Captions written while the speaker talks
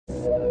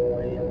Flyover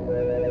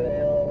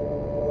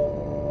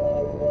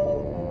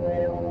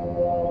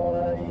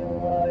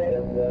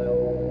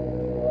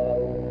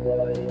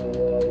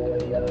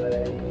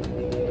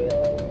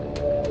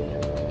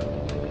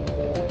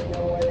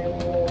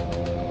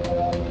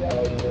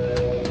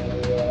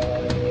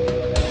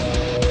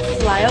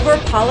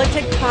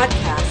Politic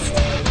Podcast,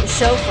 the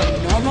show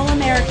for normal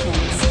Americans.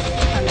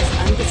 From this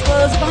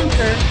undisclosed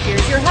bunker,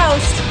 here's your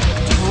host,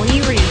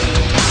 Tony Reed.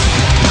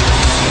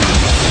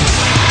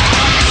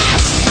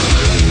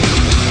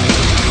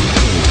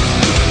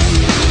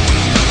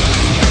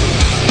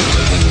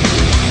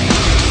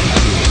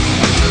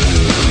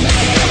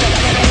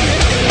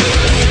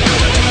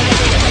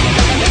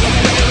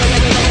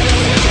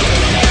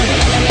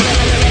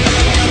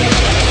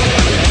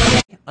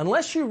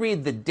 Unless you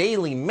read the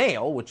Daily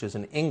Mail, which is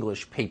an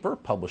English paper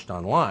published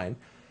online,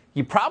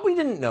 you probably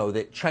didn't know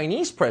that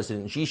Chinese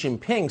President Xi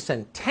Jinping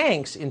sent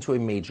tanks into a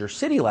major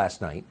city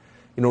last night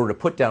in order to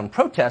put down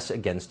protests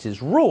against his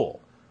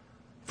rule.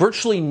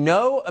 Virtually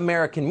no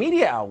American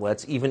media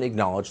outlets even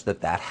acknowledged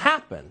that that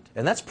happened,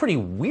 and that's pretty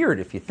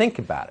weird if you think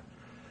about it.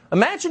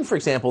 Imagine, for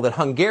example, that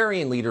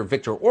Hungarian leader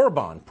Viktor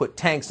Orban put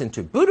tanks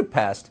into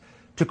Budapest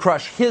to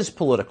crush his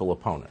political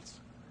opponents.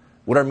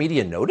 Would our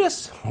media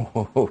notice?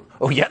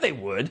 Oh, yeah, they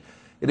would.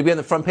 It'd be on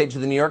the front page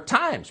of the New York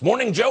Times.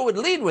 Morning Joe would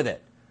lead with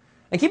it.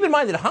 And keep in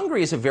mind that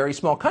Hungary is a very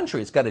small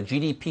country. It's got a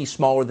GDP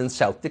smaller than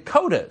South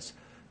Dakota's.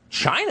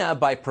 China,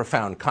 by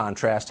profound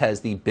contrast,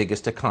 has the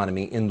biggest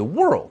economy in the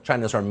world.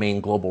 China's our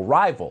main global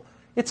rival.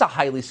 It's a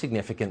highly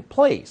significant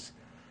place.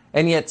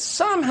 And yet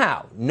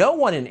somehow, no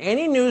one in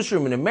any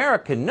newsroom in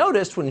America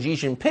noticed when Xi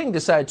Jinping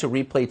decided to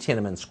replay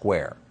Tiananmen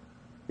Square.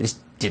 They just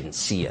didn't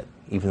see it.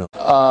 Even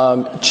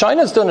though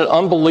China's done an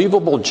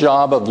unbelievable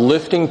job of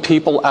lifting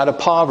people out of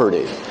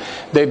poverty.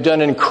 They've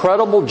done an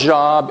incredible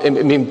job, I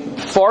mean,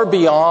 far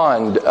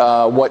beyond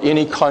what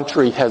any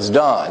country has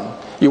done.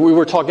 We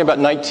were talking about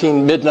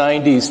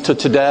mid-90s to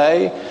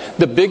today.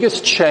 The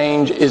biggest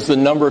change is the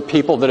number of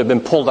people that have been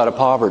pulled out of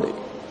poverty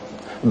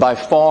by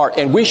far.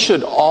 And we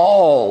should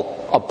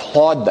all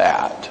applaud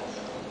that.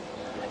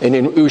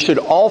 And we should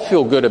all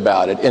feel good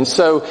about it. And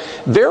so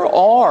there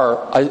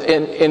are,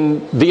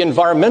 in the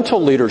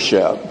environmental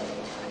leadership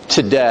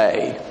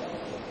today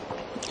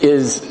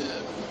is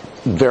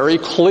very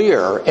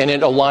clear, and it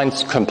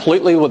aligns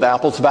completely with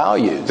Apple's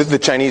values. The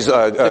Chinese...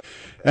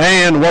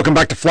 And welcome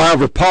back to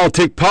Flyover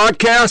Politic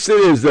Podcast.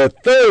 It is the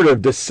 3rd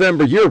of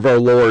December, year of our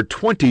Lord,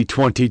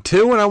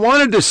 2022. And I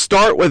wanted to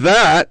start with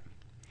that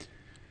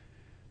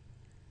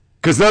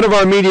because none of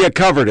our media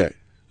covered it.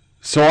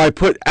 So I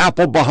put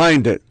Apple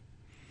behind it.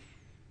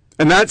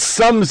 And that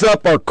sums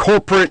up our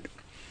corporate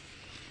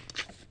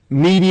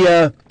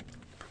media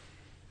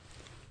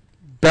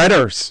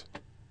betters.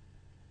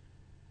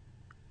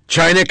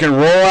 China can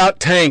roll out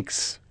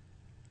tanks.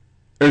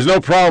 There's no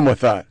problem with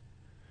that.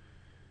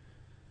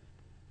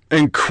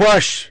 And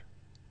crush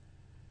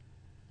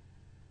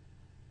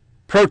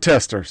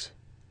protesters.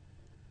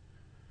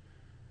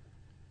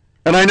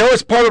 And I know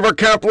it's part of our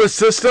capitalist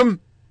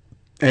system.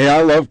 Hey,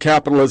 I love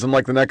capitalism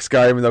like the next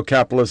guy, even though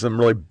capitalism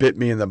really bit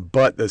me in the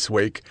butt this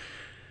week.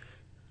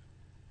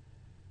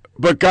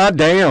 But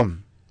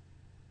goddamn.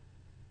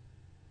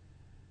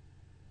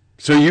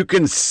 So you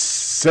can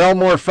sell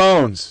more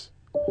phones.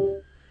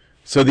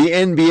 So the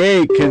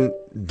NBA can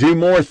do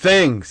more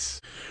things.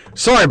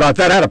 Sorry about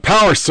that. I had a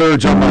power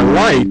surge on my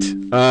light.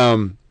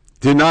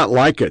 Did not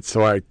like it,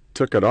 so I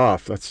took it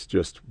off. That's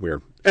just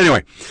weird.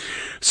 Anyway,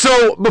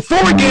 so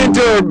before we get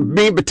into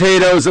meat and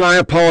potatoes, and I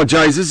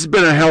apologize, this has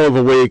been a hell of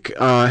a week.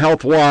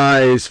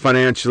 Health-wise,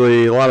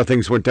 financially, a lot of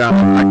things went down.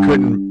 I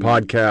couldn't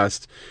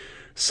podcast.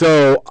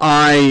 So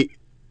I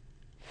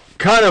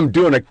kind of am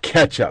doing a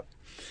catch-up.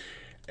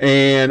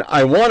 And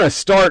I want to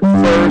start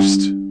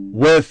first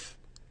with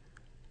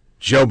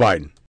Joe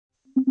Biden.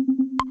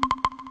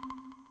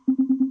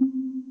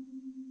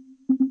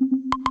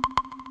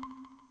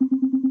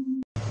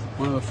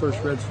 One of the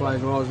first red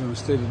flag laws in the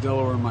state of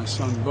Delaware, my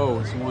son Bo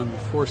was the one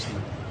enforcing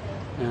it.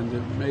 And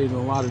it made a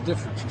lot of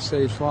difference. It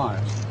saves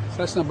lives. So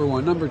that's number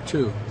one. Number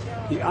two,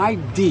 the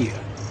idea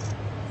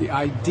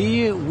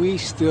we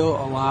still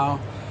allow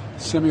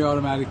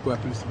semi-automatic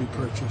weapons to be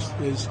purchased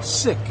is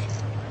sick.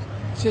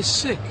 It's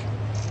just sick.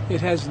 It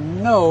has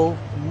no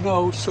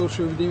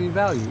social redeeming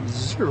value.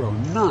 Zero.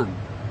 None.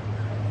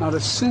 Not a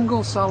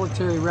single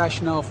solitary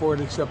rationale for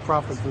it except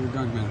profit for the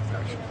gun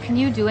manufacturer. Can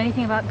you do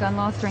anything about gun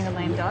laws during the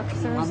lame duck,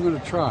 sir? I'm going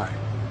to try.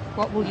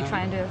 What will you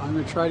try and do? I'm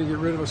going to try to get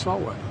rid of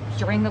assault weapons.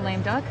 During the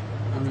lame duck?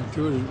 I'm going to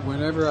do it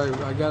whenever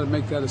I got to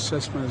make that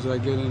assessment as I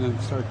get in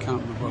and start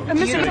counting the votes.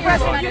 Mr.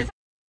 President,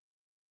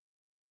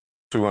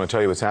 We want to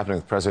tell you what's happening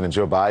with President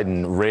Joe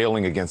Biden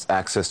railing against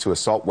access to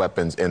assault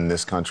weapons in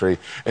this country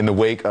in the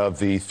wake of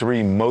the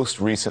 3 most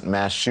recent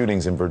mass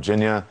shootings in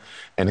Virginia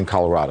and in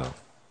Colorado.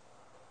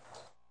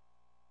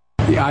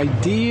 The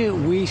idea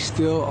we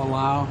still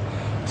allow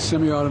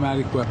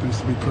semi-automatic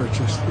weapons to be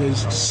purchased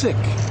is sick.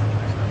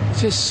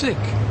 It's just sick.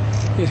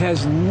 It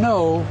has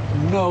no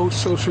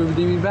social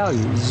redeeming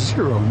value.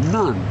 Zero.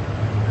 None.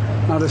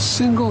 Not a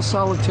single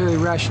solitary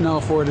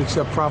rationale for it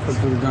except profit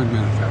for the gun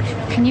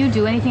manufacturer. Can you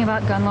do anything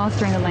about gun laws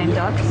during the lame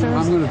duck, sir?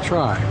 I'm going to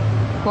try.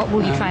 What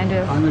will you try and do?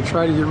 I'm going to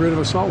try to get rid of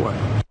assault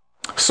weapons.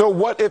 So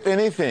what, if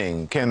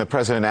anything, can the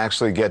president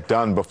actually get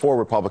done before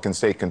Republicans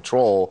take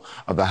control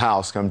of the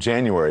House come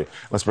January?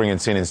 Let's bring in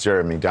CNN's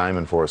Jeremy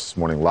Diamond for us this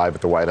morning live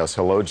at the White House.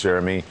 Hello,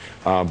 Jeremy.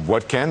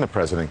 What can the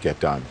president get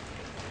done?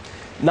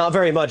 Not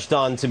very much,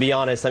 Don, to be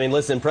honest. I mean,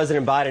 listen,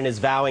 President Biden is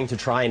vowing to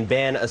try and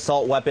ban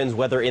assault weapons,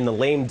 whether in the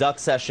lame duck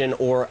session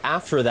or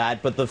after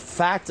that. But the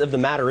fact of the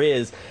matter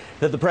is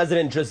that the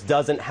president just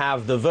doesn't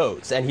have the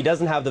votes. And he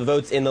doesn't have the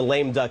votes in the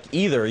lame duck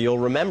either. You'll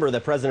remember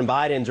that President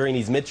Biden, during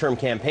these midterm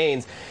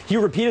campaigns, he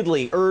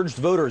repeatedly urged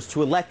voters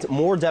to elect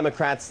more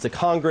Democrats to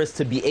Congress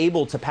to be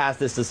able to pass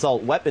this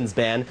assault weapons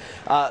ban.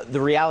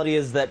 The reality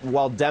is that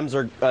while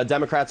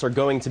Democrats are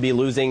going to be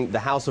losing the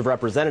House of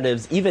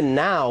Representatives, even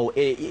now,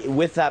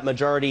 with that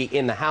majority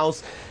in the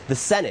House, the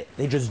Senate,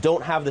 they just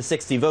don't have the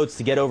 60 votes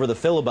to get over the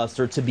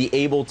filibuster to be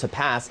able to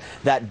pass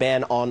that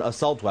ban on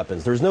assault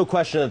weapons. There's no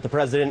question that the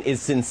president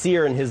is sincere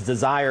in his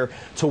desire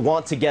to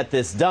want to get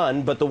this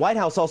done, but the White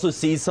House also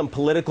sees some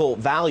political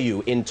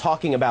value in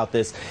talking about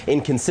this, in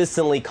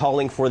consistently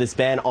calling for this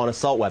ban on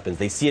assault weapons.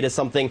 They see it as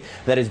something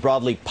that is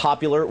broadly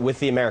popular with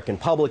the American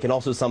public, and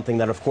also something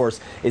that, of course,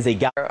 is a...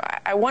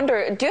 I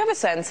wonder, do you have a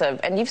sense of,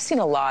 and you've seen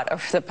a lot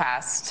over the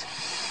past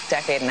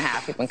decade and a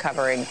half, you've been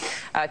covering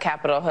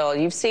Capitol Hill,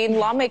 you've seen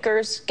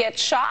lawmakers get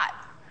shot.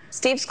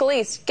 Steve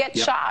Scalise get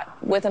shot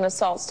with an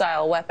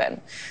assault-style weapon.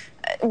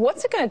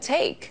 What's it going to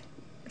take?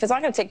 If it's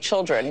not going to take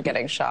children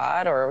getting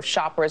shot or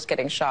shoppers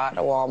getting shot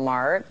at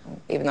Walmart,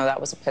 even though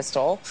that was a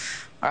pistol,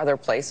 other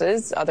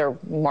places, other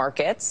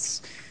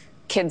markets,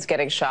 kids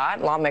getting shot,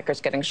 lawmakers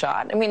getting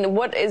shot. I mean,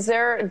 what is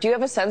there? Do you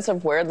have a sense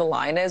of where the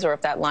line is, or if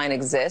that line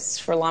exists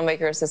for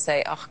lawmakers to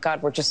say, oh,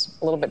 God, we're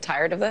just a little bit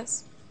tired of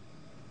this?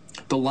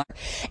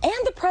 And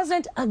the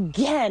president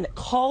again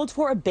called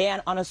for a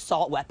ban on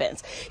assault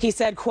weapons. He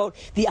said, quote,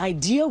 the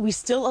idea we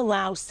still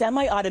allow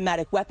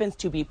semi-automatic weapons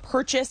to be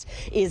purchased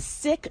is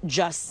sick,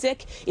 just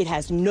sick. It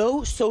has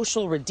no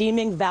social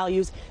redeeming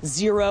values,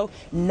 zero,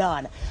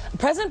 none.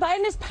 President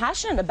Biden is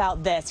passionate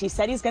about this. He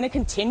said he's going to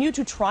continue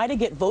to try to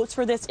get votes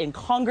for this in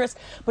Congress.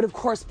 But of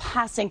course,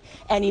 passing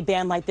any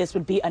ban like this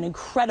would be an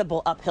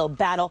incredible uphill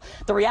battle.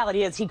 The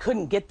reality is he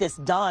couldn't get this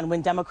done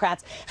when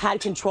Democrats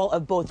had control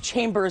of both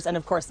chambers, and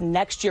of course,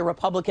 next year,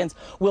 Republicans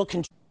will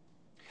control.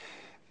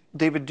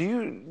 David,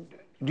 do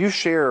you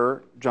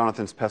share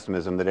Jonathan's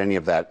pessimism that any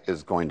of that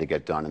is going to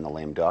get done in the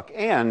lame duck?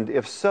 And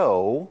if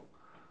so,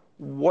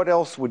 what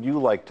else would you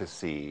like to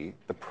see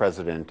the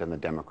president and the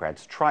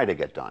Democrats try to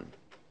get done?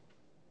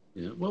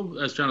 Yeah, well,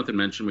 as Jonathan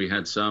mentioned, we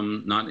had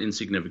some not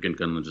insignificant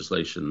gun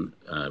legislation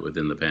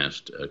within the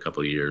past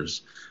couple of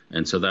years.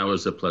 And so that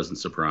was a pleasant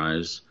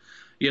surprise.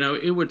 You know,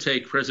 it would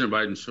take, President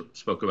Biden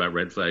spoke about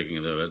red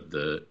flagging,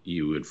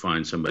 you would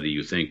find somebody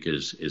you think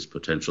is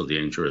potential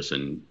dangerous,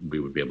 and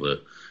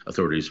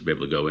authorities would be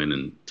able to go in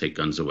and take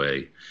guns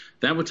away.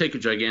 That would take a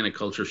gigantic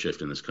culture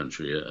shift in this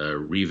country, a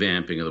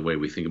revamping of the way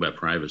we think about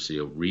privacy,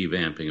 a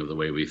revamping of the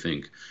way we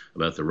think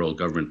about the role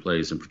government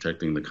plays in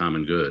protecting the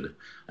common good.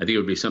 I think it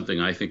would be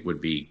something I think would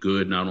be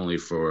good not only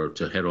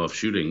to head off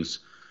shootings,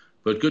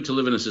 but good to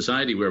live in a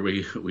society where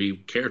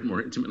we cared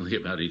more intimately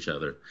about each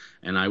other.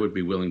 And I would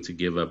be willing to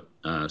give up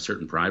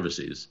certain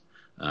privacies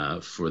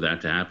for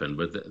that to happen.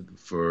 But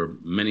for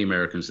many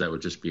Americans, that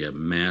would just be a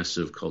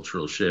massive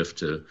cultural shift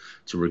to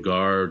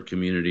regard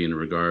community and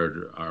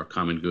regard our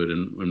common good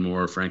and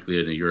more, frankly,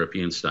 in a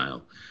European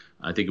style.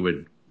 I think it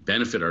would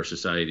benefit our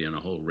society in a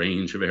whole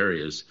range of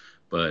areas,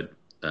 but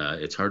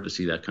it's hard to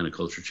see that kind of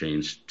culture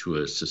change to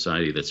a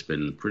society that's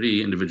been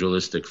pretty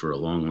individualistic for a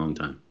long, long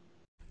time.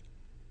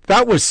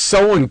 That was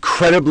so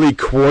incredibly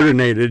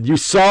coordinated. You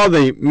saw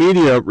the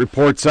media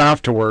reports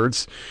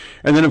afterwards.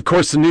 And then, of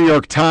course, the New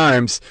York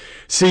Times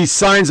sees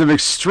signs of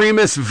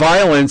extremist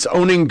violence,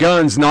 owning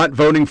guns, not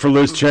voting for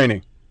Liz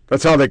Cheney.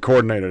 That's how they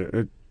coordinated it.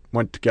 It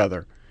went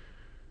together.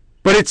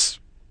 But it's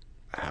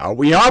how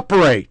we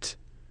operate.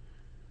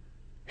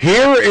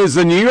 Here is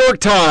the New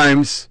York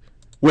Times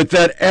with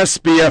that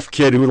SBF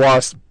kid who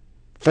lost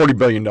 $40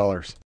 billion.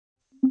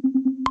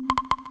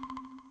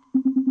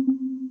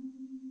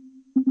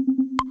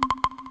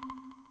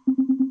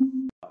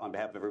 On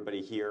behalf of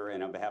everybody here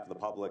and on behalf of the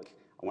public,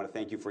 I want to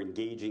thank you for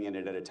engaging in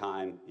it at a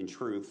time, in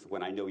truth,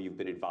 when I know you've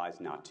been advised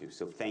not to.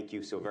 So thank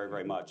you so very,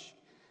 very much.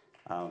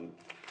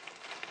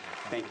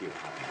 Thank you.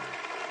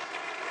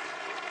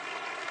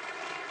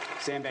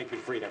 Sam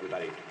Bankman-Fried,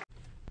 everybody.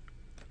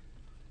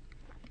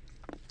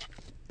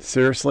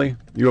 Seriously?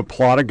 You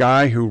applaud a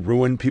guy who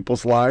ruined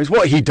people's lives?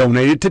 Well, he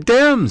donated to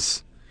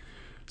Dems.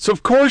 So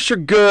of course you're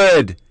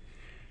good.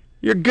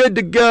 You're good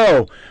to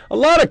go. A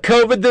lot of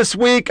COVID this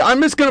week.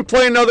 I'm just going to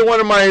play another one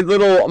of my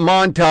little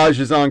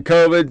montages on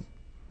COVID.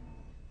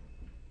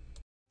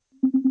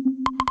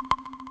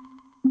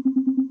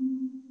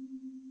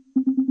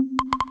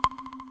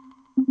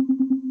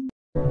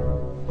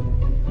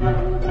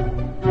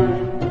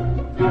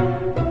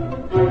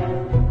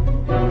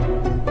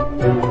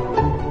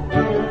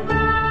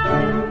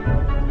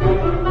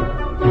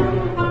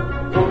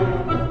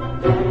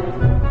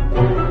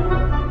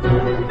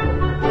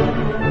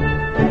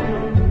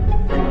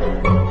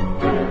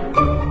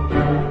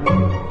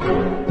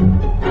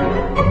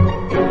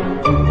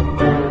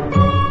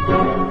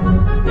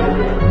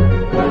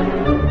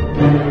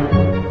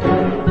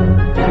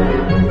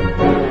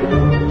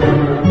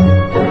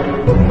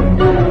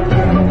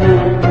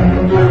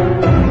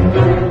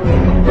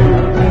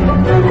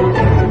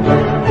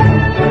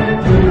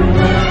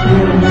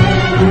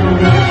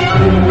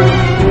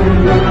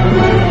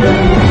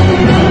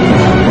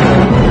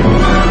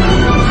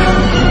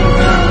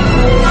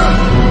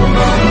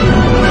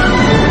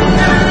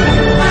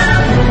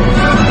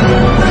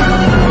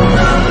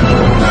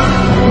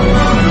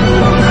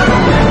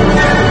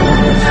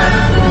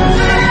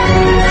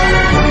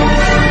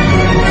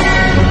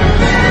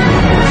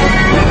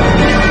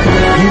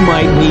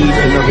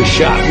 a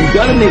shot. We've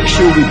got to make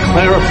sure we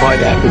clarify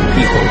that with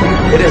people.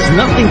 It has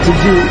nothing to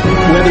do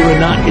whether or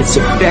not it's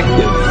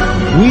effective.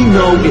 We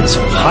know it's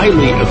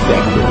highly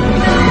effective.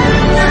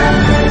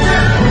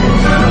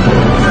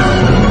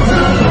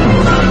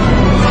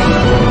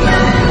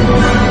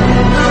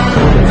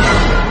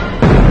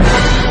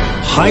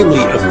 Highly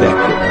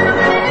effective.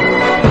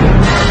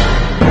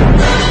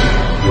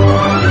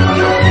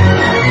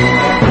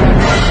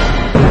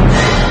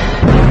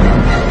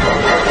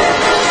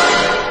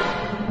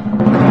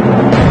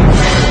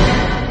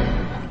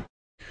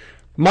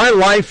 My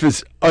life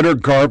is utter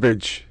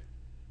garbage.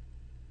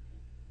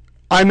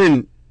 I'm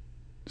in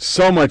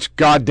so much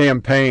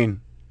goddamn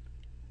pain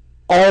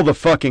all the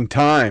fucking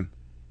time.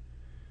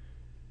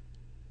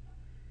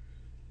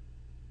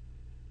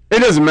 It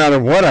doesn't matter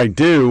what I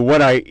do,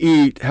 what I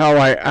eat, how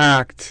I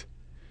act.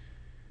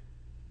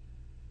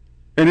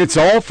 And it's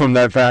all from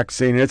that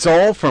vaccine. It's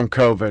all from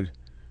COVID.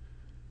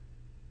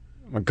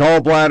 My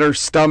gallbladder,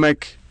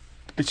 stomach,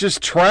 it's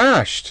just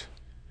trashed.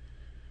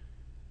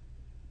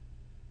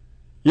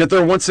 Yet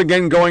they're once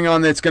again going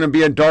on that it's going to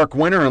be a dark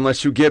winter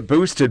unless you get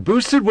boosted.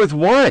 Boosted with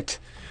what?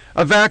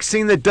 A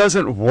vaccine that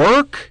doesn't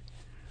work?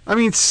 I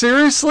mean,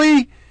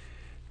 seriously?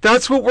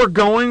 That's what we're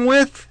going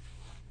with?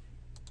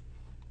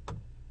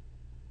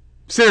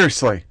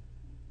 Seriously.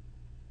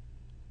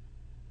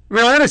 I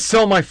mean, I had to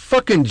sell my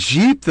fucking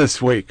Jeep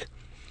this week.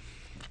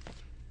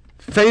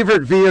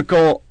 Favorite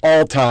vehicle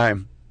all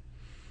time.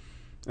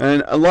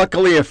 And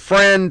luckily a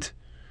friend,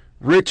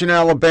 rich in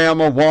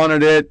Alabama,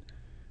 wanted it.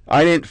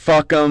 I didn't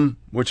fuck him,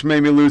 which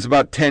made me lose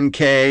about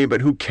 $10K,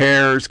 but who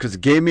cares? Because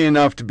it gave me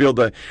enough to be able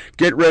to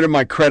get rid of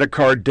my credit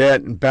card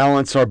debt and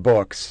balance our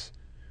books.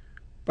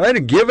 But I had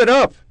to give it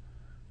up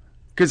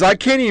because I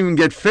can't even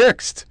get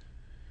fixed.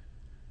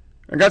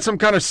 I got some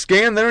kind of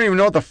scan. They don't even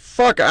know what the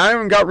fuck. I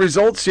haven't got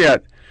results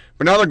yet.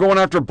 But now they're going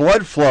after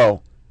blood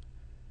flow.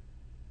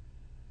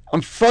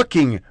 I'm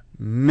fucking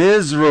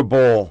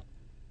miserable.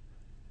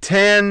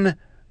 10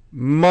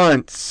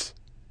 months.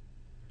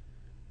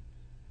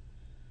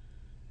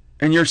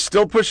 And you're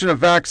still pushing a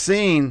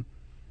vaccine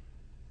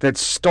that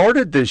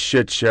started this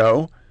shit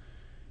show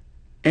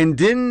and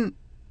didn't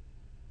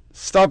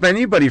stop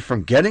anybody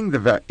from getting the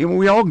vaccine.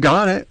 We all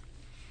got it.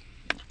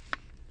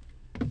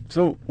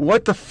 So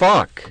what the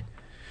fuck?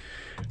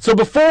 So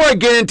before I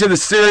get into the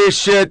serious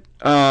shit,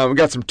 we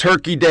got some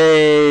Turkey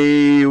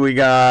Day. We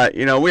got,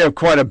 we have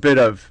quite a bit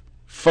of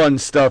fun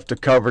stuff to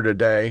cover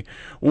today.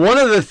 One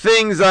of the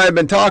things I've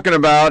been talking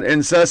about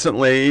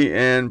incessantly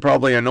and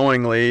probably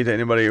annoyingly to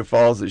anybody who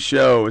follows the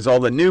show is all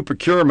the new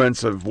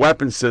procurements of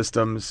weapon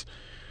systems.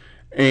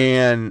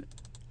 And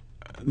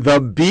the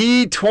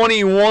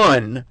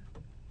B-21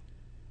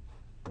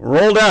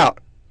 rolled out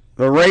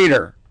the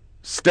Raider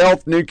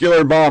stealth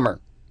nuclear bomber.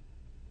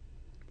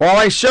 While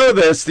I show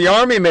this, the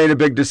Army made a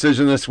big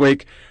decision this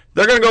week.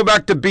 They're going to go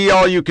back to be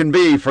all you can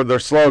be for their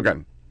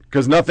slogan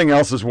because nothing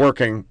else is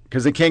working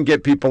because they can't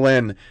get people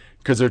in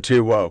because they're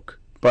too woke.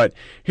 But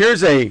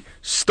here's a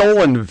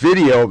stolen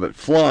video of it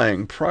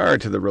flying prior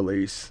to the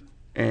release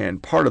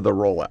and part of the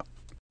rollout.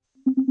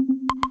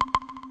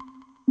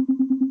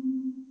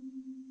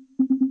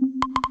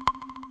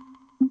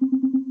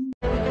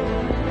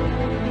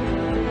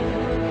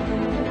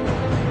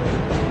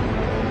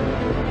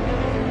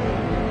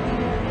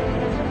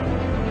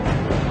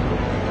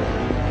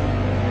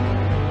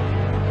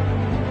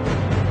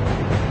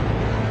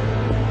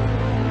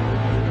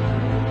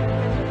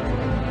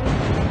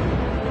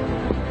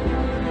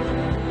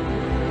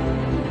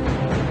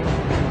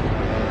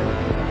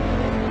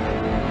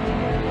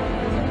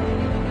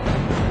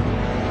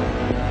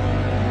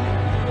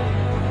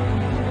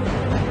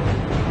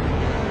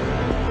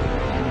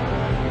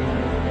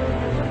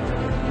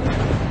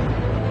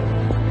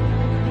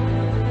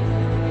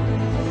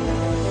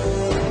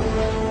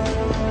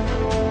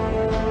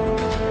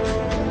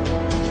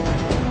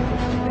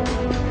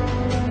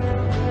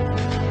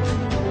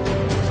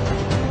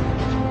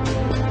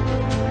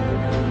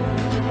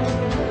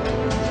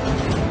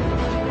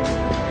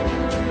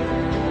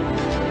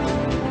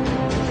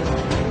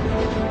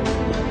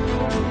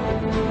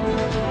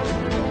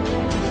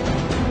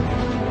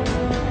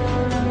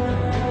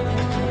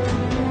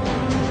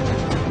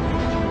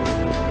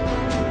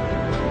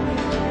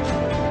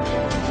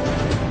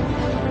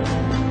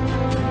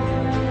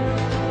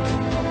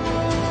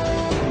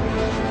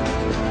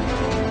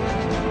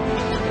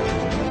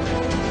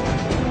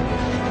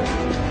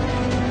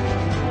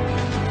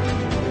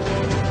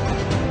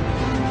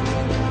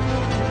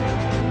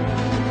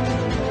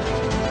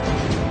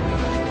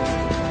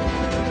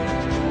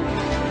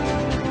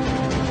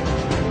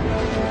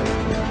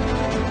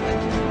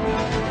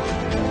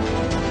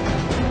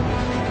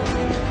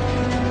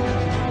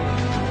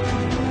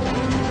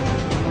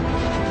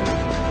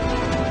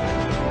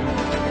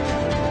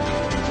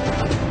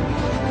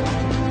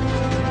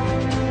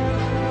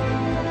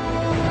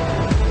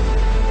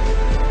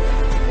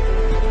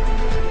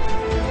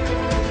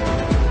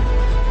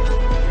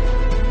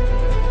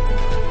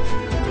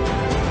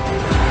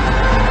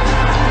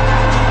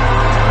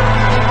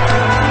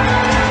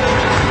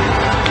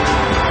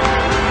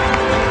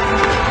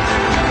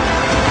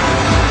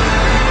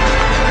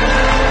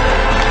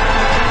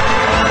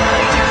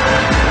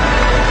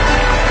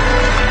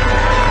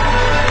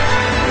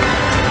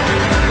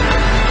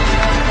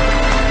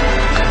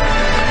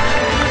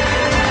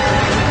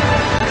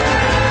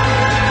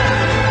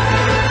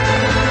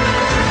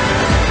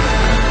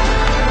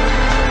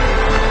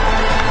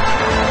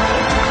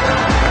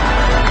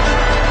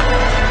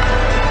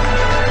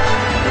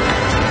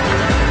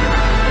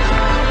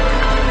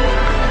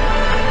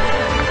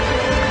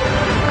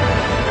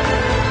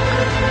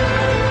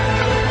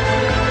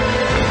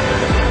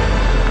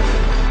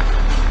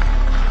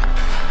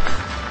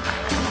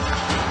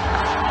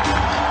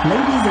 Ladies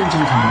and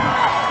gentlemen,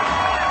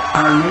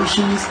 our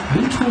nation's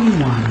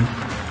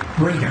B-21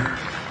 Raider.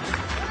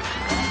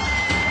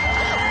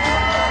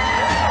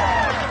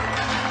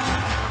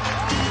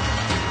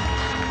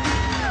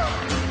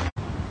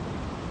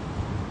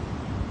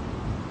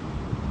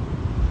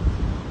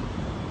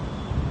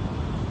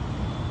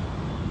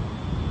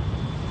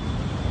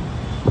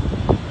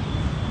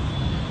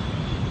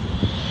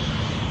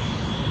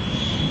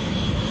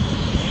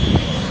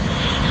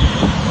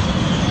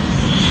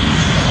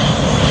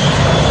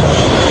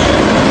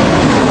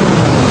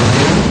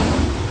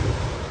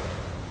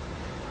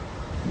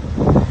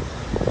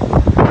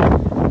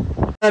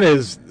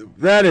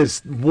 That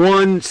is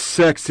one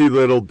sexy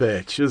little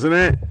bitch, isn't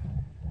it?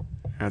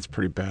 That's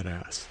pretty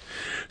badass.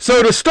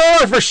 So to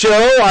start off a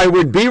show, I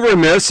would be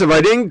remiss if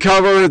I didn't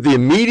cover the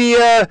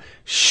media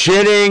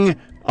shitting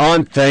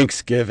on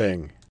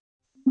Thanksgiving.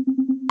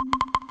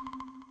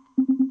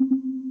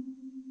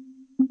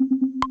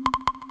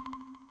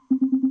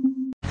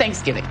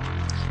 Thanksgiving,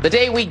 the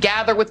day we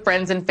gather with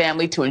friends and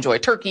family to enjoy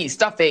turkey,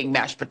 stuffing,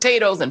 mashed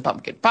potatoes, and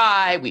pumpkin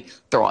pie. We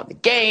throw on the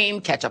game,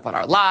 catch up on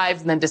our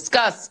lives, and then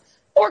discuss,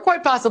 or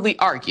quite possibly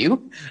argue,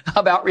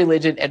 about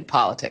religion and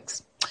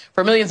politics.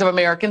 For millions of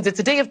Americans, it's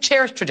a day of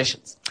cherished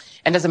traditions.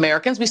 And as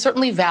Americans, we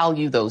certainly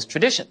value those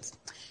traditions.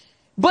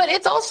 But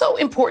it's also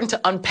important to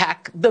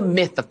unpack the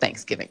myth of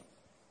Thanksgiving.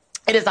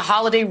 It is a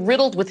holiday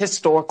riddled with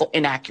historical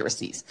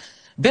inaccuracies,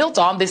 built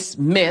on this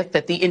myth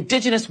that the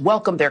indigenous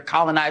welcomed their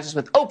colonizers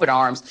with open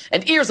arms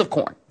and ears of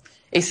corn.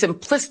 A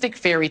simplistic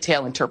fairy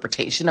tale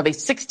interpretation of a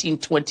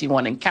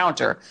 1621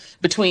 encounter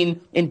between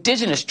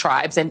indigenous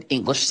tribes and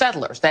English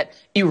settlers that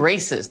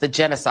erases the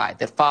genocide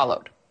that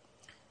followed.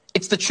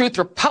 It's the truth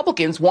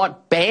Republicans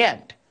want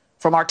banned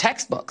from our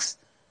textbooks.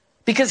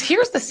 Because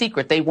here's the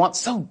secret they want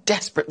so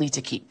desperately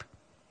to keep.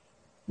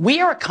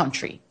 We are a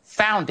country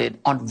founded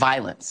on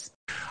violence.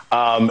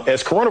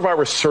 As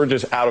coronavirus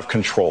surges out of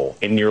control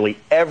in nearly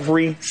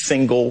every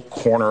single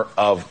corner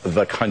of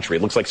the country,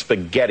 it looks like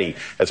spaghetti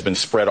has been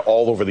spread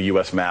all over the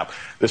U.S. map.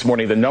 This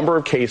morning, the number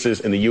of cases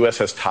in the U.S.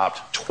 has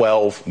topped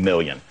 12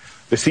 million.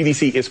 The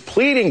CDC is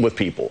pleading with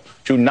people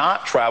to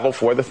not travel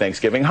for the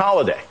Thanksgiving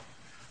holiday.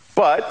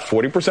 But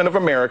 40% of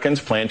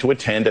Americans plan to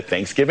attend a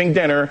Thanksgiving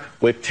dinner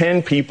with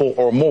 10 people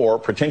or more,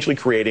 potentially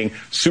creating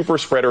super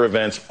spreader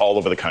events all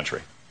over the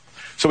country.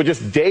 So with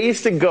just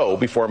days to go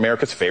before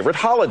America's favorite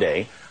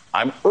holiday,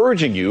 I'm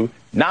urging you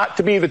not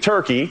to be the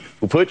turkey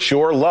who puts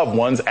your loved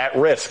ones at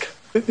risk.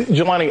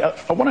 Jelani,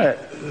 I want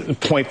to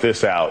point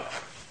this out.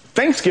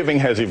 Thanksgiving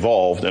has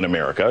evolved in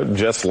America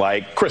just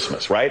like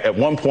Christmas, right? At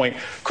one point,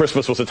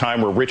 Christmas was a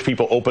time where rich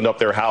people opened up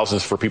their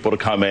houses for people to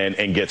come in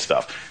and get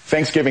stuff.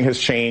 Thanksgiving has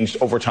changed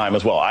over time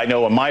as well. I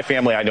know in my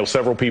family, I know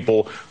several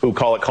people who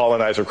call it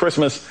colonizer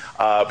Christmas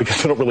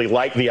because they don't really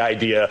like the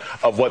idea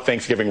of what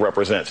Thanksgiving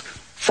represents.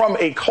 From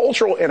a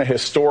cultural and a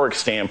historic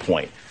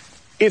standpoint,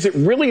 is it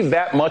really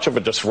that much of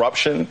a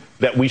disruption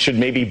that we should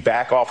maybe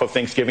back off of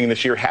Thanksgiving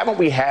this year? Haven't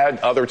we had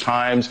other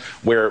times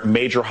where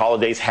major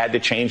holidays had to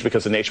change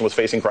because the nation was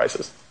facing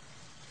crisis?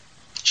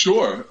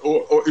 Sure.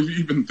 Or if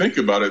you even think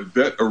about it,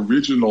 that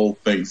original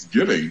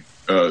Thanksgiving,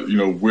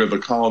 where the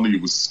colony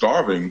was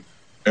starving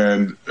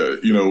and,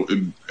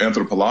 in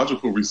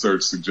anthropological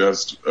research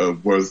suggests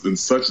was in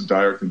such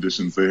dire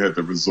conditions they had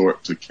to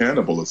resort to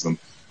cannibalism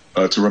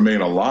to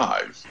remain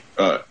alive.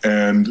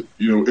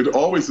 It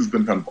always has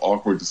been kind of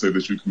awkward to say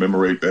that you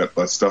commemorate that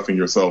by stuffing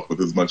yourself with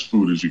as much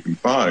food as you can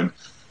find,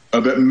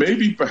 that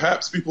maybe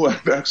perhaps people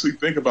actually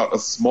think about a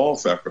small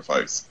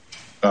sacrifice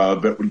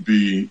that would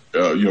be,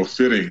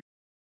 fitting.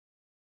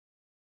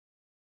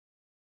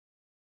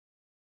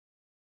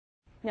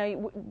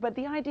 Now, but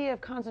the idea of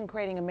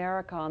concentrating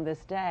America on this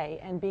day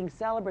and being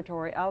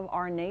celebratory of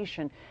our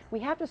nation, we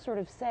have to sort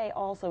of say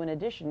also in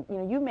addition,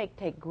 you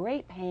take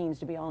great pains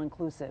to be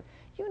all-inclusive.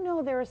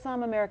 There are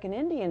some American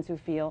Indians who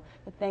feel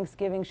that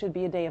Thanksgiving should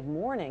be a day of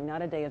mourning,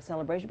 not a day of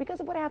celebration, because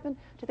of what happened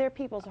to their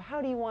people. So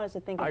how do you want us to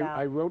think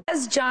about?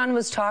 As John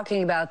was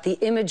talking about the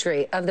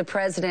imagery of the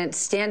president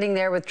standing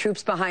there with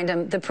troops behind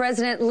him, the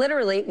president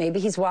literally,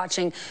 maybe he's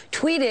watching,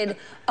 tweeted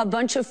a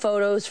bunch of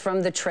photos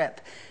from the trip.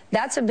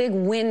 That's a big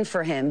win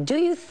for him. Do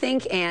you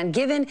think, Ann,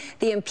 given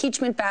the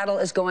impeachment battle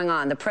is going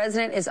on, the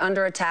president is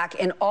under attack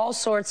in all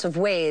sorts of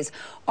ways,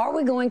 are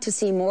we going to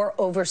see more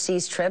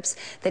overseas trips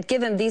that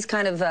give him these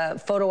kind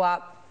of photo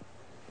op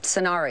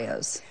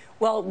scenarios?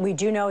 Well, we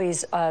do know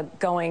he's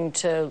going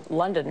to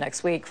London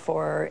next week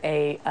for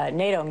a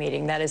NATO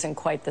meeting. That isn't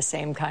quite the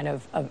same kind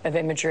of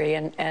imagery.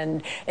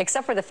 And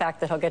except for the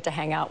fact that he'll get to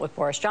hang out with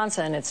Boris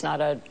Johnson, it's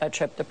not a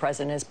trip the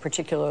president is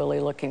particularly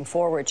looking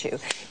forward to.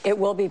 It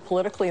will be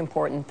politically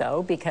important,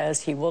 though, because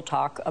he will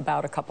talk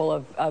about a couple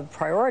of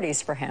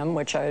priorities for him,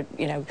 which are,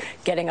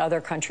 getting other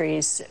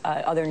countries,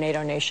 other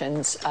NATO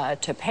nations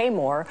to pay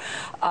more.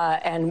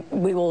 And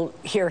we will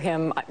hear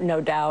him,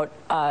 no doubt,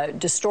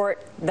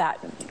 distort that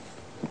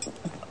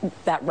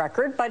that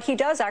record, but he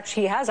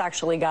has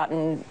actually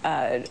gotten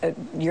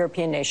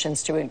European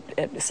nations to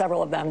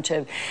several of them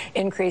to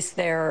increase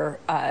their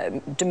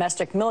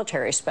domestic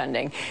military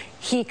spending.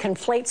 He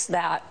conflates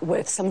that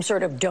with some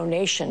sort of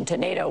donation to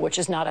NATO, which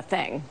is not a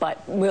thing.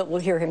 But we'll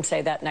hear him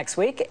say that next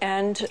week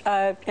and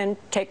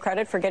take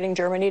credit for getting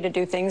Germany to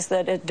do things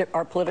that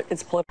are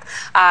political.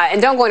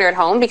 And don't go near at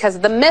home, because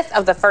the myth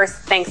of the first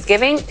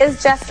Thanksgiving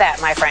is just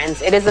that, my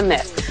friends. It is a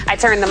myth. I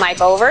turn the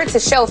mic over to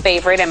show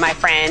favorite and my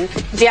friend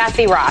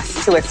Giassi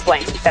Ross to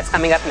explain. That's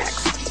coming up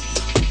next.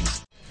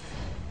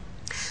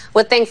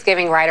 With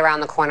Thanksgiving right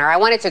around the corner, I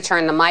wanted to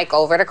turn the mic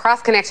over to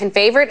Cross Connection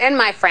favorite and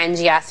my friend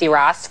Giassi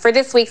Ross for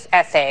this week's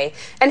essay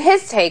and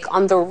his take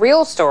on the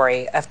real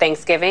story of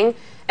Thanksgiving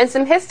and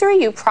some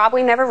history you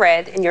probably never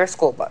read in your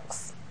school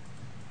books.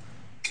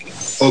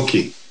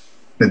 Okay.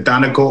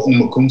 Natanako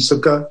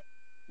Umakumsaka.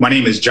 My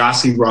name is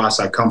Giassi Ross.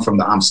 I come from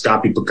the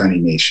Amskapi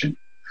Pekani Nation.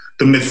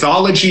 The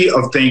mythology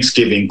of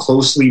Thanksgiving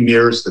closely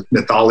mirrors the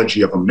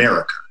mythology of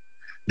America.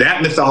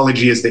 That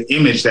mythology is the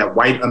image that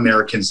white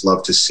Americans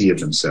love to see of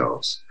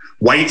themselves.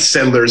 White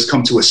settlers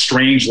come to a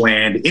strange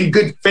land in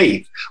good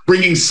faith,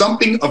 bringing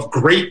something of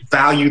great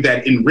value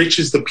that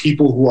enriches the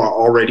people who are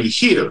already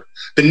here.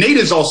 The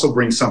natives also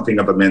bring something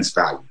of immense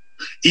value,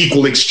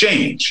 equal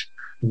exchange.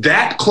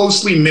 That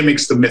closely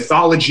mimics the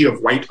mythology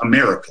of white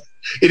America.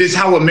 It is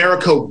how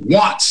America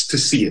wants to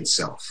see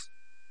itself.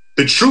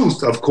 The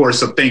truth, of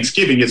course, of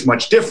Thanksgiving is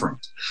much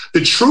different.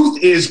 The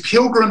truth is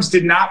pilgrims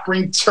did not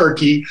bring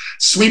turkey,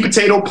 sweet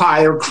potato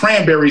pie, or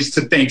cranberries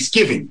to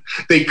Thanksgiving.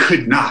 They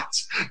could not.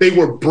 They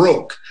were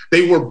broke.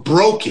 They were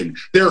broken.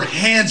 Their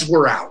hands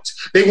were out.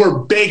 They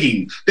were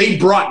begging. They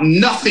brought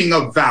nothing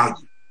of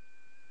value.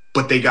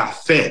 But they got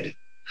fed.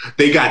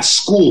 They got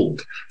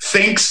schooled.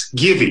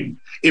 Thanksgiving.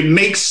 It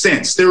makes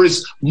sense. There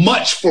is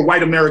much for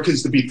white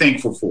Americans to be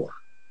thankful for.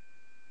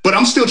 But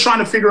I'm still trying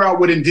to figure out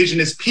what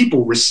indigenous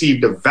people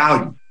received of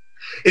value.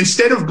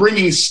 Instead of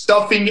bringing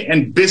stuffing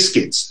and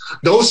biscuits,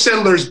 those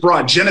settlers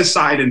brought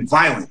genocide and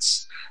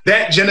violence.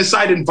 That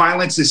genocide and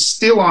violence is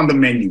still on the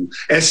menu,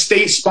 as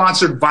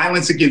state-sponsored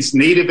violence against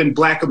Native and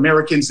Black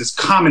Americans is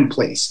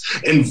commonplace,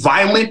 and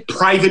violent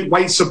private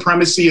white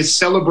supremacy is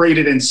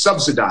celebrated and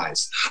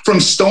subsidized. From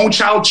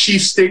Stonechild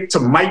Chief Stick to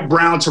Mike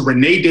Brown to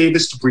Renee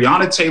Davis to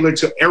Breonna Taylor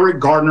to Eric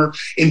Gardner,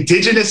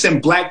 indigenous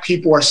and Black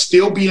people are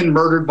still being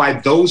murdered by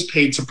those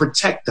paid to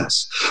protect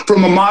us.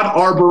 From Ahmaud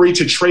Arbery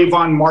to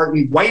Trayvon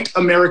Martin, white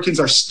Americans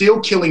are still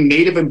killing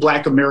Native and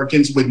Black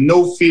Americans with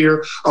no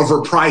fear of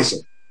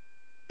reprisal.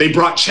 They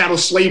brought chattel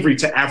slavery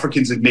to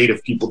Africans and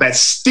Native people. That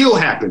still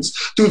happens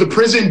through the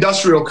prison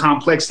industrial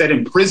complex that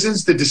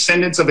imprisons the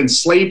descendants of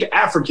enslaved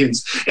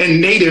Africans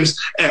and Natives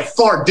at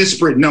far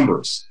disparate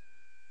numbers.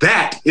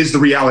 That is the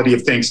reality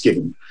of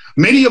Thanksgiving.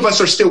 Many of us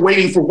are still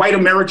waiting for white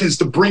Americans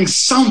to bring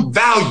some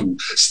value,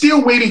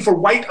 still waiting for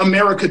white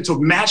America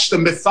to match the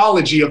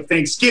mythology of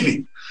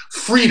Thanksgiving.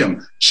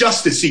 Freedom,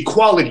 justice,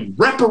 equality,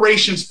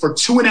 reparations for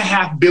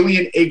 2.5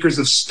 billion acres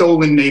of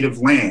stolen native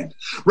land,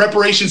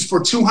 reparations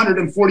for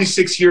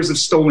 246 years of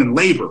stolen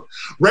labor,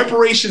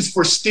 reparations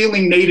for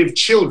stealing native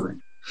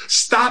children.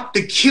 Stop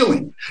the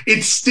killing.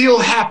 It's still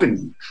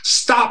happening.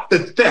 Stop the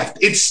theft.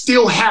 It's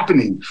still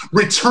happening.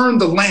 Return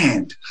the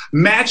land.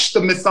 Match the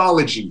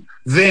mythology.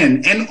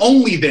 Then and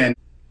only then.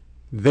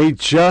 They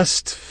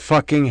just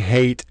fucking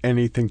hate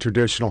anything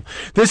traditional.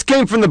 This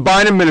came from the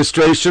Biden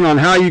administration on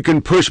how you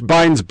can push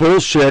Biden's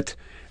bullshit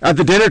at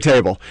the dinner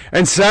table.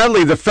 And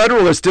sadly, the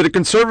Federalists did a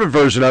conservative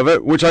version of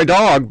it, which I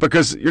dog,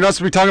 because you're not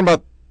supposed to be talking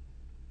about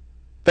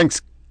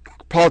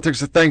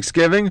politics of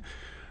Thanksgiving.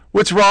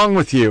 What's wrong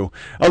with you?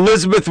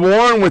 Elizabeth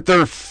Warren with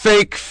their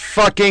fake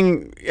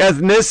fucking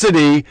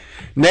ethnicity,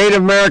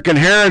 Native American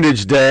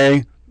Heritage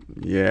Day.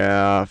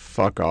 Yeah,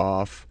 fuck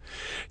off.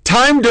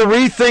 Time to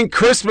rethink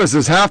Christmas.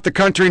 Is half the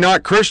country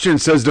not Christian,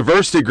 says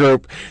Diversity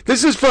Group.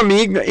 This is from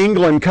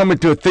England, coming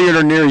to a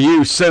theater near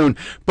you soon.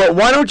 But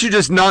why don't you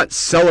just not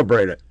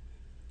celebrate it?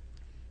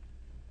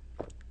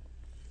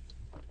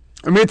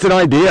 I mean, it's an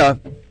idea.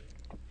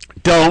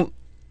 Don't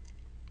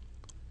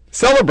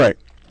celebrate.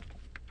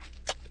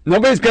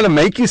 Nobody's going to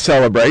make you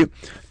celebrate.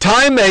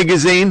 Time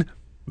magazine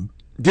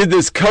did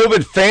this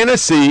COVID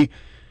fantasy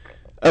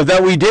of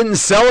that we didn't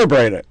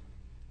celebrate it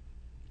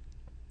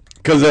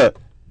because of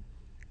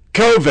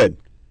COVID.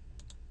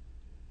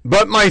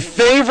 But my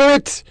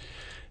favorite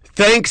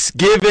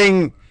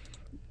Thanksgiving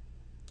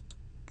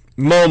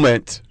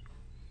moment,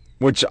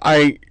 which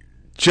I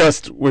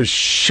just was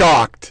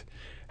shocked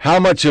how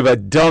much of a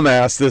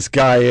dumbass this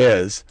guy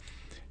is.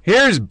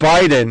 Here's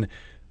Biden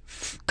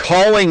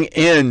calling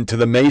in to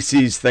the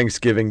Macy's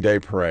Thanksgiving Day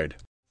Parade.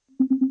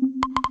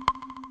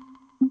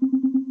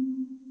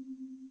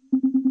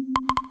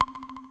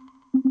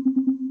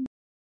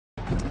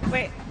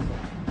 Wait,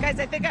 guys,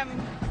 I think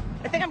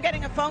I'm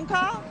getting a phone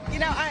call. You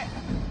know,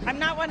 I'm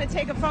not one to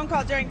take a phone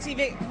call during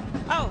TV.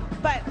 Oh,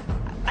 but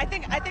I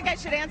think I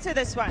should answer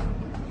this one.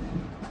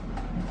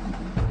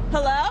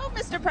 Hello,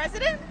 Mr.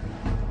 President?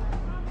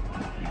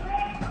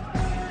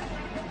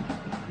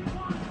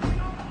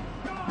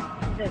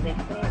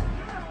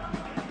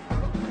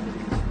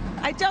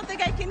 I don't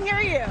think I can hear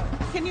you.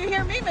 Can you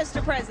hear me,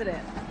 Mr.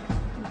 President?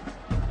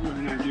 You have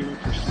an idea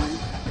what they're saying?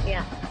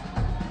 Yeah.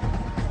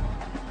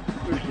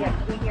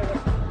 Yes, we hear what.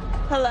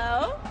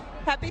 Hello?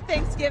 Happy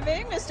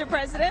Thanksgiving, Mr.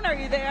 President. Are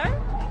you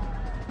there?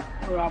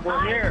 Well,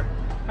 we're here.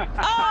 Oh!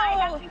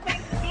 Happy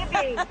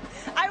Thanksgiving.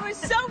 I was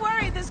so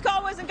worried this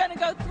call wasn't going to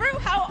go through.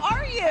 How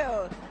are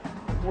you?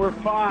 We're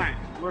fine.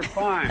 We're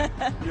fine.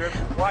 You're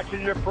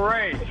watching your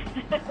parade.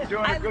 You're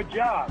doing a good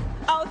job.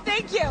 Oh,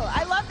 thank you.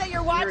 I love that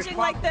you're watching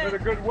like for the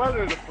good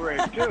weather of the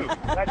parade, too.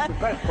 That's the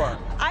best part.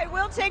 I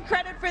will take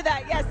credit for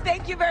that. Yes,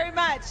 thank you very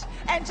much.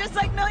 And just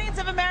like millions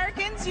of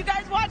Americans, you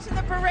guys watching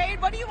the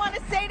parade, what do you want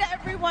to say to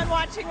everyone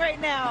watching right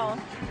now?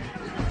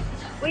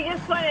 We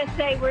just want to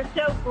say we're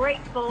so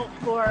grateful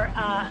for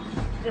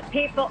the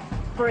people,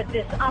 for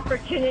this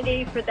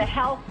opportunity, for the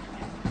health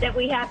that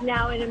we have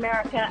now in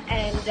America.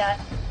 And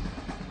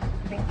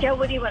Joe,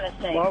 what do you want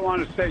to say? Well, I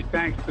want to say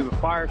thanks to the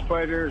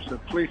firefighters, the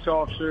police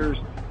officers,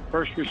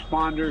 first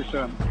responders.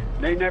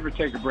 They never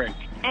take a break.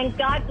 And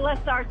God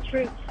bless our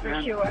troops,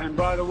 for sure. And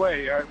by the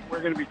way, we're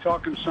going to be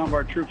talking to some of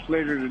our troops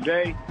later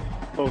today,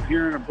 both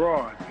here and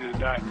abroad.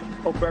 And I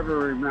hope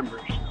everyone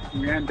remembers.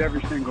 We end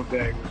every single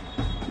day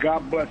with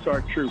God bless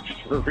our troops,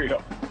 for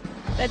real.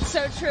 That's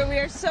so true. We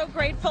are so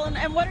grateful.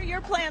 And what are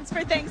your plans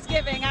for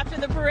Thanksgiving after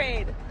the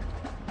parade?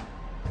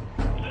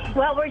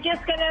 Well, we're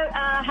just going to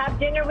have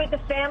dinner with the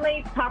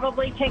family,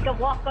 probably take a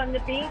walk on the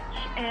beach,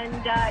 and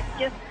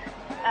just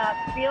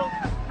feel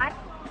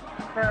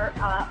for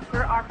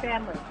our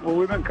family. Well,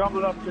 we've been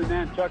coming up to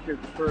Nantucket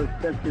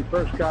since we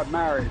first got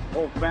married, the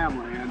whole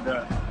family, and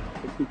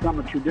it's become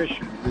a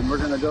tradition. And we're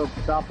going to go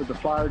stop at the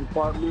fire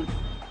department.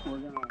 We're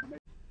going to make...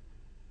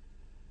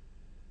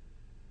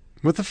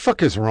 What the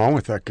fuck is wrong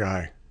with that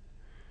guy?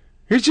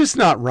 He's just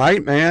not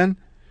right, man.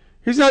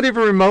 He's not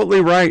even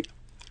remotely right.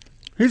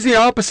 He's the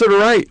opposite of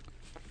right.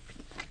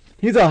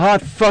 He's a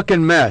hot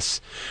fucking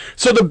mess.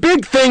 So the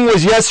big thing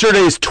was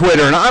yesterday's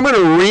Twitter, and I'm going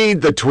to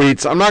read the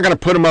tweets. I'm not going to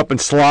put them up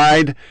and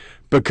slide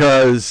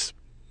because,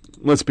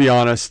 let's be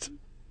honest,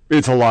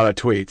 it's a lot of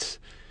tweets.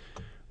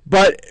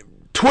 But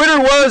Twitter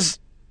was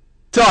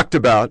talked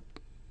about.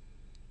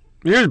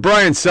 Here's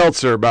Brian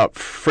Seltzer about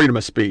freedom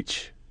of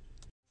speech.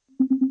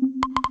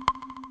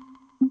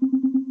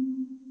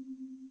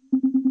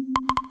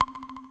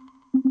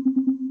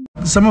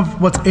 Some of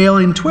what's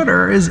ailing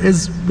Twitter is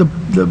the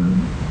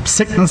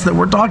sickness that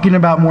we're talking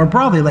about more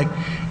broadly. Like,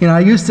 I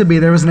used to be,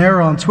 there was an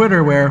era on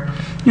Twitter where,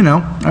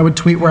 I would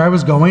tweet where I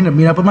was going to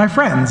meet up with my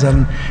friends.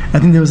 And I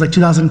think it was like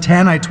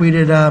 2010, I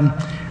tweeted,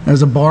 there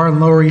was a bar in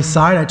Lower East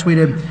Side, I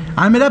tweeted,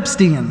 I'm at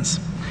Epstein's.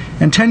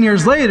 And 10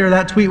 years later,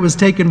 that tweet was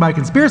taken by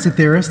conspiracy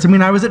theorists to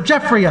mean I was at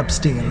Jeffrey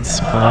Epstein's.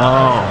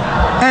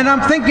 Oh. And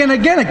I'm thinking,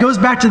 again, it goes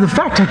back to the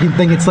fact-checking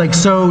thing. It's like,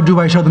 so do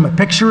I show them a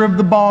picture of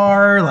the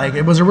bar? Like,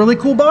 it was a really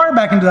cool bar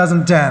back in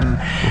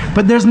 2010.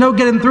 But there's no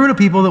getting through to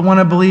people that want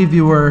to believe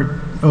you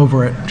were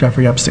over at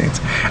Jeffrey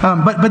Epstein's.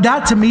 But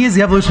that, to me, is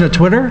the evolution of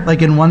Twitter,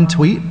 like in one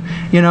tweet.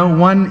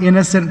 One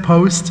innocent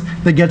post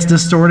that gets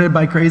distorted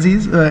by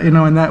crazies,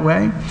 in that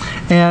way.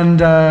 And,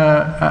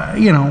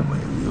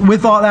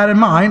 with all that in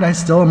mind, I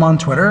still am on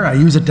Twitter. I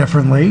use it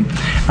differently.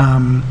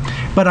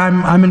 But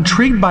I'm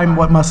intrigued by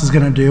what Musk is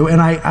going to do.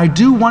 And I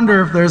do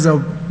wonder if there's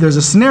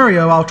a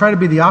scenario. I'll try to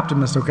be the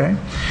optimist, okay?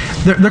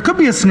 There could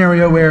be a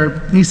scenario where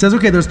he says,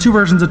 okay, there's two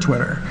versions of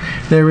Twitter.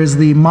 There is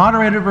the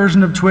moderated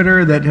version of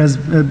Twitter that has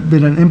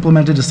been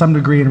implemented to some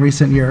degree in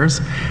recent years.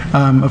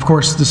 Of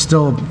course, there's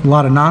still a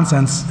lot of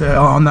nonsense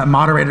on that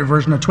moderated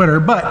version of Twitter.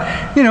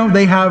 But,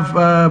 they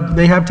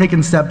have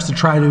taken steps to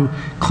try to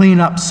clean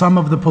up some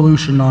of the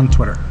pollution on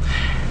Twitter.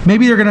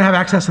 Maybe you're going to have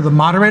access to the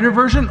moderator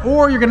version,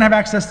 or you're going to have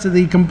access to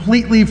the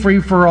completely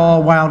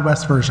free-for-all Wild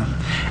West version.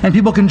 And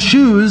people can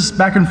choose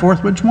back and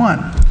forth which one.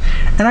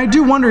 And I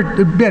do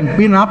wonder, Ben,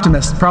 being an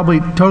optimist, probably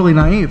totally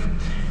naive,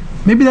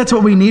 maybe that's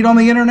what we need on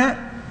the internet.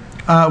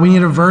 We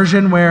need a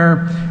version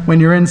where when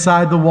you're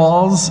inside the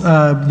walls,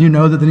 you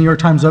know that the New York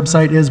Times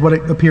website is what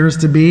it appears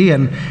to be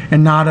and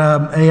not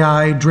a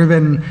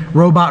AI-driven,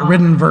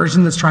 robot-ridden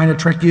version that's trying to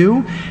trick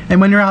you. And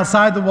when you're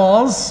outside the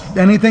walls,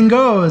 anything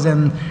goes.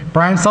 And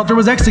Brian Stelter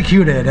was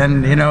executed.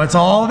 And, it's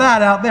all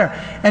that out there.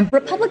 And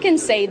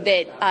Republicans say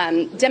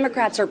that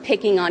Democrats are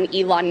picking on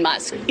Elon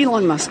Musk.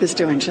 Elon Musk is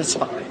doing just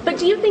fine. But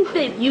do you think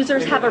that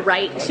users have a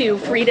right to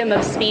freedom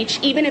of speech,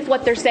 even if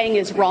what they're saying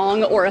is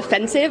wrong or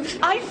offensive?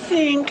 I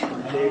think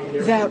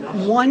that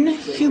one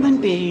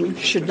human being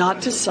should not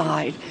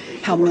decide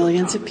how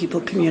millions of people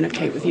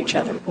communicate with each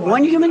other.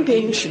 One human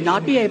being should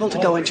not be able to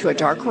go into a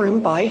dark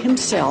room by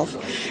himself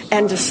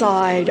and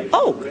decide,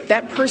 oh,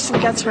 that person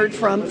gets heard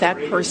from, that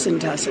person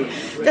doesn't.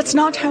 That's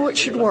not how it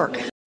should work.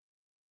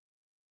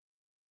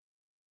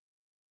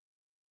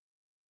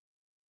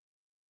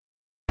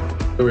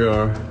 Here we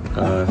are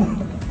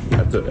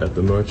at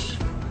the merch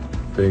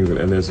thing,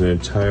 and there's an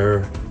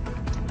entire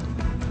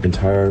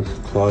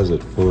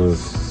closet full of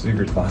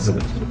secret closet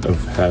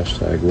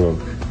of #woke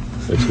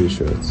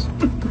t-shirts.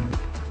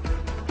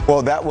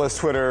 Well, that was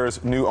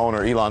Twitter's new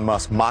owner, Elon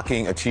Musk,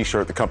 mocking a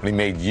T-shirt the company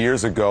made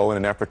years ago in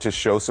an effort to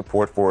show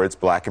support for its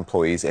black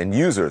employees and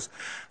users.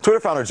 Twitter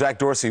founder Jack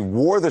Dorsey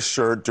wore the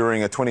shirt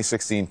during a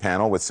 2016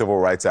 panel with civil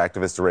rights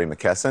activist DeRay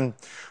McKesson.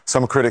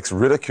 Some critics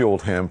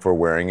ridiculed him for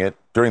wearing it.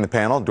 During the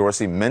panel,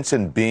 Dorsey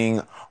mentioned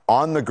being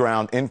on the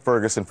ground in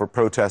Ferguson for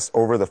protests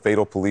over the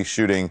fatal police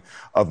shooting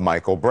of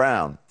Michael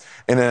Brown.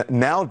 In a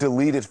now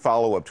deleted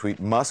follow-up tweet,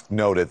 Musk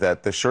noted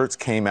that the shirts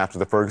came after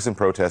the Ferguson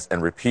protest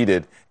and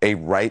repeated a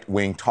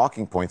right-wing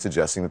talking point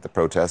suggesting that the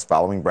protests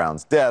following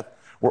Brown's death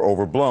were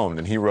overblown.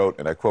 And he wrote,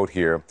 and I quote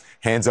here,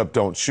 "Hands up,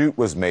 don't shoot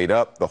was made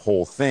up. The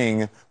whole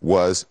thing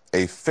was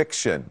a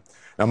fiction."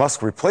 Now,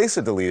 Musk replaced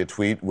a deleted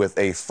tweet with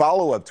a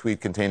follow-up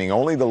tweet containing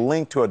only the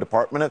link to a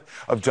Department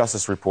of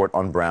Justice report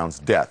on Brown's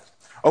death.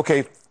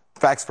 Okay,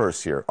 facts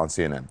first here on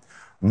CNN.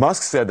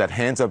 Musk said that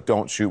hands up,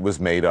 don't shoot was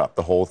made up.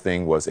 The whole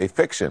thing was a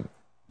fiction.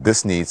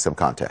 This needs some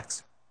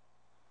context.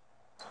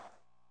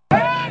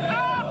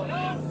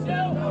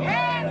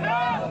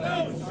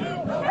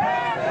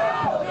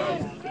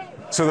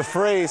 So the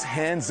phrase,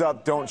 hands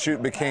up, don't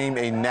shoot, became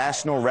a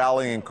national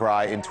rallying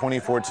cry in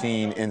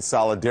 2014 in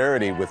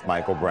solidarity with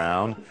Michael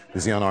Brown,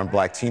 who's the unarmed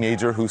black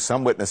teenager who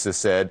some witnesses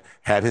said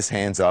had his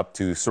hands up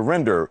to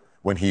surrender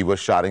when he was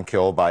shot and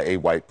killed by a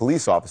white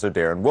police officer,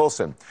 Darren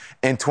Wilson.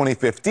 In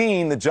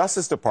 2015, the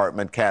Justice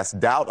Department cast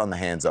doubt on the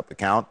hands up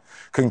account,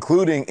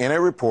 concluding in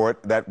a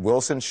report that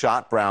Wilson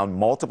shot Brown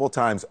multiple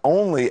times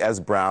only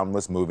as Brown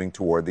was moving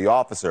toward the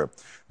officer.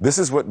 This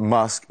is what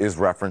Musk is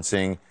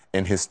referencing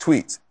in his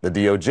tweets. The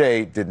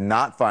DOJ did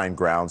not find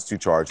grounds to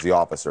charge the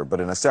officer, but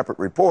in a separate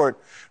report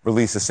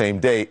released the same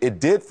day, it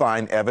did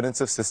find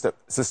evidence of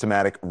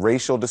systematic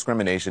racial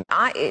discrimination.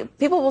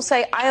 People will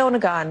say, I own a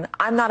gun.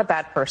 I'm not a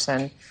bad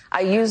person. I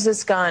use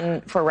this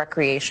gun for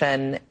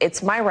recreation.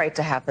 It's my right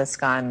to have this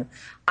gun.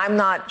 I'm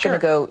not going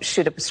to go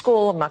shoot up a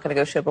school. I'm not going to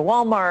go shoot up a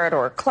Walmart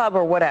or a club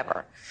or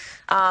whatever.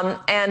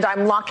 And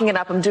I'm locking it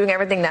up. I'm doing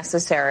everything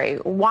necessary.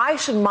 Why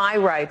should my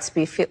rights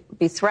be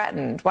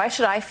threatened? Why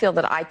should I feel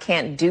that I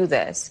can't do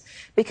this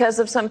because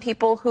of some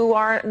people who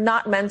are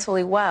not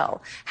mentally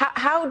well?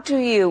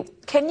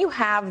 Can you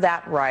have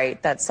that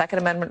right, that Second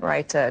Amendment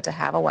right to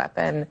have a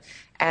weapon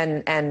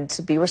and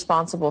to be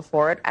responsible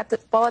for it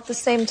while at the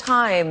same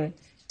time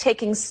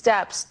taking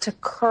steps to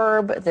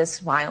curb this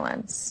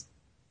violence?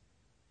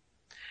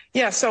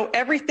 Yeah, so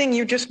everything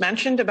you just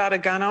mentioned about a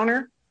gun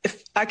owner,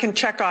 if I can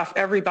check off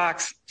every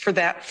box for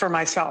that for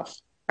myself,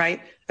 right?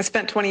 I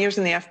spent 20 years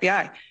in the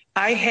FBI.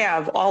 I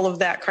have all of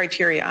that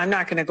criteria. I'm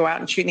not going to go out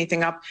and shoot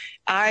anything up.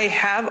 I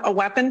have a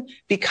weapon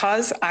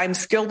because I'm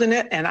skilled in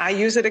it and I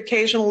use it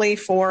occasionally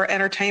for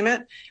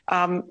entertainment,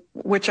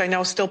 which I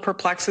know still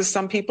perplexes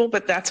some people,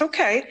 but that's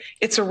okay.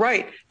 It's a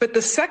right. But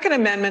the Second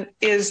Amendment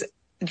is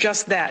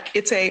just that.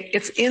 It's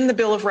in the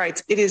Bill of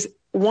Rights. It is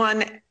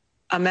one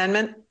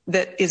amendment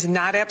that is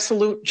not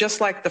absolute,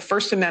 just like the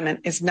First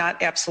Amendment is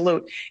not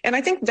absolute. And I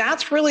think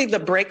that's really the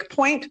break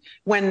point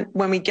when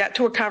we get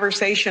to a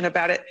conversation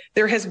about it.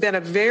 There has been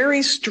a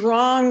very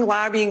strong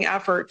lobbying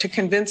effort to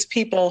convince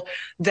people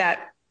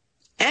that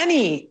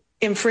any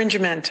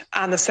infringement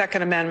on the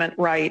Second Amendment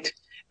right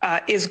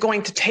is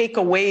going to take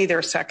away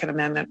their Second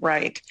Amendment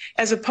right,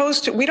 as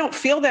opposed to, we don't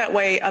feel that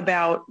way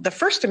about the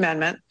First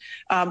Amendment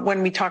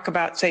when we talk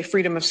about, say,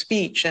 freedom of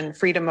speech and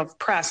freedom of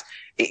press.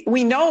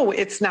 We know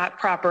it's not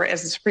proper,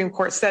 as the Supreme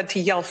Court said, to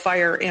yell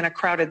fire in a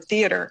crowded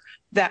theater,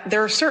 that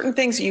there are certain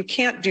things that you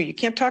can't do. You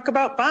can't talk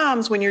about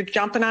bombs when you're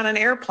jumping on an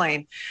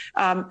airplane.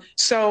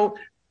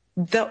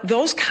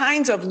 Those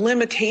kinds of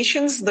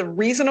limitations, the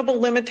reasonable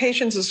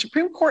limitations, the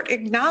Supreme Court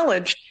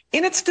acknowledged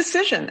in its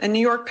decision in New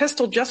York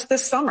Pistol just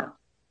this summer.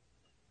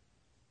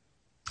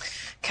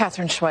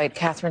 Katherine Schweit.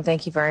 Katherine,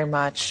 thank you very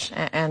much.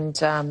 And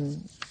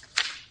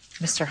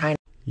Mr. Heine.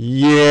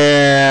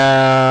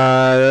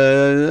 Yeah,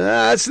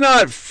 that's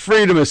not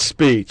freedom of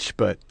speech,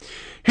 but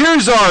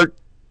here's our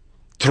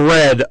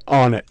thread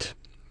on it.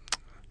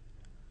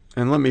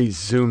 And let me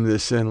zoom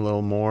this in a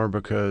little more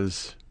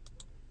because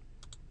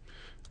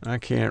I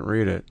can't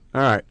read it.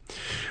 All right.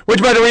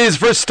 Which, by the way, is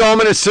the first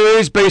installment in a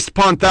series based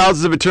upon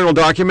thousands of internal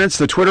documents.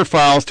 The Twitter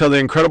files tell the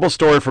incredible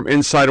story from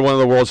inside one of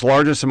the world's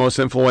largest and most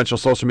influential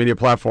social media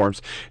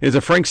platforms. It is a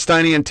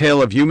Frankensteinian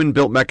tale of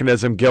human-built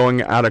mechanism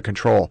going out of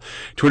control.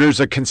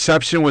 Twitter's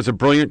conception was a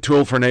brilliant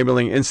tool for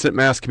enabling instant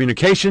mass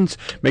communications,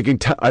 making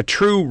a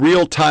true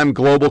real-time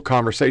global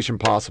conversation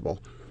possible.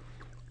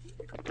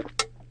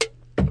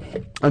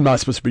 I'm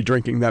not supposed to be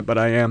drinking that, but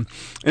I am.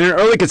 In an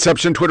early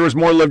conception, Twitter was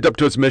more lived up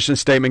to its mission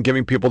statement,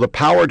 giving people the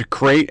power to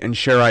create and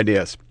share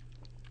ideas.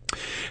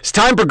 As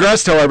time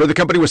progressed, however, the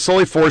company was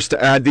slowly forced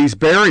to add these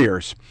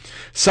barriers.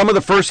 Some of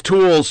the first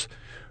tools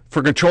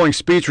for controlling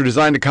speech were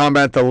designed to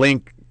combat the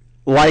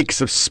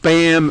likes of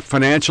spam,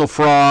 financial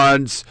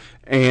frauds,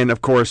 and,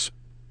 of course,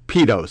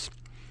 pedos.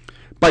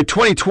 By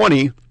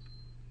 2020,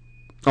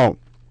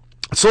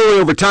 Slowly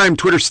over time,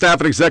 Twitter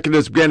staff and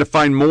executives began to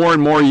find more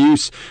and more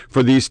use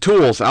for these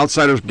tools.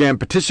 Outsiders began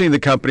petitioning the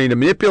company to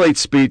manipulate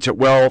speech at,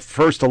 well,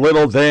 first a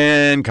little,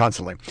 then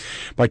constantly.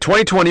 By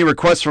 2020,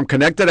 requests from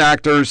connected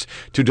actors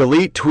to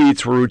delete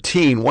tweets were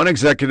routine. One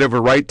executive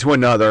would write to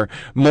another.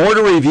 More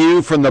to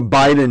review from the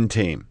Biden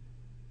team.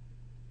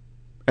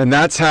 And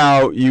that's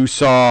how you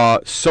saw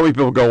so many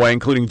people go away,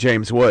 including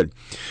James Wood.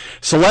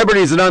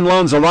 Celebrities and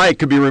unknowns alike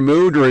could be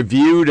removed or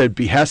reviewed at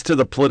behest of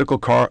the political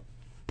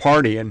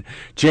party. And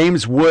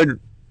James Wood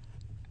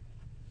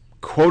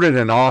quoted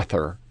an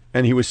author,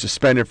 and he was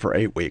suspended for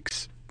 8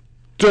 weeks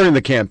during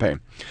the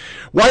campaign.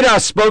 White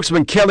House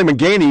spokesman Kelly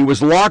McGaney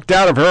was locked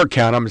out of her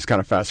account. I'm just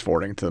kind of fast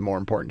forwarding to the more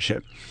important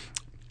shit.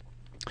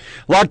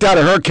 Locked out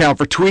of her account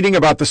for tweeting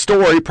about the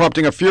story,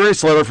 prompting a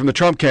furious letter from the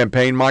Trump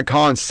campaign. Mike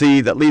Hahn see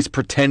at least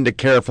pretend to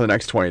care for the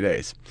next 20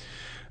 days.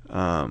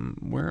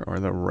 Where are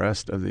the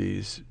rest of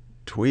these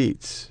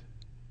tweets?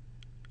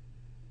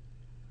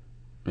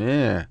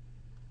 Yeah.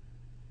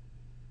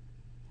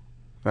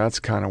 That's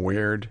kind of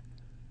weird.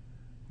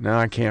 Now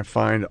I can't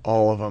find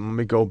all of them. Let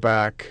me go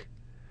back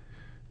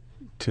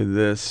to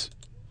this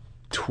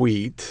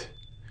tweet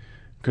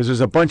because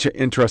there's a bunch of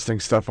interesting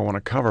stuff I want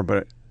to cover,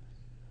 but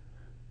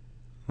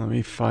let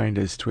me find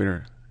his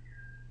Twitter.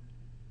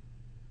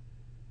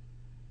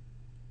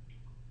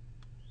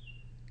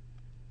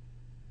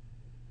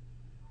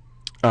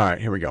 All right,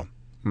 here we go.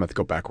 I'm going to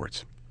go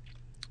backwards.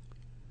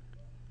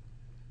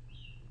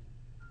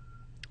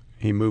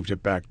 He moved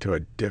it back to a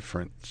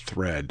different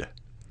thread.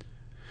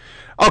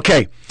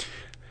 Okay.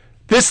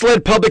 This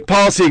led public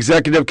policy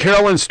executive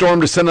Carolyn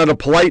Storm to send out a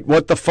polite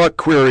what the fuck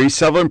query.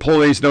 Several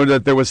employees noted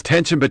that there was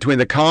tension between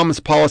the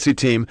comms policy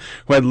team,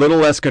 who had little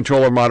less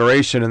control or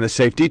moderation, and the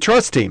safety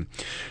trust team.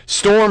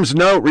 Storm's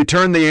note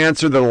returned the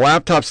answer that the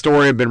laptop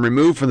story had been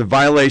removed from the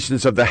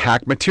violations of the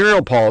hack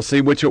material policy,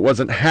 which it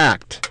wasn't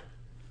hacked.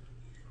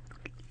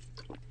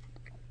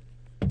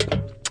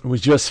 It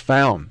was just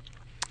found.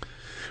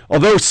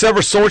 Although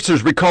several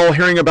sources recall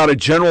hearing about a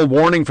general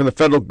warning from the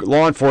federal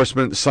law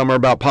enforcement this summer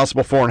about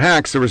possible foreign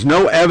hacks, there was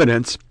no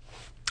evidence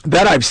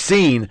that I've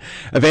seen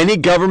of any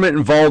government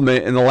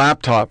involvement in the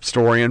laptop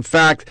story. In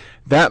fact,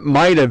 that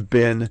might have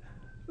been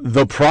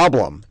the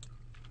problem.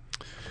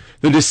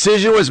 The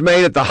decision was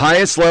made at the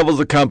highest levels of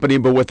the company,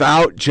 but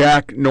without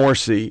Jack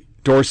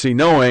Dorsey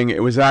knowing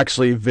it was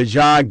actually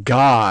Vijay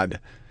God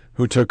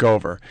who took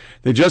over.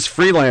 They just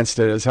freelanced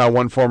it, is how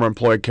one former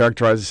employee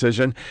characterized the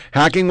decision.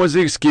 Hacking was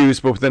the excuse,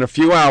 but within a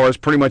few hours,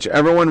 pretty much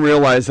everyone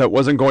realized that it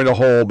wasn't going to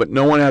hold, but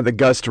no one had the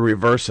guts to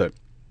reverse it.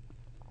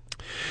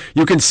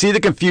 You can see the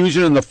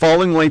confusion in the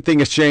following lengthy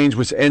exchange,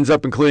 which ends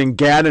up including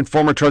Gad and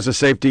former Trusted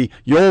Safety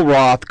Yoel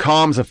Roth,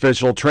 comms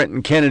official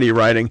Trenton Kennedy,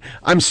 writing,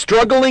 "I'm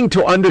struggling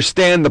to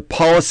understand the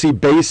policy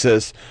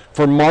basis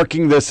for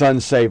marking this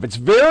unsafe. It's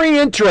very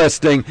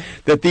interesting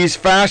that these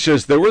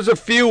fascists, there was a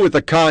few with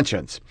a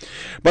conscience.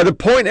 By the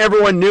point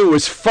everyone knew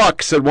was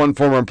fuck," said one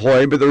former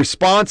employee, but the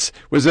response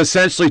was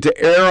essentially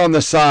to err on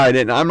the side,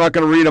 and I'm not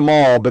going to read them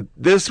all, but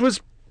this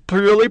was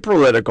purely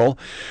political.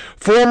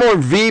 Former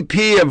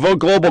VP of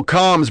Global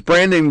Comms,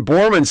 Brandon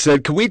Borman,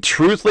 said, "Can we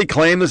truthfully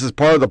claim this is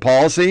part of the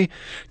policy?"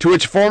 To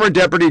which former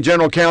Deputy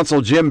General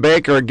Counsel Jim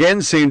Baker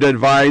again seemed to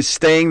advise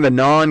staying the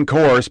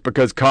non-course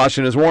because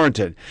caution is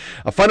warranted.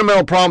 A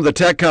fundamental problem with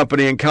the tech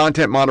company and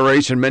content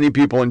moderation, many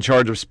people in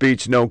charge of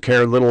speech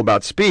care little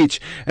about speech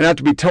and have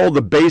to be told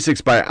the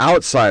basics by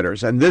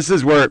outsiders. And this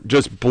is where it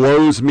just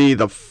blows me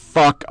the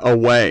fuck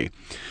away.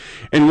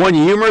 In one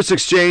humorous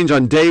exchange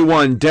on day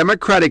one,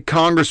 Democratic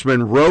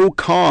Congressman Ro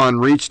Khan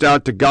reached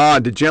out to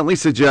God to gently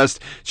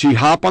suggest she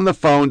hop on the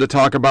phone to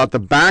talk about the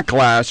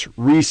backlash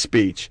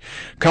re-speech.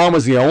 Khan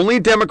was the only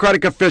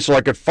Democratic official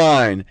I could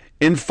find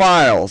in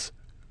files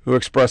who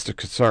expressed his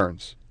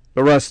concerns.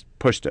 The rest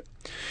pushed it.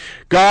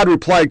 God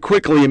replied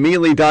quickly,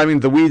 immediately diving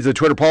into the weeds of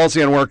Twitter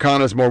policy on where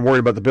Khan is more worried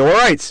about the Bill of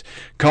Rights.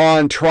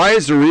 Khan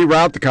tries to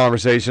reroute the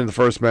conversation to the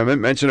First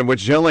Amendment, mention of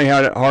which generally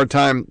had a hard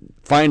time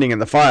finding in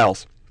the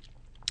files.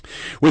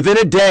 Within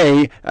a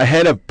day,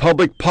 ahead of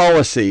public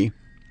policy,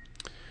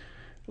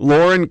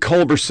 Lauren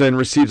Culberson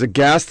receives a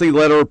ghastly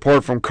letter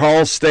report from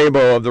Carl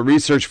Stabo of the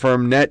research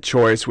firm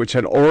NetChoice, which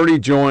had already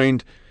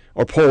joined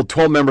or polled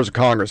 12 members of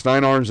Congress,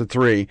 9 arms of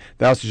 3,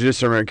 the House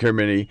Judiciary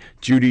Committee,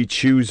 Judy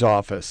Chu's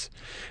office.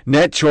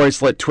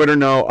 NetChoice let Twitter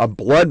know a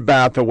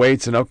bloodbath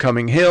awaits in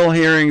upcoming Hill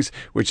hearings,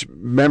 which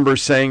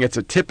members saying it's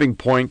a tipping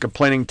point,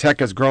 complaining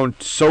tech has grown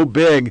so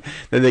big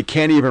that they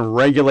can't even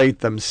regulate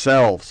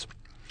themselves.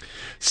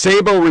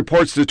 Sabo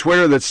reports to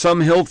Twitter that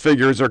some Hill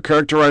figures are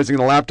characterizing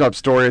the laptop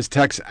story as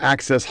tech's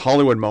Access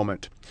Hollywood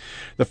moment.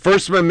 The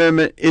First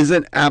Amendment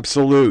isn't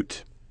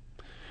absolute.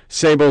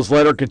 Sabo's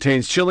letter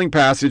contains chilling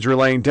passage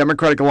relaying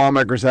Democratic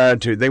lawmakers'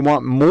 attitude. They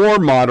want more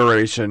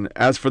moderation.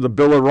 As for the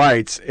Bill of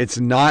Rights, it's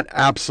not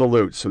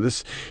absolute. So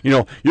this,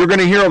 you're going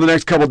to hear over the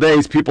next couple of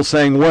days people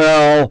saying,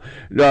 well,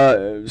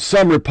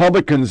 some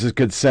Republicans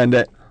could send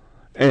it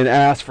and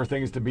ask for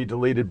things to be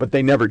deleted, but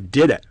they never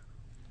did it.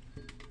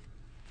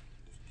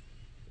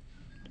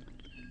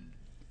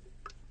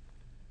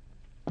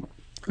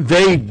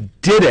 They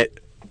did it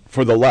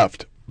for the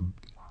left.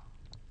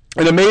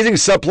 An amazing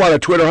subplot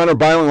of Twitter Hunter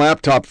Biden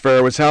laptop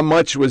affair was how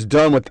much was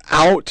done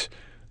without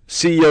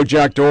CEO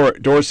Jack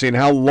Dorsey and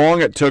how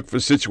long it took for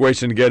the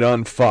situation to get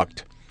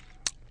unfucked.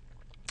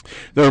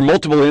 There are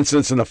multiple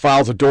incidents in the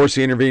files of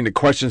Dorsey intervening to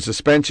question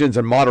suspensions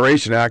and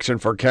moderation action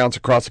for accounts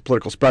across the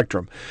political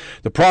spectrum.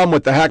 The problem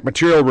with the hack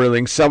material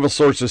ruling, several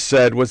sources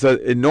said, was that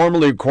it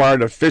normally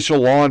required official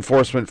law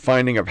enforcement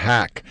finding of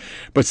hack.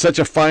 But such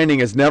a finding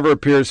has never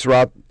appeared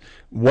throughout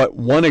what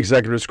one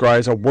executive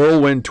describes a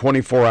whirlwind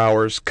 24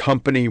 hours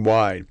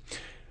company-wide.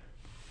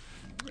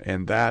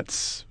 And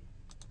that's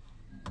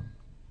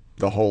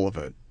the whole of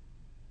it.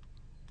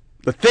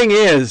 The thing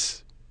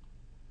is,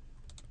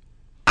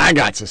 I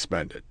got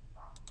suspended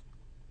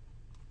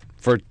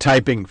for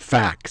typing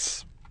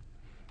facts.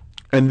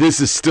 And this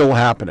is still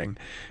happening.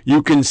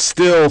 You can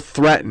still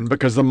threaten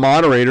because the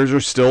moderators are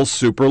still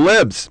super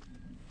libs.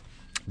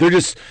 They're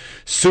just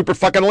super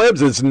fucking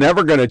libs. It's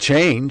never going to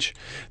change.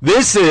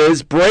 This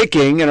is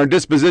breaking in our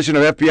disposition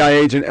of FBI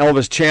agent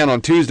Elvis Chan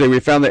on Tuesday. We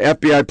found that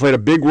FBI played a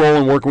big role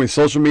in working with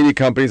social media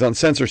companies on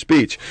censor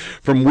speech.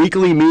 From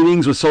weekly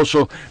meetings with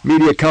social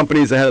media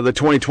companies ahead of the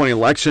 2020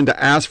 election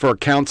to ask for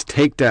accounts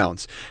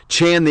takedowns.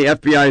 Chan, the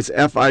FBI's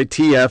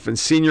FITF and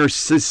senior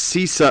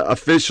CISA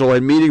official,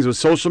 had meetings with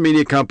social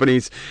media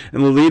companies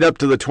in the lead up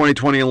to the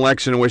 2020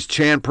 election in which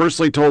Chan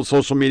personally told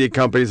social media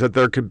companies that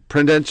there could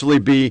potentially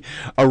be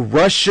a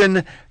Russian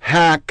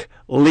hack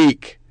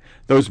leak.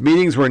 Those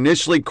meetings were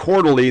initially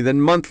quarterly,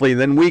 then monthly,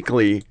 then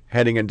weekly,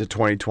 heading into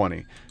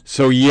 2020.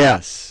 So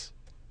yes,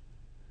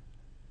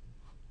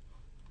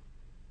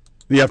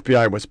 the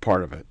FBI was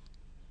part of it.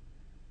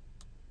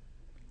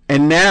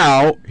 And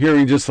now,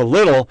 hearing just a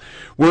little,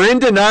 we're in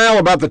denial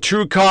about the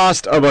true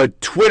cost of a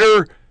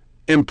Twitter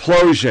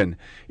implosion.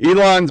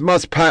 Elon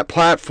Musk's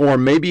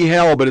platform may be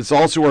hell, but it's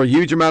also where a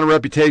huge amount of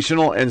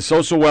reputational and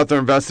social wealth are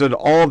invested.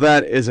 All of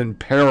that is in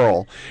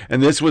peril.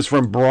 And this was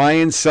from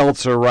Brian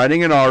Seltzer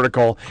writing an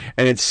article,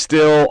 and it's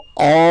still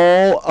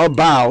all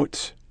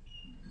about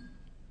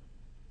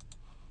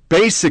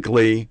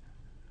basically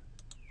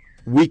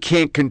we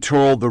can't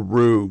control the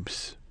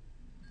rubes.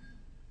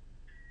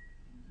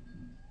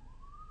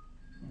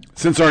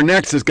 Since our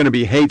next is going to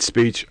be hate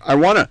speech, I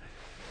want to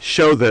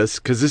show this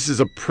because this is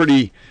a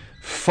pretty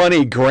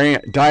funny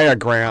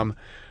diagram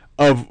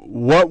of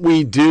what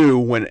we do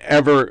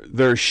whenever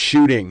there's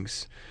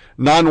shootings.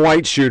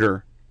 Non-white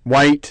shooter,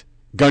 white,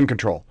 gun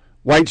control.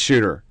 White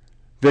shooter,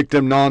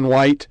 victim,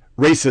 non-white,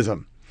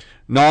 racism.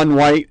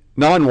 Non-white,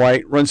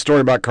 run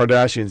story about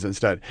Kardashians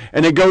instead.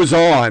 And it goes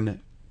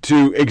on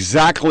to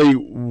exactly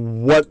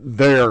what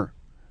they're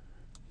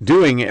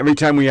doing every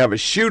time we have a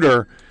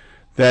shooter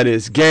that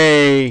is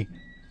gay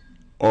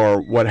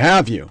or what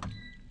have you.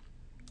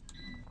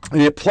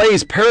 And it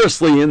plays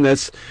perilously in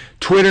this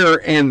Twitter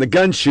and the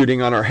gun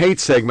shooting on our hate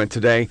segment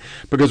today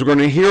because we're going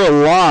to hear a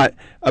lot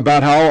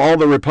about how all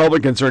the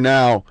Republicans are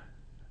now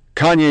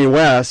Kanye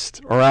West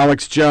or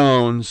Alex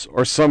Jones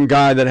or some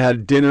guy that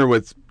had dinner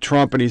with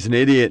Trump and he's an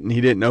idiot and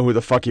he didn't know who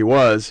the fuck he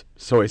was,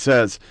 so he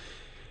says,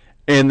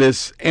 and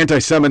this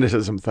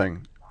anti-Semitism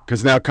thing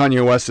because now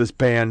Kanye West is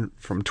banned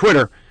from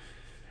Twitter.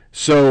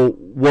 So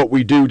what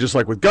we do, just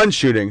like with gun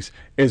shootings,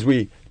 is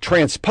we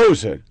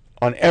transpose it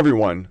on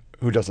everyone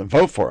who doesn't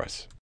vote for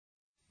us.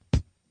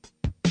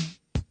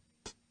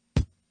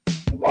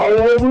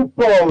 Miami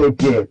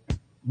politics,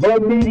 the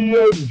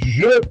media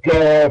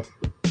jerk-off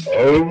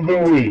of the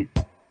week.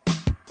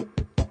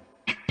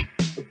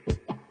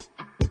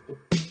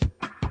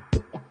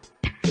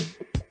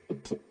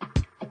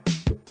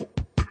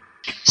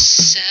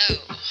 So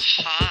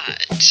hot.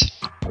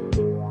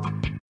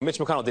 Mitch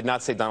McConnell did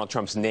not say Donald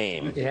Trump's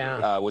name,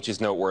 which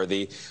is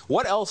noteworthy.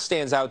 What else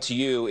stands out to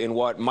you in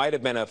what might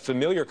have been a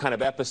familiar kind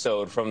of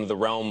episode from the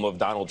realm of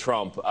Donald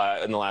Trump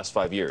in the last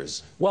 5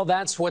 years? Well,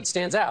 that's what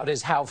stands out,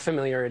 is how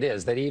familiar it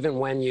is, that even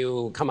when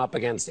you come up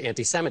against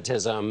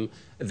anti-Semitism,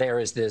 there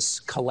is this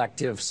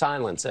collective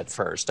silence at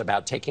first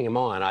about taking him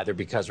on, either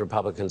because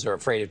Republicans are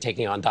afraid of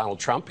taking on Donald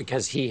Trump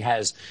because he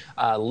has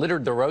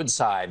littered the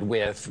roadside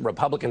with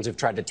Republicans who've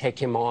tried to take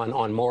him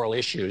on moral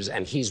issues,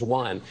 and he's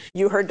won.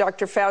 You heard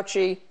Dr.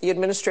 Fauci. The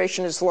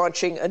administration is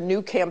launching a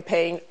new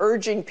campaign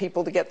urging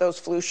people to get those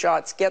flu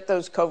shots, get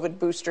those COVID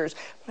boosters.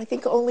 But I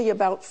think only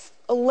about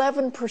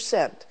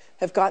 11%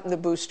 have gotten the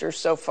booster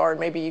so far,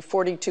 maybe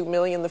 42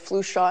 million the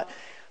flu shot.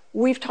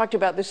 We've talked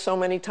about this so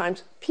many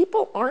times.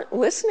 People aren't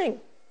listening.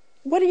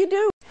 What do you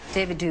do?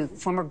 David Duke,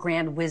 former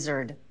Grand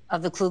Wizard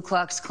of the Ku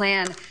Klux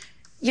Klan.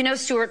 You know,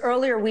 Stuart,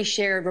 earlier we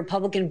shared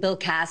Republican Bill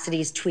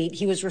Cassidy's tweet.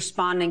 He was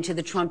responding to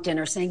the Trump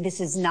dinner saying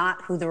this is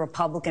not who the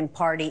Republican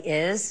Party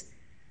is.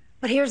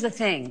 But here's the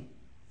thing.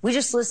 We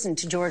just listened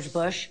to George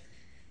Bush.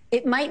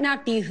 It might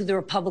not be who the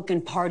Republican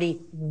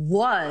Party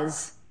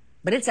was,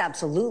 but it's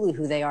absolutely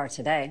who they are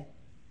today.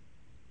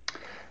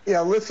 Yeah,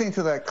 listening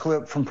to that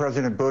clip from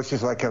President Bush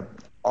is like an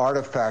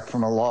artifact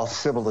from a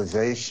lost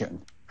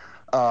civilization.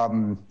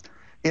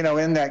 You know,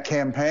 in that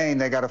campaign,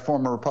 they got a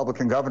former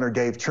Republican governor,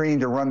 Dave Treen,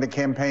 to run the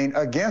campaign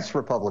against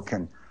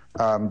Republican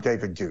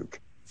David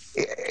Duke.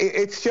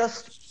 It's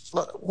just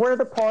Where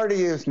the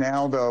party is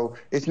now, though,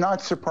 is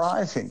not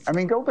surprising. I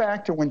mean, go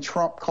back to when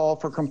Trump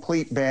called for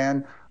complete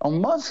ban on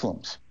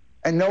Muslims,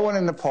 and no one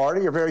in the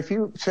party, or very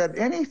few, said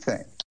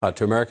anything.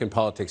 To American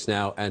politics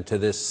now, and to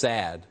this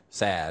sad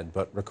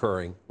but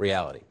recurring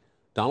reality.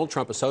 Donald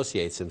Trump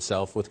associates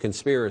himself with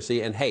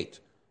conspiracy and hate,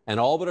 and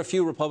all but a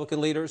few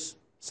Republican leaders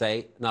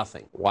say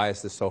nothing. Why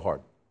is this so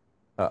hard?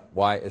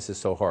 Why is this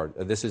so hard?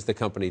 This is the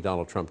company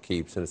Donald Trump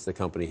keeps, and it's the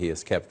company he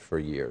has kept for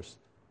years.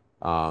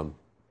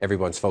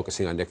 Everyone's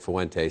focusing on Nick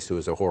Fuentes, who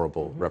is a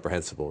horrible,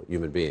 reprehensible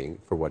human being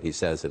for what he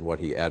says and what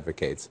he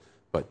advocates.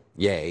 But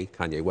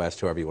Kanye West,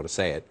 however you want to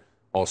say it,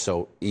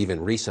 also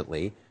even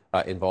recently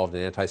involved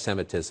in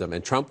anti-Semitism.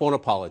 And Trump won't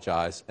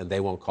apologize, and they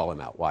won't call him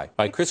out. Why?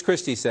 Chris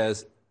Christie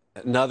says,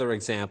 another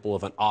example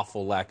of an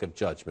awful lack of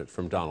judgment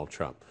from Donald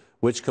Trump,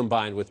 which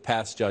combined with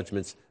past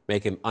judgments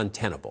make him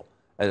untenable.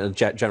 A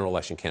general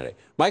election candidate.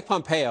 Mike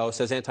Pompeo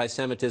says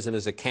anti-Semitism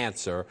is a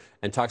cancer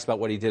and talks about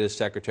what he did as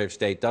Secretary of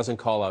State, doesn't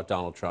call out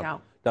Donald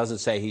Trump, doesn't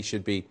say he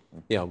should be,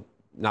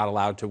 not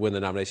allowed to win the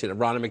nomination.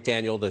 Ronna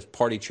McDaniel, the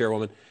party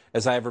chairwoman,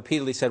 as I have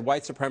repeatedly said,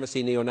 white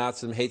supremacy,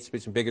 neo-Nazism, hate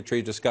speech, and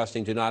bigotry,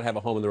 disgusting, do not have a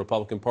home in the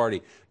Republican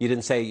Party. You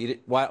didn't say,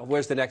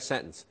 where's the next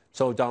sentence?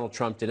 So Donald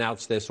Trump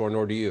denounced this, or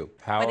nor do you.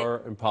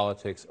 Power and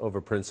politics over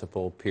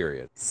principle,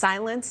 period.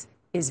 Silence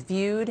is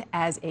viewed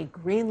as a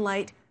green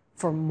light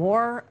for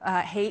more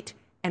hate,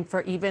 and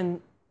for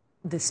even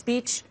the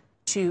speech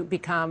to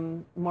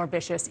become more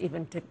vicious,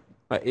 even to...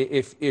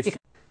 If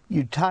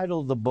you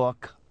titled the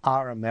book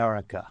Our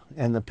America,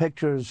 and the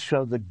pictures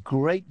show the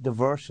great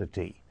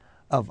diversity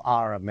of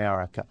our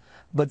America,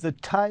 but the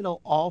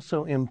title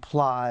also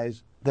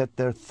implies that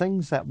there are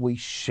things that we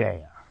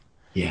share.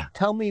 Yeah.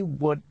 Tell me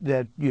what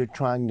that you're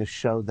trying to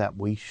show that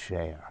we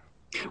share.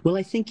 Well,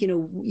 I think,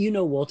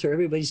 Walter,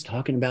 everybody's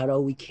talking about, oh,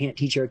 we can't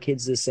teach our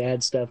kids the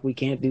sad stuff. We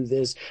can't do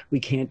this.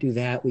 We can't do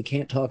that. We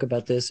can't talk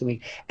about this.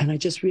 And I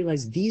just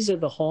realized these are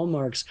the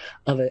hallmarks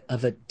of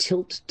a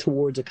tilt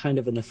towards a kind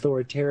of an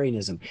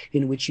authoritarianism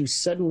in which you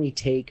suddenly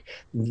take,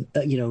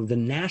 the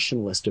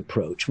nationalist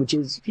approach, which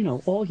is,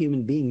 all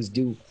human beings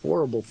do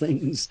horrible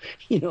things,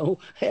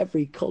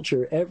 every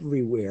culture,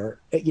 everywhere,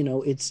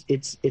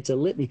 it's a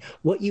litany.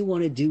 What you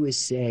want to do is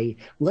say,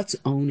 let's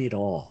own it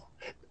all.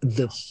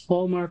 The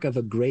hallmark of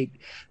a great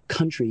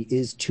country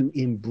is to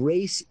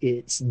embrace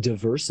its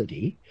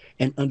diversity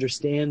and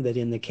understand that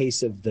in the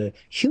case of the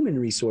human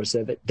resource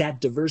of it,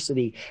 that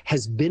diversity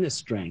has been a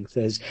strength.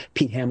 As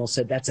Pete Hamill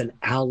said, that's an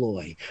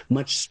alloy,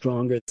 much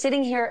stronger.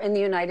 Sitting here in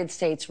the United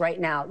States right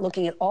now,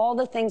 looking at all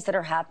the things that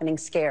are happening,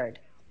 scared,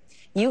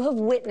 you have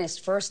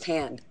witnessed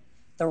firsthand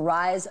the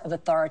rise of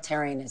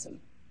authoritarianism.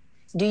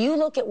 Do you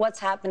look at what's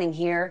happening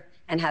here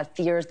and have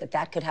fears that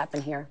that could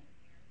happen here?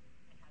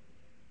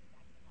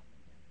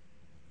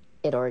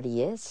 It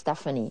already is,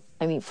 Stephanie.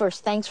 I mean,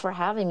 first, thanks for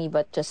having me,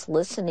 but just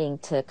listening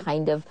to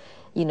kind of,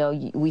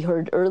 we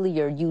heard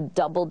earlier, you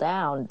double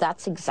down.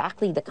 That's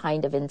exactly the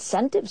kind of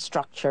incentive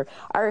structure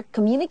our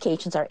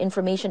communications, our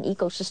information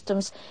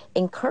ecosystems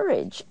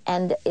encourage.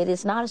 And it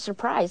is not a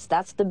surprise.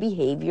 That's the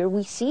behavior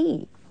we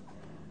see.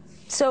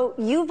 So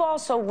you've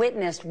also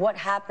witnessed what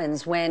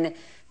happens when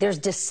there's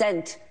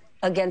dissent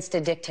against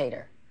a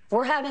dictator.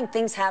 We're having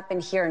things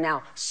happen here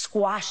now,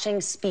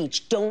 squashing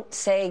speech, don't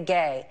say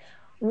gay.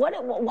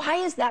 Why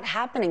is that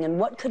happening, and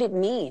what could it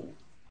mean?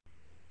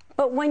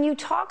 But when you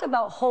talk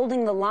about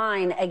holding the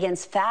line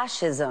against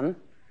fascism,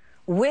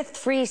 with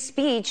free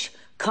speech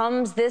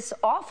comes this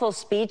awful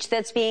speech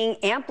that's being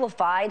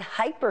amplified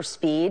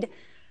hyperspeed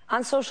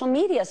on social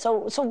media.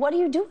 So what do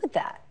you do with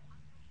that?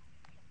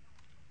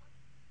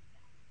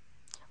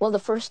 Well, the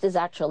first is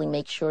actually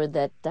make sure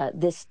that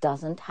this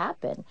doesn't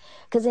happen.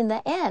 Because in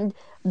the end,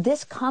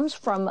 this comes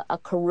from a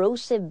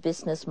corrosive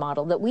business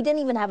model that we didn't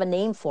even have a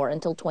name for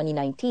until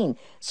 2019,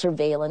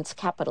 surveillance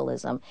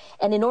capitalism.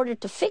 And in order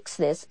to fix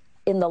this,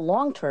 in the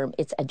long term,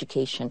 it's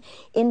education.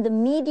 In the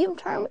medium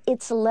term,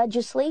 it's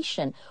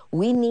legislation.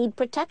 We need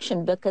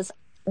protection because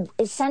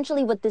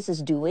essentially what this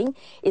is doing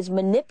is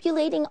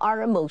manipulating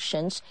our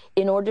emotions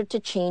in order to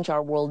change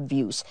our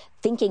worldviews,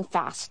 thinking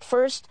fast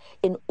first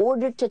in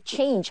order to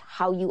change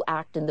how you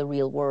act in the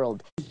real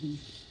world.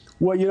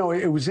 Well,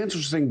 it was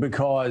interesting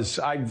because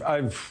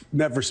I've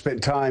never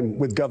spent time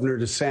with Governor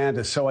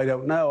DeSantis, so I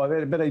don't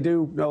know. But I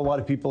do know a lot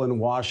of people in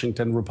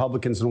Washington,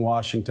 Republicans in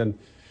Washington,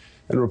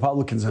 and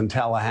Republicans in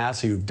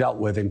Tallahassee who've dealt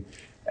with him.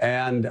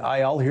 And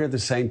I all hear the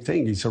same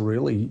thing. He's a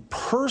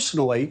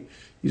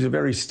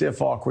very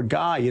stiff, awkward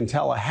guy. In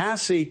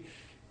Tallahassee,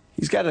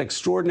 he's got an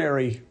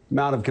extraordinary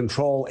amount of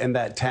control in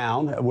that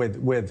town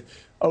with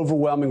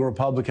overwhelming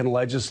Republican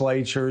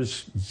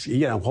legislatures.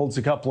 Holds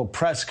a couple of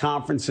press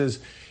conferences.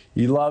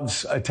 He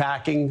loves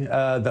attacking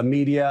the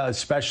media,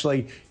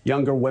 especially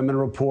younger women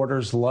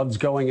reporters, loves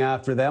going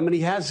after them. And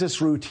he has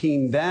this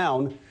routine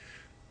down,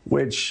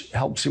 which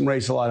helps him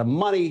raise a lot of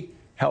money,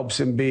 helps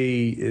him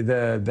be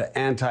the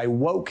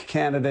anti-woke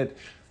candidate.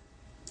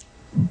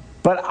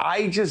 But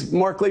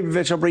Mark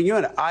Leibovich, I'll bring you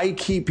in. I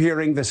keep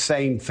hearing the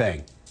same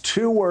thing.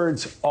 Two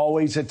words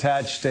always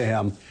attached to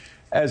him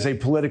as a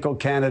political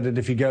candidate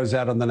if he goes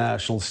out on the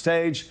national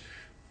stage.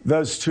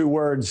 those two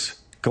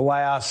words,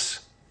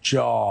 glass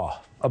jaw,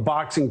 a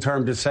boxing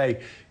term to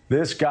say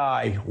this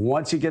guy,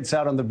 once he gets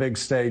out on the big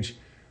stage,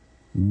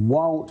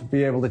 won't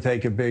be able to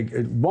take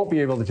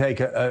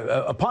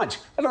a punch.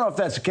 I don't know if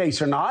that's the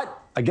case or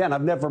not. Again,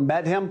 I've never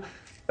met him.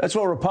 That's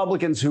what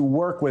Republicans who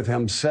work with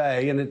him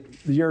say. And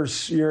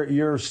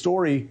your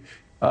story,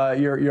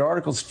 your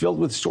article's filled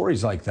with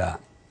stories like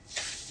that.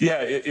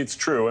 Yeah, it's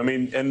true. I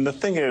mean, and the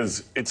thing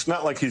is, it's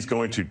not like he's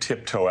going to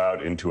tiptoe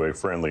out into a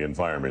friendly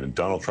environment. And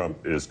Donald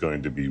Trump is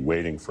going to be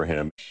waiting for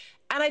him.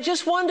 And I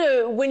just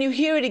wonder, when you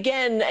hear it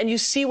again and you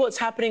see what's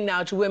happening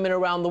now to women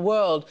around the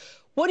world,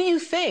 what do you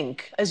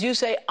think, as you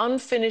say,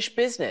 unfinished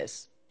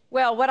business?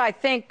 Well, what I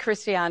think,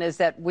 Christiane, is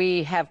that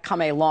we have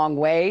come a long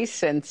way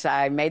since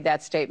I made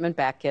that statement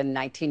back in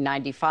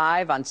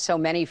 1995 on so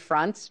many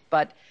fronts.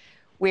 But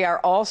we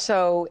are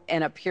also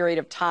in a period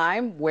of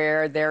time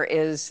where there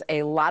is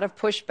a lot of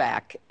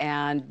pushback,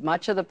 and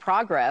much of the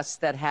progress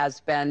that has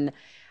been,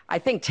 I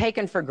think,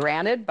 taken for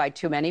granted by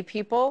too many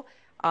people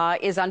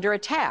is under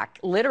attack,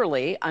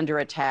 literally under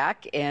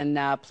attack in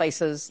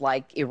places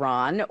like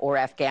Iran or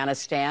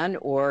Afghanistan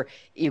or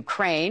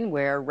Ukraine,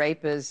 where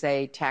rape is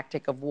a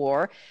tactic of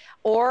war,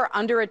 or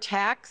under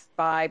attack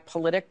by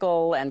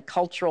political and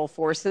cultural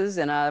forces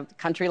in a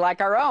country like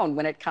our own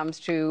when it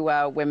comes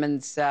to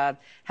women's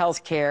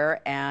health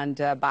care and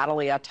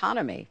bodily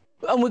autonomy.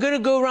 And we're going to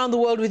go around the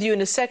world with you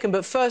in a second,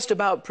 but first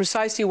about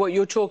precisely what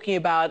you're talking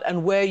about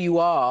and where you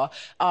are.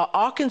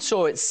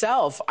 Arkansas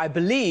itself, I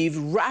believe,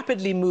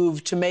 rapidly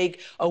moved to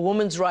make a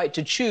woman's right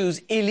to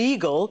choose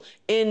illegal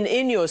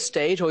in your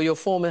state or your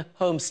former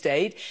home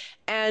state,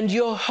 and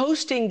you're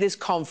hosting this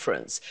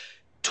conference.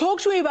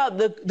 Talk to me about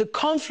the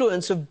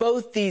confluence of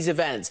both these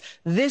events,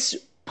 this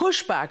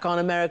pushback on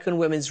American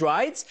women's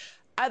rights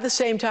at the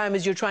same time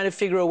as you're trying to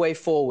figure a way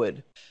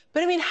forward.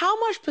 But I mean, how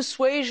much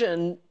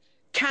persuasion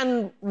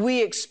can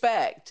we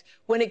expect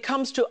when it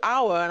comes to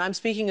our, and I'm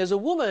speaking as a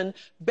woman,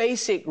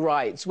 basic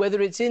rights,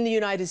 whether it's in the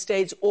United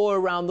States or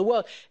around the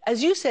world?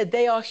 As you said,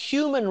 they are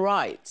human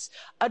rights.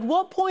 At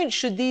what point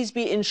should these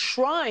be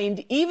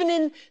enshrined even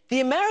in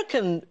the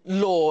American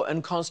law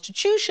and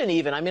Constitution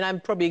even? I mean, I'm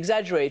probably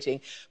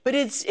exaggerating, but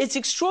it's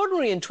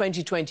extraordinary in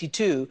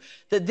 2022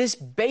 that this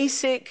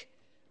basic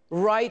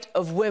right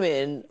of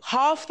women,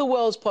 half the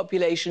world's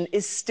population,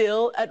 is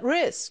still at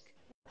risk.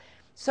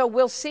 So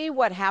we'll see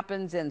what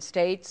happens in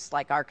states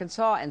like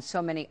Arkansas and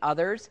so many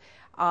others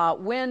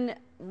when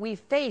we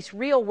face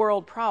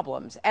real-world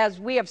problems, as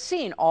we have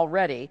seen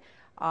already,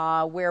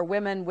 where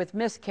women with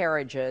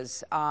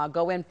miscarriages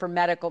go in for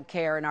medical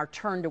care and are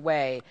turned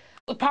away.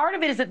 Part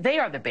of it is that they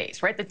are the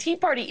base, right? The Tea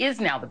Party is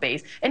now the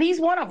base, and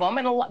he's one of them,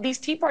 and these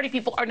Tea Party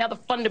people are now the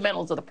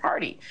fundamentals of the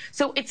party.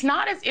 So it's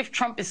not as if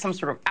Trump is some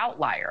sort of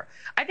outlier.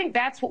 I think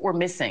that's what we're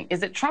missing,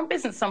 is that Trump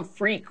isn't some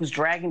freak who's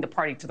dragging the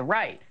party to the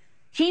right.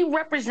 He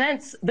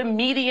represents the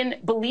median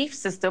belief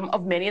system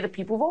of many of the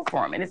people who vote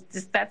for him, and it's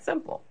just that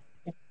simple.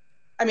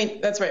 I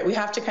mean, that's right. We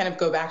have to kind of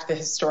go back to the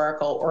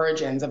historical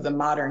origins of the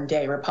modern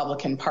day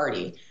Republican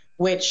Party,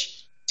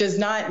 which does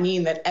not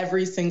mean that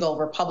every single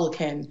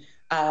Republican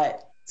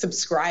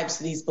subscribes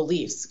to these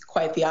beliefs.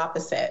 Quite the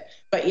opposite.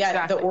 But yet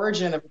exactly. The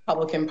origin of the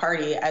Republican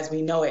Party, as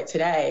we know it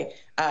today,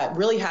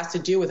 really has to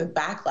do with a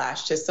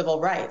backlash to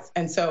civil rights.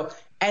 And so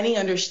any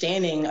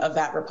understanding of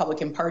that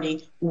Republican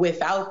Party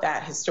without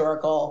that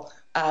historical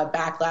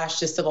backlash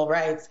to civil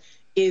rights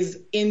is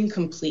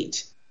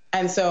incomplete.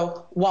 And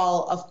so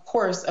while, of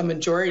course, a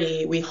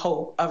majority, we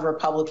hope, of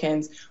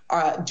Republicans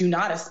do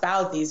not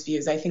espouse these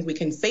views, I think we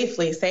can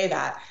safely say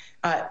that,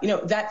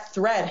 that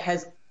thread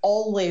has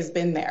always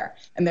been there.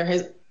 And there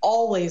has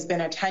always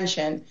been a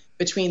tension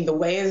between the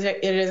way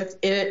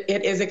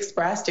it is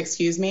expressed,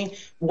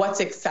 what's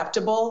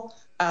acceptable,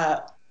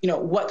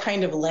 what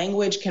kind of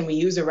language can we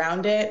use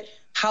around it?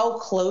 How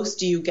close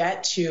do you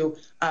get to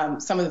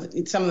some of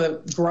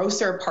the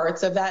grosser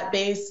parts of that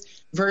base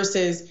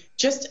versus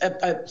just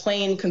a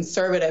plain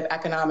conservative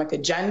economic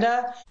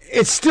agenda?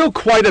 It's still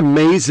quite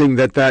amazing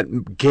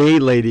that gay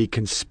lady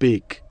can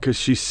speak, because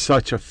she's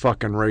such a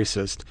fucking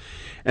racist,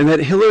 and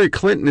that Hillary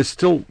Clinton is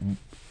still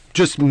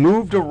just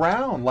moved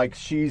around like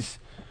she's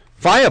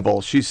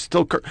viable. She's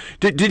still...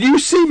 Did you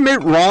see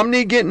Mitt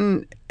Romney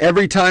getting,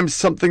 every time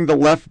something the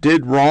left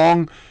did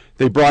wrong,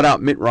 they brought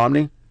out Mitt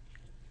Romney?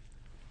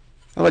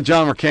 How about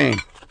John McCain?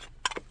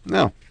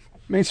 No.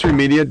 Mainstream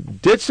media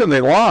ditched them.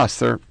 They lost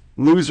their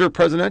loser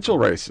presidential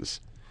races.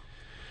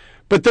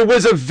 But there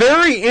was a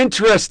very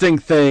interesting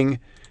thing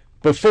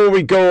before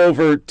we go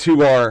over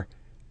to our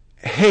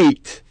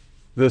hate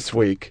this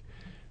week.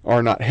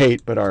 Or not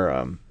hate, but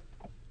our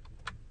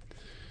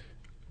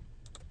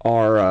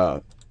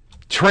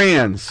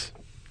trans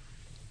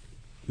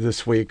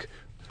this week.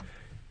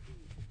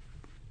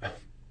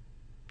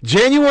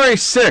 January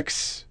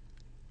 6th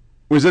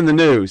was in the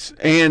news,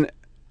 and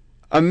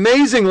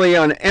amazingly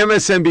on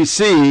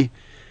MSNBC,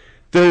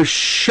 they're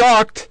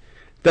shocked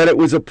that it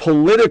was a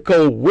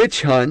political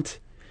witch hunt,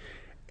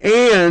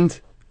 and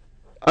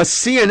a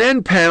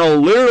CNN panel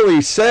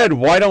literally said,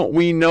 why don't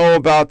we know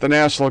about the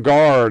National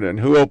Guard and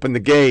who opened the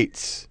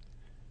gates?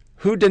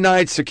 Who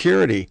denied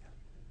security?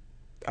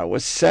 That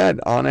was said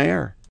on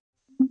air.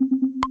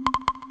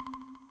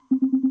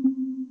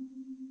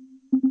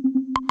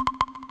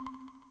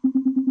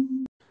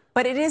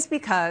 But it is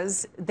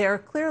because there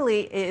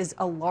clearly is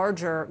a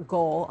larger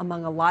goal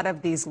among a lot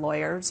of these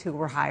lawyers who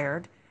were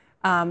hired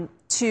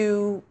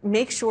to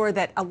make sure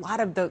that a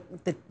lot of the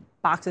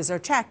boxes are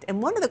checked.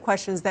 And one of the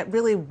questions that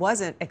really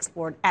wasn't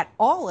explored at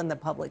all in the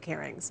public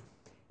hearings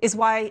is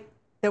why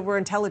there were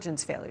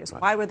intelligence failures,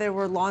 why there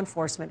were law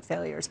enforcement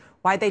failures,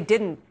 why they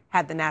didn't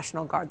have the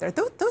National Guard there.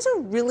 Those are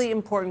really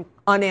important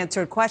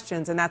unanswered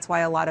questions, and that's why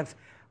a lot of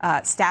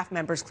staff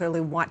members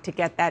clearly want to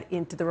get that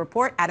into the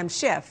report. Adam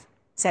Schiff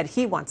said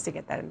he wants to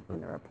get that in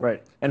the report.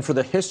 Right. And for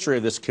the history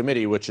of this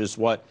committee, which is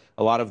what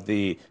a lot of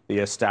the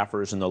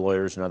staffers and the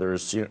lawyers and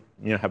others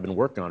have been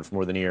working on for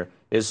more than a year,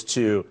 is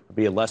to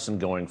be a lesson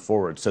going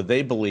forward. So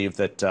they believe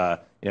that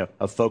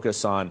a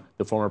focus on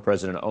the former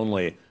president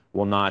only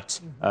will not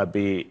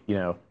be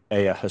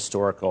a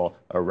historical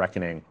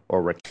reckoning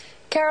or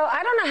Carol,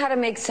 I don't know how to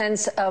make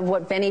sense of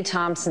what Benny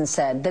Thompson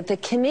said, that the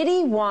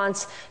committee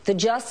wants the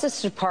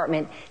Justice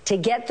Department to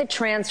get the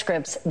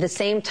transcripts the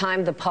same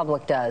time the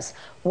public does.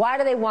 Why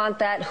do they want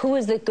that? Who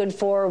is it good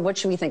for? What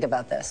should we think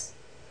about this?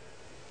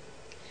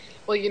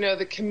 Well,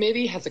 the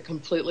committee has a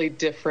completely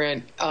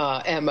different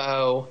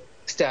MO,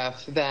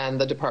 Steph, than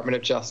the Department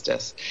of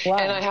Justice. Wow.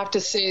 And I have to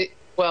say,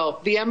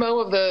 well, the MO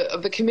of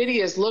the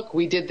committee is, look,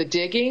 we did the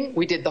digging,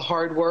 we did the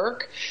hard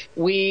work,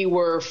 we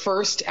were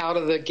first out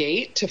of the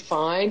gate to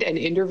find and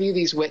interview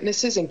these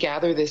witnesses and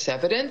gather this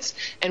evidence,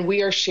 and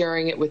we are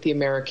sharing it with the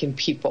American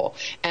people.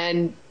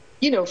 And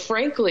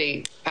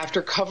frankly,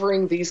 after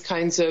covering these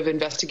kinds of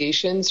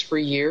investigations for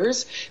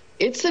years,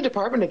 it's the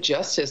Department of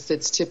Justice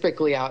that's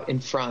typically out in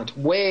front,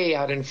 way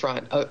out in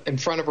front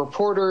of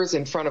reporters,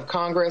 in front of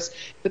Congress.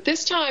 But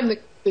this time,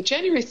 the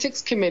January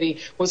 6th committee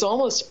was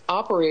almost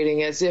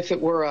operating as if it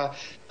were a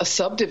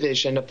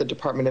subdivision of the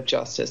Department of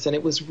Justice, and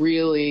it was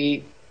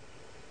really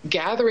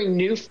gathering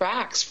new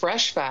facts,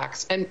 fresh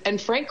facts,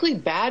 and frankly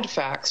bad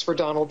facts for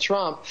Donald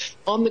Trump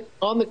on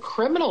the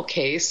criminal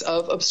case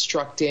of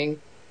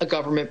obstructing a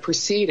government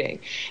proceeding.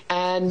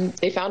 And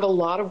they found a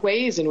lot of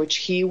ways in which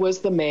he was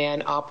the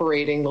man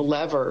operating the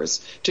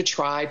levers to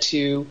try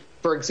to,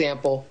 for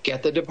example,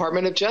 get the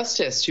Department of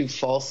Justice to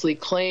falsely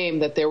claim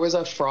that there was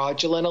a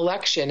fraudulent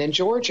election in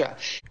Georgia.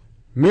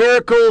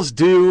 Miracles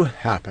do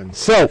happen.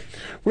 So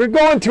we're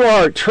going to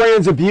our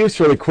trans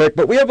abuse really quick,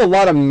 but we have a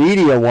lot of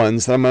media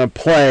ones that I'm going to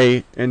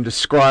play and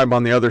describe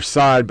on the other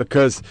side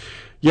because,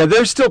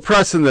 they're still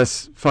pressing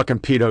this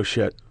fucking pedo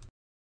shit.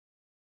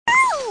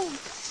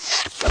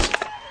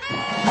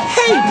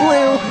 Hey,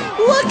 Blue,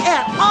 look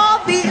at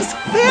all these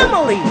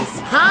families.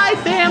 Hi,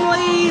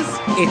 families.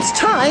 It's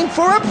time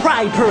for a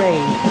pride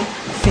parade.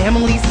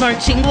 Families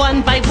marching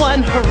one by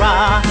one,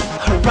 hurrah,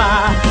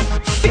 hurrah.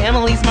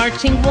 Families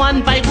marching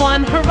one by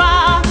one,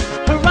 hurrah,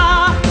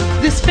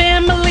 hurrah. This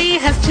family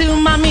has two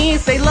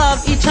mommies. They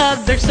love each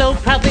other so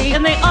proudly,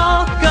 and they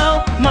all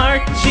go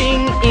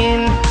marching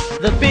in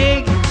the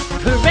big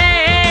parade.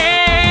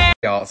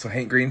 Y'all, so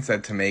Hank Green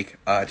said to make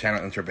a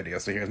channel intro video,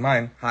 so here's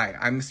mine. Hi,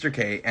 I'm Mr.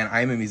 K, and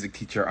I'm a music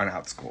teacher on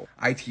OutSchool.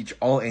 I teach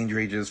all age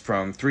ranges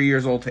from 3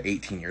 years old to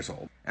 18 years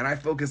old. And I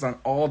focus on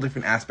all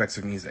different aspects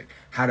of music,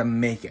 how to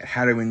make it,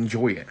 how to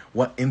enjoy it,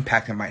 what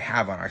impact it might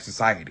have on our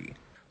society.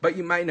 But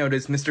you might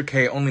notice Mr.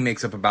 K only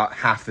makes up about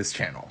half this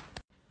channel.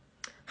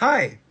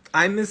 Hi,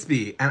 I'm Miss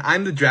B, and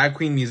I'm the drag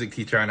queen music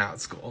teacher on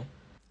OutSchool.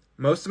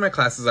 Most of my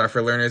classes are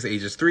for learners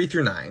ages 3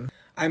 through 9.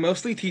 I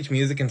mostly teach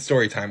music and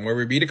story time, where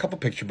we read a couple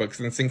picture books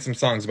and sing some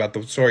songs about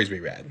the stories we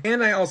read.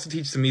 And I also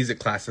teach some music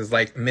classes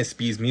like Miss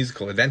B's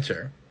Musical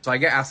Adventure. So I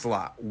get asked a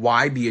lot,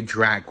 why be a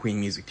drag queen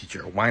music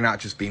teacher? Why not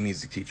just be a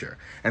music teacher?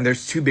 And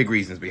there's two big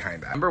reasons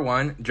behind that. Number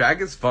one,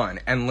 drag is fun,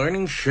 and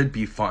learning should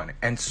be fun.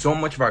 And so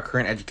much of our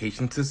current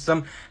education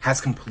system has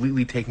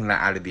completely taken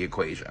that out of the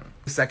equation.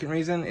 The second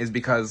reason is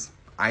because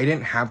I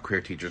didn't have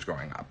queer teachers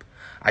growing up.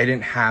 I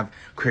didn't have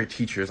queer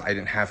teachers, I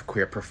didn't have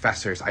queer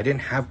professors, I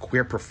didn't have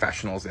queer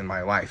professionals in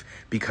my life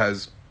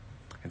because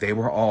they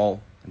were all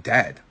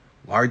dead,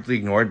 largely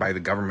ignored by the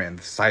government and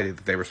the society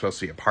that they were supposed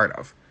to be a part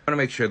of. I want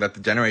to make sure that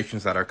the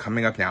generations that are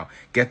coming up now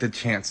get the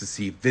chance to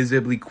see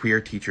visibly queer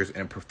teachers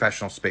in a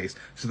professional space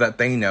so that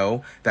they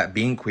know that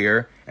being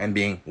queer and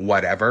being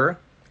whatever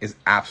is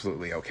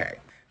absolutely okay.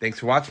 Thanks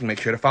for watching. Make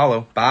sure to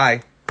follow.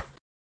 Bye.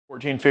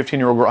 14,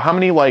 15-year-old girl. How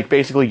many,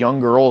 basically young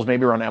girls,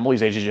 maybe around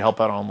Emily's age, did you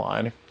help out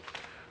online?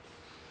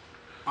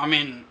 I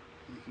mean,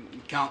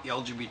 count the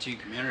LGBT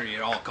community,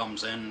 it all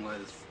comes in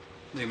with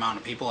the amount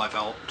of people I've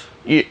helped.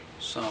 Yeah.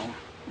 So.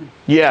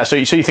 Yeah, so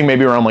you think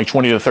maybe around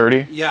 20 to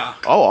 30? Yeah.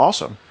 Oh,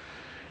 awesome.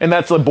 And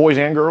that's the boys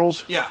and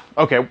girls? Yeah.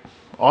 Okay,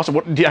 awesome.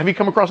 Have you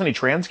come across any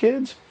trans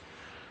kids?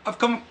 I've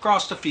come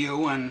across a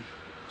few and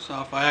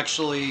stuff. I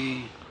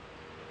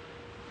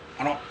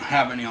don't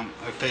have any on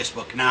my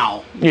Facebook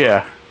now.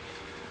 Yeah.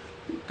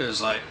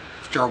 Because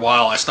after a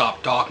while I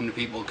stopped talking to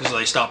people because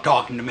they stopped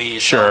talking to me.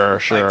 Sure.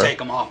 I take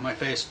them off my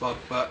Facebook,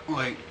 but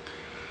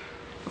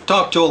I've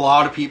talked to a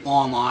lot of people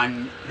online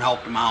and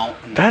helped them out.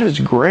 And That is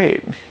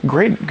great.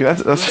 Great.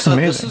 That's amazing.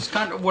 This is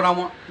kind of what I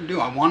want to do.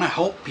 I want to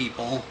help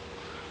people.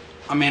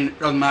 I mean, it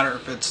doesn't matter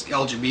if it's the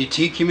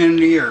LGBT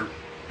community or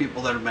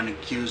people that have been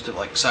accused of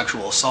like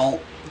sexual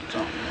assault,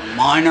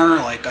 minor.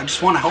 Like, I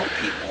just want to help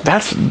people.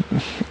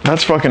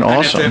 That's fucking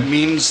awesome. And if it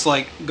means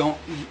like going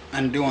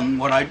and doing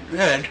what I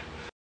did.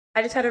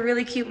 I just had a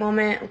really cute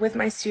moment with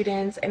my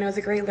students, and it was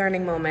a great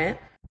learning moment.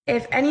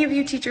 If any of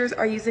you teachers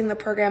are using the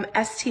program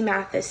ST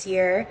Math this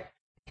year,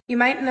 you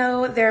might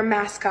know their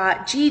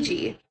mascot,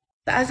 Gigi.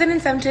 As an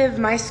incentive,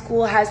 my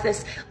school has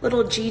this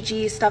little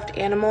Gigi stuffed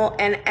animal,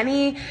 and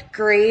any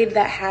grade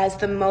that has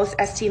the most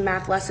ST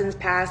Math lessons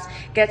passed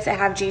gets to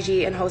have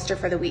Gigi and host her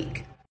for the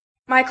week.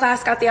 My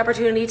class got the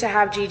opportunity to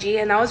have Gigi,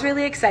 and that was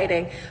really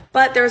exciting,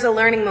 but there was a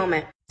learning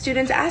moment.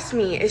 Students asked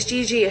me, is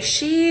Gigi a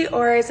she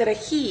or is it a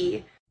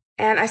he?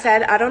 And I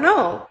said, I don't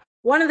know.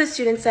 One of the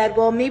students said,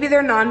 well, maybe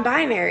they're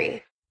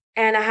non-binary.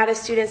 And I had a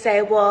student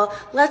say, well,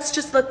 let's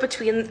just look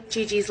between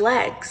Gigi's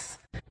legs.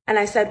 And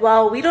I said,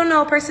 well, we don't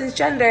know a person's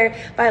gender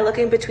by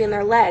looking between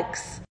their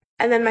legs.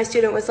 And then my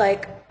student was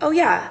like, oh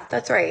yeah,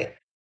 that's right.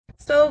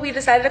 So we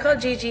decided to call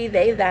Gigi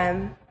they,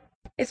 them.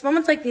 It's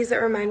moments like these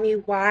that remind me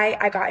why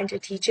I got into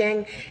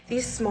teaching.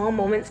 These small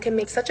moments can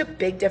make such a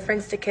big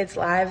difference to kids'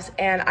 lives,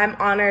 and I'm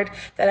honored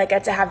that I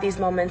get to have these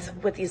moments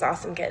with these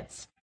awesome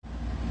kids.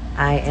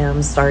 I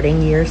am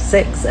starting year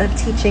 6 of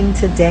teaching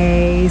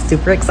today.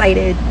 Super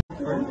excited. No.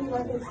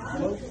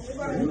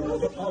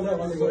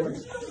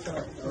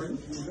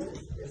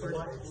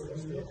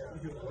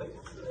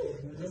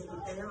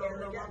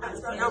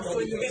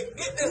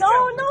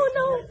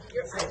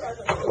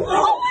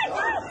 Oh my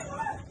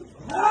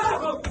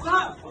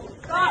God!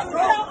 Stop!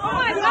 Oh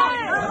my God!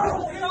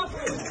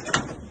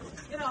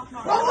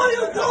 What are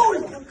you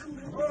doing?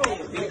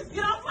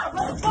 Get off my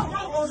brother!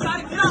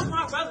 Get off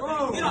my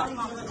brother! Get off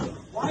my brother!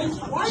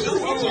 Why you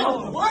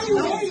hitting? Why you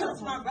hitting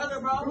us, my brother,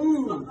 bro? What's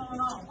going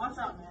on? Watch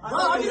out, man. Bro,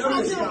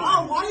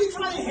 why are you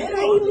trying to hit him?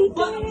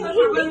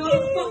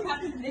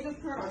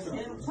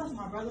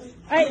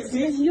 Alright,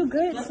 you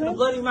good? That's the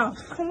bloody mouth.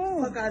 Come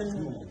on. Fuck out of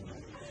here.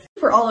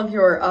 For all of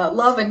your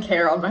love and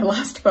care on my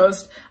last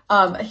post,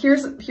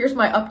 here's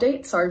my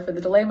update. Sorry for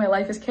the delay. My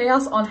life is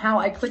chaos on how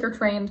I clicker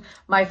trained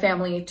my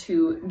family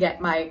to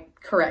get my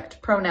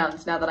correct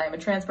pronouns now that I am a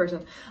trans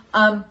person.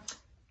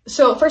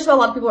 So first of all, a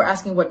lot of people are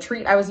asking what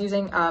treat I was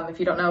using.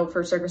 If you don't know,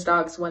 for circus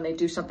dogs, when they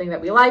do something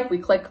that we like, we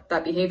click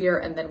that behavior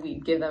and then we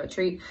give them a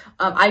treat.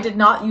 I did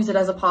not use it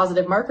as a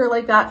positive marker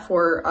like that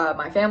for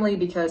my family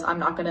because I'm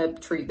not going to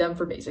treat them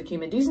for basic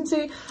human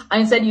decency. I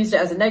instead used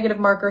it as a negative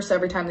marker. So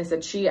every time they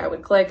said she, I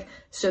would click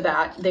so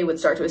that they would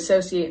start to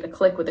associate the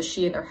click with a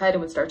she in their head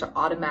and would start to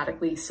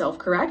automatically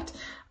self-correct.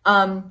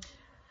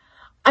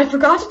 I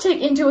forgot to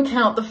take into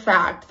account the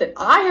fact that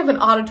I have an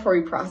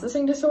auditory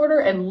processing disorder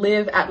and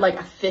live at like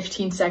a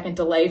 15-second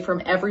delay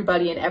from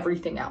everybody and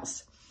everything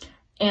else.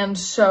 And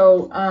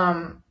so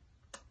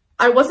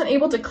I wasn't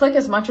able to click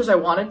as much as I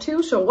wanted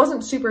to, so it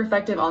wasn't super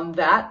effective on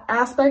that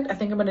aspect. I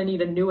think I'm going to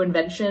need a new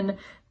invention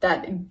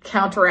that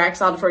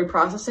counteracts auditory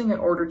processing in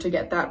order to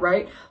get that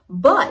right.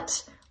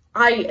 But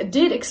I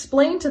did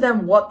explain to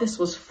them what this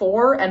was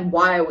for and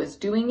why I was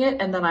doing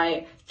it, and then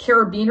I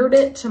carabinered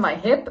it to my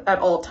hip at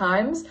all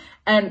times.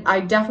 And I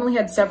definitely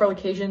had several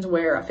occasions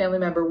where a family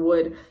member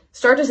would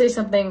start to say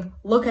something,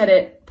 look at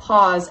it,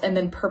 pause, and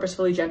then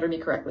purposefully gender me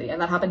correctly.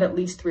 And that happened at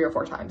least 3 or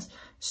 4 times.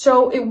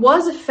 So it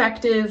was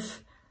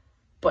effective,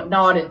 but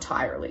not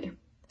entirely.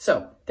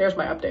 So there's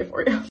my update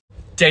for you.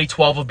 Day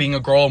 12 of being a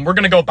girl, and we're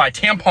gonna go buy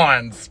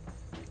tampons.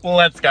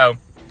 Let's go.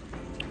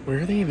 Where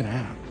are they even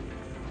at?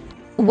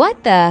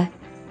 What the?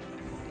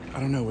 I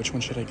don't know, which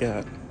one should I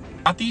get?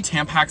 Got the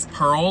Tampax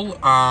Pearl.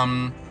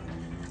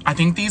 I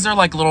think these are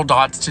like little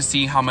dots to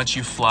see how much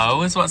you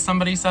flow is what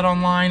somebody said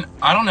online.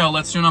 I don't know,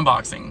 let's do an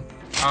unboxing.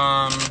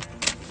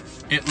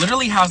 It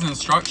literally has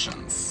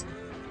instructions.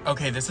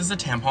 Okay, this is a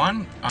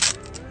tampon.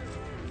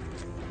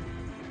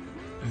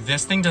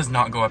 This thing does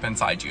not go up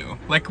inside you.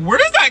 Like, where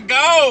does that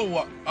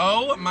go?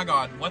 Oh my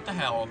God, what the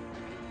hell?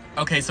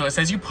 Okay, so it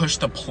says you push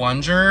the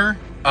plunger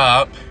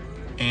up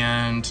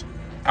and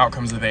out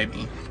comes the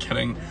baby.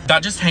 Kidding.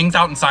 That just hangs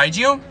out inside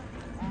you?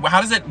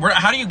 How does it,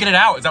 how do you get it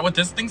out? Is that what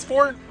this thing's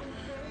for?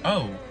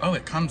 Oh,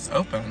 it comes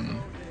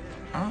open.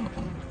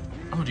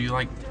 Oh, do you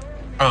like,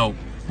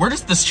 where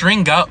does the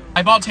string go?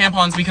 I bought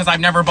tampons because I've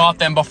never bought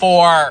them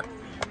before.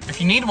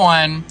 If you need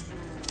one.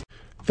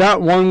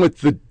 That one with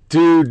the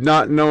dude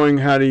not knowing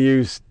how to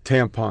use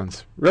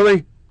tampons.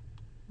 Really?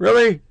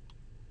 Really?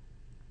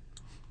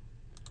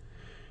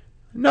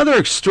 Another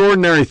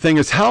extraordinary thing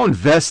is how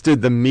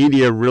invested the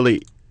media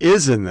really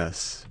is in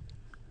this.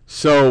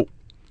 So,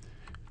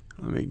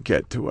 let me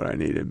get to what I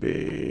need to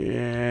be.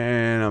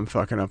 And I'm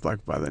fucking up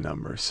like by the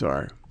numbers.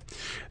 Sorry.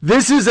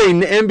 This is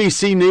an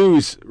NBC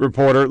News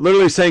reporter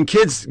literally saying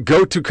kids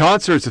go to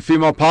concerts if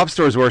female pop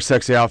stars wear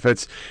sexy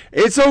outfits.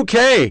 It's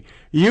okay.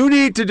 You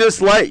need to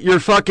just let your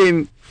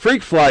fucking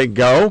freak flag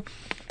go.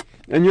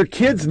 And your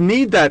kids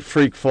need that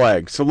freak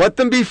flag. So let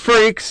them be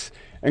freaks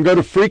and go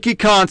to freaky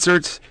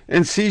concerts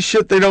and see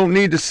shit they don't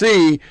need to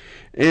see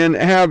and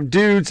have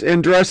dudes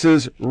in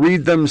dresses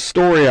read them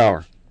story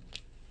hour.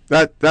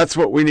 That's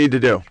what we need to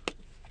do.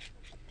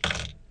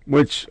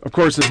 Which, of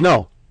course, is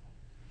no.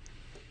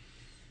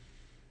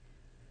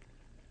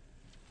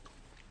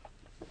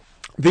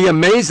 The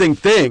amazing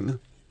thing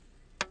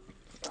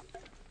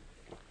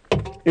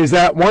is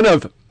that one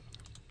of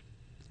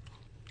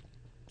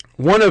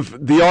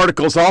the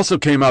articles also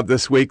came out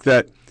this week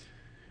that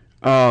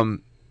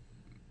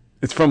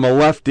it's from a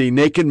lefty.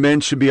 Naked men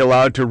should be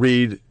allowed to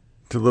read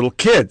to little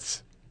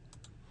kids.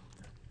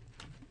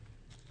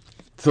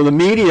 So the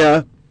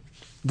media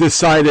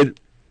decided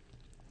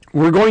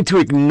we're going to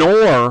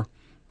ignore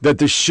that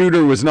the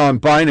shooter was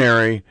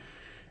non-binary,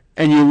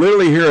 and you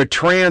literally hear a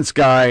trans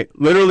guy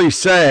literally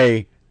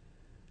say,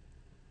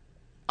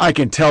 I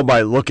can tell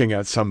by looking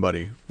at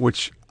somebody,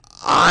 which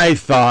I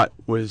thought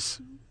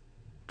was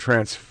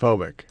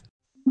transphobic.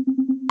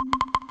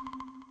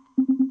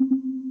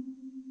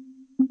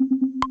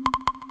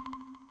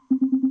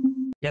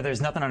 Yeah,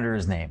 there's nothing under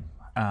his name.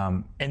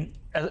 And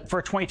for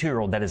a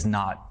 22-year-old, that is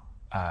not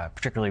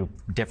particularly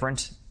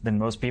different than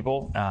most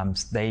people.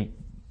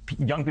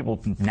 Young people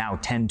now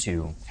tend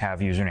to have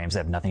usernames that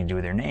have nothing to do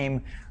with their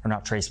name or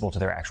not traceable to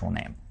their actual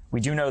name. We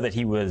do know that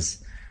he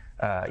was,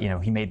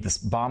 he made this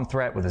bomb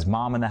threat with his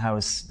mom in the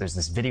house. There's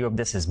this video of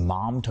this. His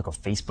mom took a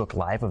Facebook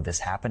Live of this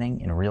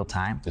happening in real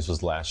time. This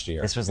was last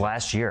year. This was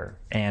last year.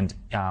 And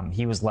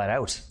he was let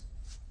out.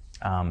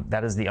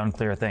 That is the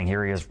unclear thing.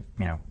 Here he is,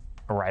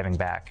 arriving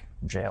back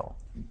from jail.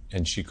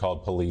 And she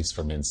called police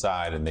from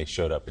inside, and they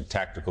showed up in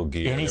tactical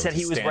gear. And he said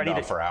he was ready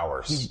to for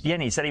hours. And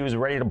he said he was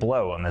ready to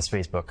blow on this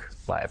Facebook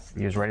Live.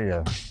 He was ready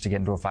to get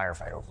into a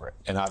firefight over it.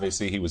 And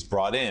obviously he was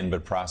brought in,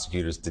 but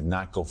prosecutors did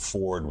not go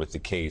forward with the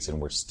case,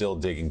 and we're still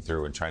digging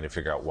through and trying to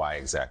figure out why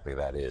exactly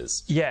that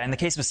is. Yeah, and the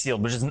case was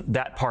sealed, which is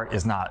that part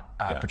is not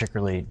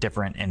particularly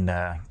different in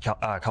the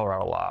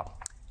Colorado law.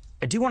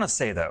 I do want to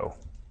say though,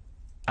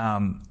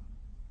 am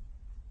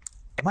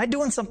I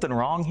doing something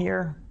wrong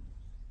here?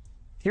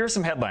 Here are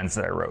some headlines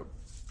that I wrote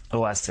the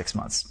last 6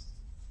 months.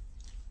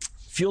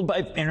 Fueled by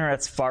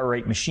internet's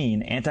far-right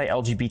machine,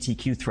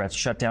 anti-LGBTQ threats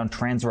shut down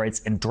trans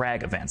rights and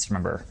drag events.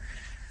 Remember,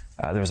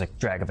 there was a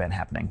drag event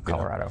happening in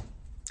Colorado.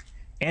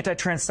 Yeah.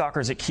 Anti-trans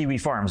stalkers at Kiwi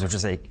Farms, which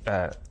is a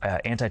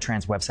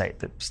anti-trans website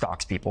that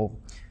stalks people,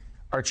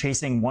 are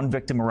chasing one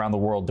victim around the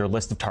world. Their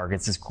list of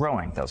targets is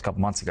growing. That was a couple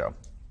months ago.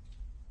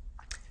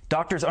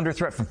 Doctors under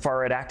threat from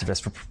far-right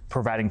activists for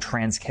providing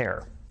trans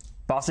care.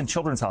 Boston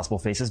Children's Hospital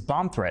faces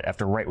bomb threat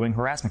after right-wing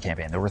harassment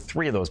campaign. There were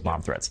 3 of those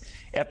bomb threats.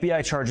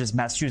 FBI charges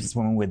Massachusetts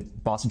woman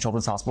with Boston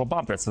Children's Hospital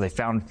bomb threats, so they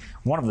found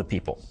one of the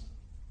people.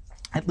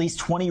 At least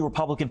 20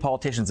 Republican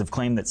politicians have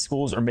claimed that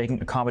schools are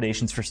making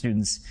accommodations for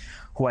students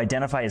who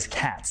identify as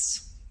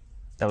cats.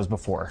 That was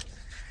before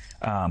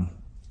the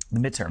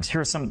midterms.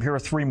 Here are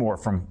 3 more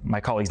from my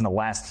colleagues in the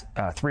last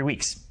 3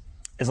 weeks.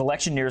 As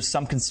election nears,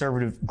 some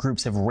conservative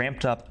groups have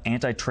ramped up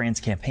anti-trans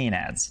campaign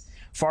ads.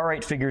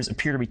 Far-right figures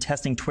appear to be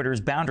testing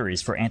Twitter's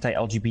boundaries for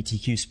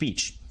anti-LGBTQ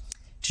speech.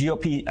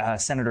 GOP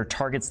senator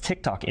targets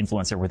TikTok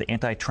influencer with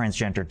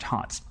anti-transgender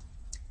taunts.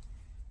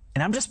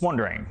 And I'm just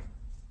wondering,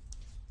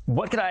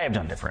 what could I have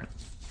done different?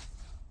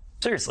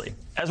 Seriously,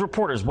 as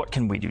reporters, what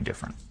can we do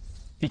different?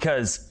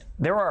 Because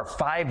there are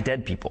 5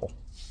 dead people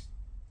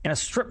in a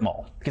strip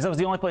mall, because that was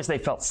the only place they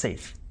felt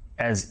safe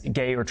as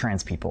gay or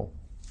trans people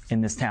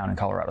in this town in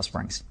Colorado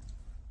Springs.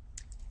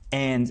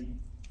 And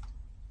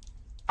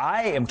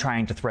I am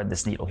trying to thread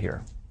this needle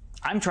here.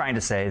 I'm trying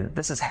to say that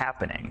this is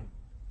happening.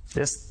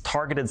 This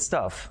targeted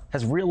stuff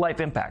has real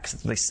life impacts.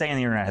 They say on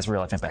the internet has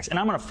real life impacts. And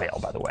I'm going to fail,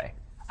 by the way.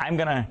 I'm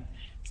going to,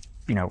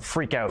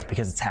 freak out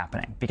because it's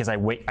happening. Because I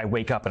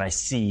wake up and I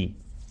see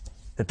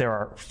that there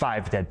are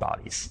 5 dead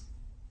bodies.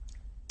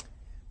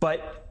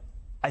 But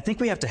I think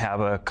we have to have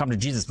a come to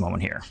Jesus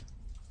moment here.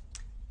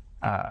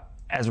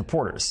 As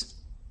reporters,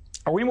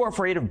 are we more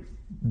afraid of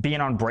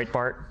being on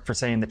Breitbart for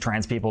saying that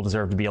trans people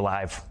deserve to be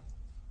alive?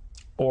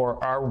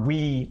 Or are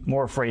we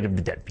more afraid of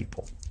the dead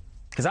people?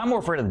 Because I'm more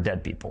afraid of the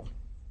dead people.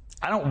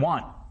 I don't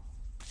want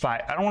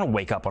to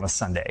wake up on a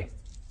Sunday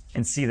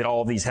and see that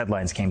all of these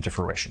headlines came to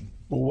fruition.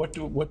 Well,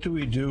 what do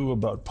we do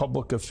about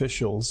public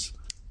officials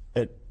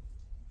at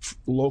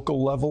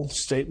local level,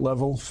 state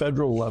level,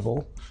 federal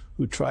level,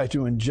 who try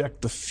to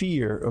inject the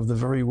fear of the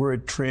very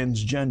word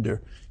transgender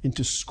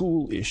into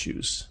school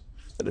issues?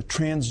 That a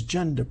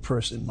transgender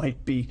person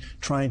might be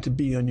trying to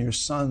be on your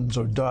son's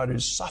or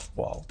daughter's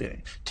softball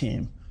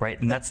team. Right,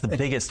 and that's the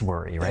biggest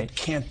worry, right? That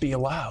can't be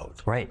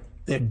allowed. Right.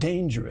 They're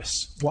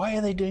dangerous. Why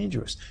are they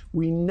dangerous?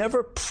 We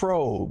never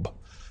probe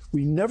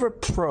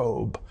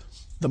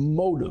the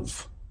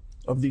motive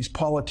of these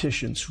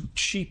politicians who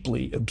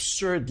cheaply,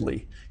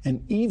 absurdly,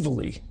 and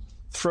evilly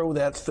throw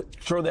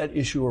that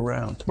issue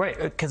around. Right,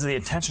 because of the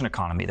attention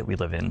economy that we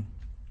live in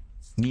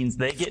means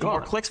they get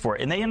more clicks for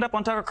it. And they end up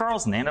on Tucker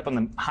Carlson. They end up on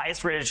the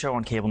highest rated show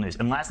on cable news.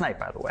 And last night,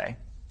 by the way,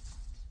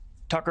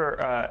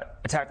 Tucker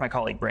attacked my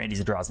colleague, Brandy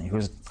Zadrozny, who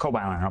was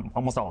co-violent on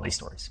almost all of these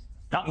stories.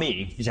 Not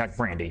me. He attacked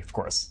Brandy, of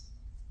course.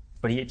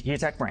 But he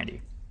attacked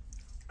Brandy.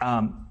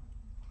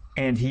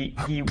 And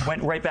he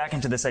went right back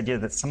into this idea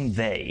that some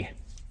they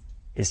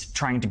is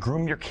trying to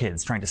groom your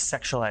kids, trying to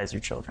sexualize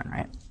your children,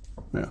 right?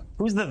 Yeah.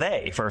 Who's the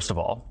they, first of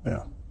all?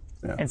 Yeah.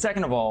 And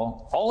second of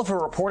all of her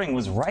reporting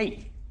was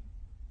right.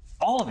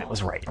 All of it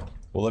was right.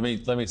 Well, let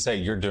me say,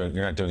 you're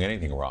not doing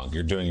anything wrong.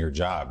 You're doing your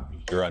job.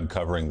 You're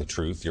uncovering the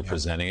truth. You're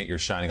presenting it. You're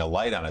shining a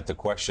light on it. The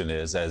question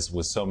is, as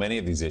with so many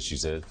of these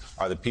issues,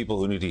 are the people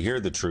who need to hear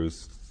the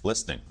truth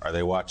listening? Are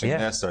they watching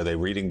this? Are they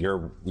reading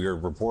your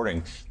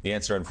reporting? The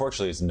answer,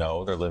 unfortunately, is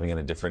no. They're living in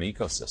a different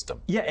ecosystem.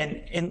 Yeah,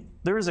 and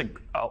there is a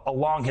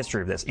long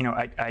history of this. You know,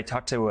 I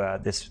talked to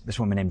this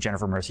woman named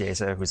Jennifer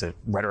Merciesa, who's a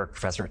rhetoric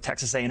professor at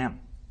Texas A&M.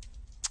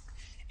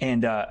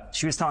 And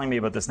she was telling me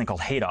about this thing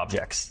called hate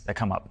objects that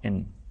come up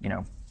in,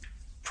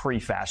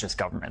 pre-fascist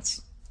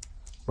governments,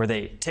 where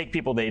they take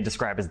people they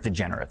describe as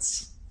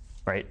degenerates,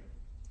 right?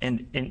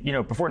 And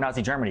before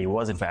Nazi Germany, it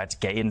was in fact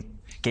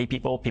gay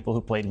people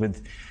who played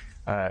with,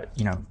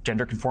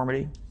 gender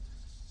conformity.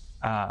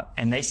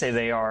 And they say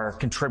they are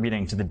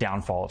contributing to the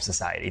downfall of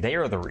society. They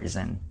are the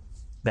reason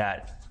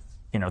that,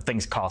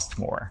 things cost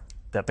more,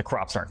 that the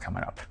crops aren't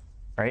coming up,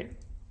 right?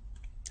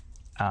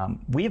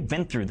 We have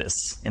been through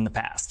this in the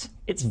past.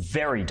 It's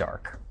very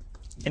dark.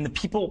 And the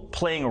people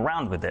playing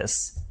around with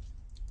this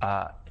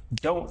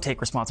don't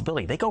take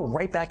responsibility. They go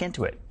right back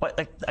into it.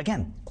 But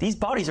again, these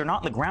bodies are not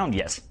on the ground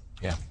yet.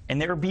 Yeah.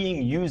 And they're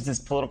being used as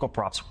political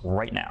props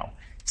right now.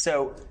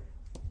 So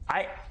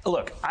I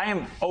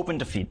am open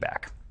to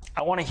feedback.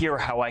 I want to hear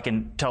how I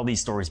can tell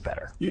these stories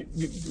better.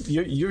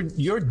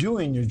 You're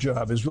doing your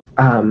job as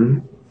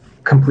well.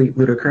 Complete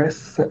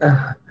ludicrous.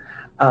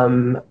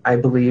 I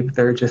believe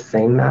they're just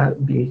saying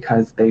that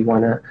because they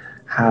want to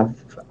have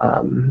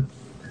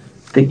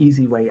the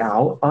easy way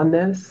out on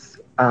this.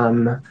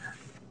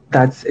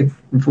 That's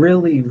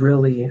really,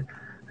 really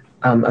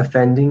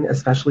offending,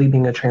 especially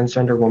being a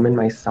transgender woman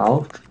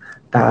myself,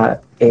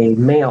 that a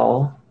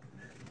male,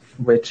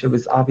 which it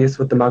was obvious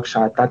with the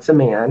mugshot, that's a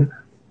man.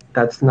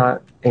 That's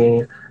not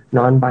a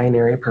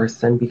non-binary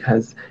person,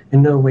 because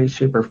in no way,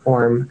 shape, or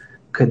form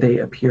could they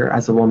appear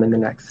as a woman the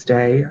next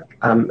day.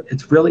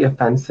 It's really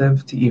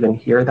offensive to even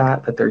hear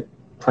that they're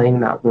playing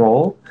that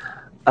role.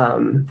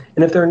 And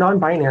if they're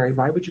non-binary,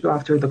 why would you go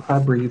after the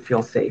club where you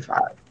feel safe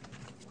at?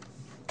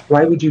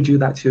 Why would you do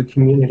that to a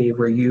community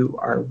where you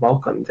are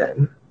welcomed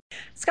in?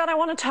 Scott, I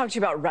want to talk to you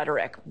about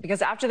rhetoric,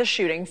 because after the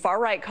shooting,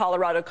 far-right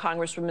Colorado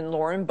Congresswoman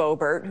Lauren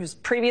Boebert, who's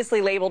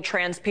previously labeled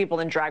trans people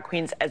and drag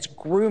queens as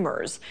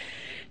groomers,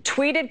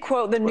 tweeted,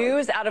 quote, "The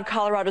news out of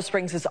Colorado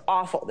Springs is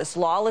awful. This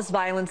lawless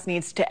violence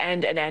needs to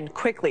end and end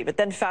quickly." But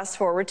then fast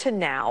forward to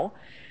now,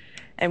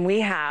 and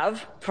we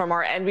have, from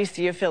our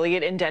NBC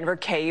affiliate in Denver,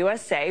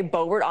 KUSA,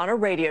 Boebert on a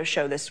radio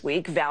show this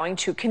week vowing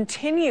to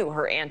continue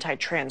her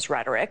anti-trans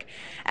rhetoric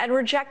and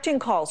rejecting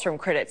calls from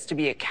critics to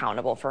be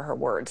accountable for her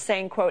words,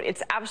 saying, quote,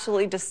 "It's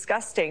absolutely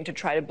disgusting to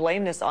try to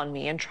blame this on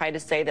me and try to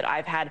say that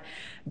I've had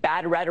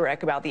bad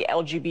rhetoric about the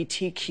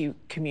LGBTQ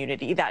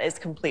community. That is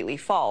completely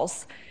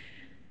false."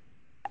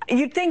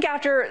 You'd think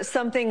after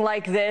something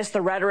like this,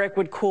 the rhetoric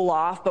would cool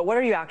off, but what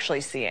are you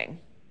actually seeing?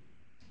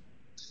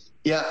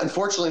 Yeah,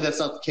 unfortunately, that's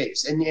not the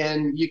case.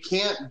 And you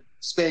can't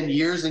spend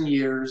years and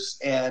years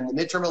and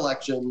midterm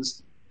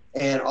elections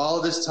and all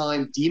of this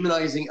time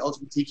demonizing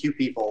LGBTQ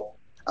people,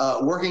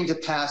 working to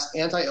pass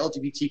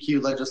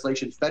anti-LGBTQ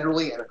legislation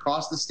federally and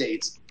across the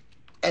states,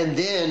 and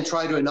then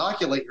try to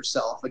inoculate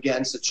yourself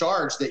against a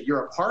charge that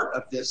you're a part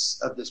of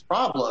this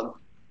problem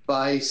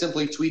by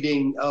simply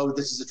tweeting, "Oh,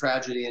 this is a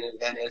tragedy and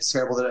it's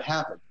terrible that it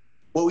happened."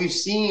 What we've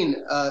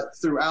seen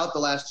throughout the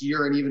last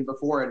year and even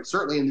before, and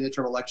certainly in the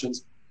midterm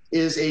elections,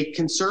 is a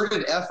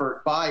concerted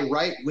effort by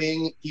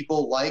right-wing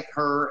people like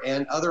her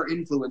and other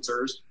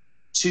influencers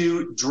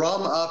to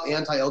drum up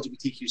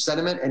anti-LGBTQ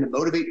sentiment and to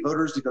motivate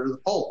voters to go to the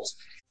polls.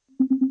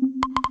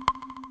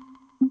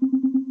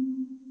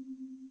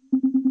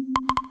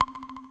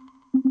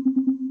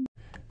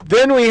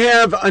 Then we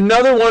have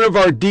another one of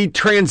our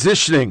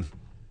detransitioning.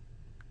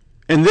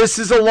 And this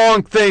is a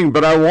long thing,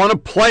 but I want to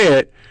play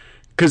it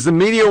because the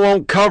media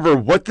won't cover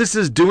what this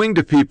is doing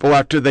to people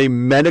after they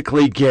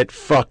medically get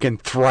fucking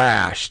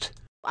thrashed.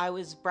 I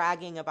was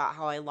bragging about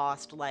how I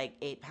lost like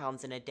 8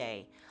 pounds in a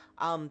day.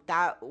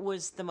 That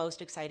was the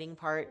most exciting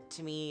part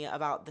to me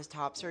about this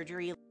top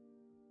surgery.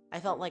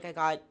 I felt like I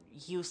got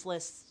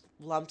useless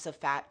lumps of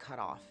fat cut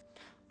off.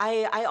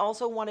 I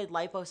also wanted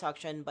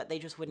liposuction, but they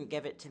just wouldn't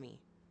give it to me.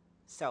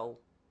 So,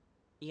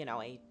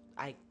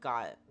 I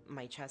got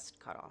my chest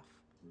cut off.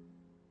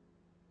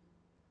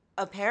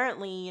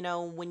 Apparently,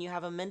 when you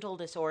have a mental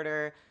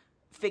disorder,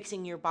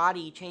 fixing your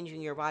body, changing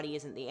your body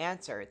isn't the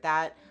answer.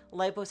 That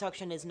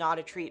liposuction is not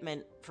a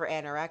treatment for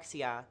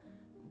anorexia,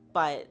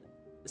 but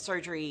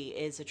surgery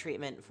is a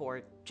treatment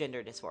for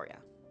gender dysphoria.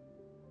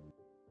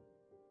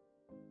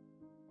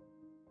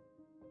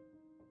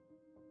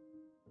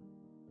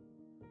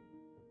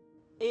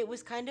 It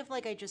was kind of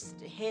like I just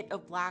hit a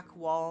black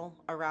wall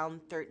around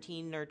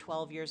 13 or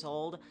 12 years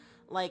old.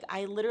 Like,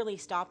 I literally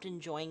stopped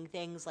enjoying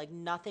things. Like,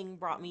 nothing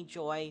brought me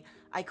joy.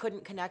 I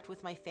couldn't connect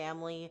with my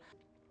family.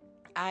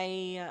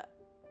 I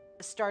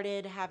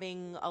Started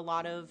having a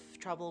lot of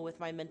trouble with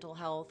my mental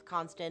health,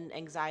 constant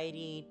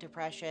anxiety,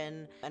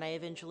 depression, and I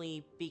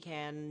eventually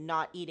began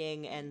not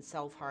eating and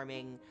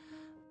self-harming.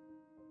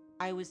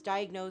 I was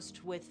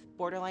diagnosed with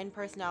borderline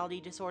personality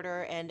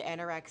disorder and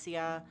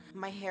anorexia.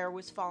 My hair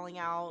was falling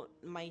out,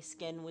 my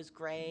skin was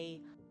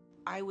gray.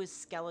 I was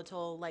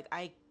skeletal, like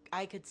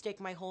I could stick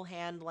my whole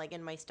hand like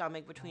in my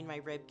stomach between my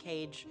rib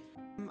cage.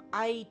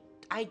 I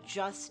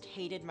just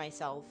hated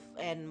myself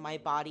and my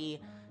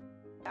body.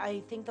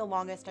 I think the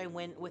longest I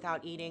went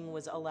without eating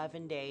was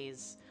 11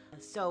 days.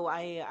 So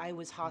I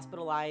was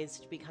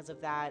hospitalized because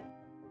of that.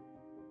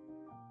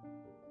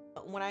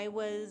 When I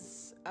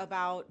was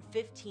about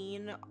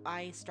 15,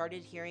 I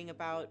started hearing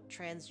about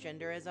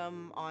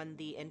transgenderism on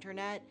the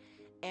internet,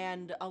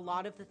 and a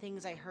lot of the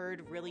things I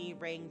heard really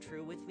rang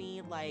true with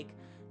me, like,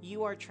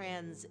 you are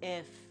trans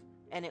if,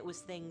 and it was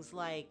things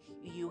like,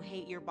 you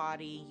hate your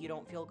body, you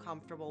don't feel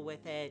comfortable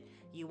with it,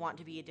 you want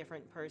to be a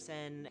different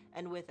person.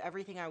 And with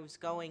everything I was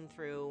going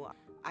through,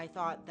 I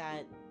thought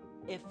that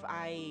if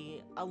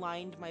I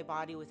aligned my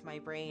body with my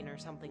brain or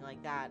something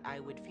like that,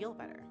 I would feel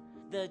better.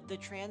 The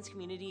trans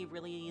community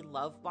really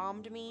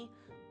love-bombed me.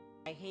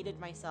 I hated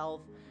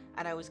myself,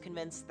 and I was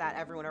convinced that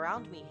everyone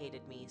around me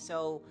hated me.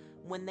 So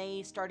when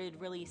they started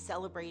really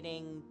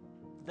celebrating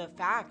the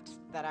fact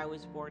that I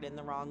was born in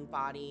the wrong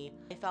body,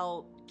 I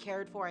felt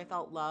cared for, I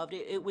felt loved.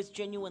 It was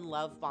genuine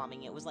love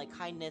bombing. It was like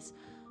kindness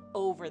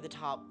over the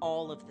top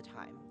all of the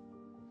time.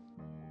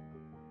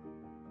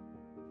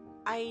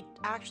 I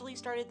actually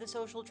started the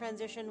social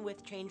transition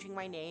with changing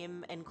my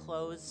name and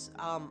clothes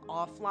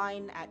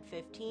offline at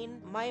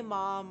 15. My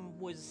mom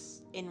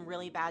was in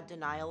really bad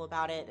denial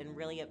about it and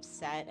really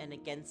upset and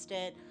against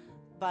it,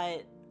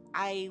 but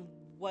I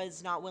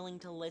was not willing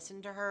to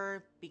listen to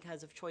her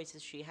because of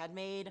choices she had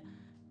made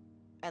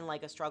and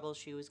like a struggle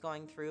she was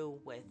going through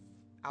with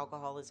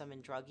alcoholism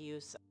and drug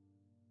use.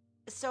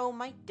 So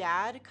my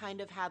dad kind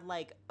of had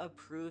like a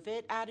prove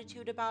it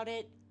attitude about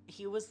it.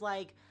 He was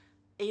like,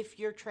 if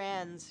you're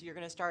trans, you're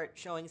gonna start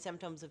showing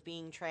symptoms of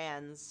being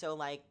trans, so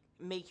like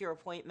make your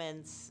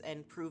appointments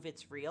and prove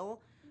it's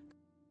real.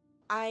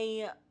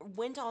 I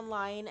went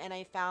online and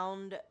I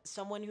found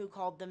someone who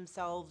called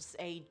themselves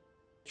a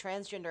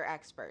transgender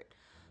expert.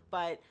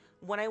 But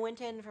when I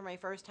went in for my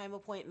first time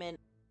appointment,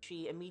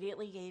 she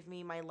immediately gave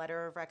me my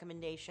letter of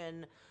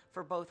recommendation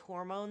for both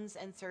hormones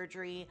and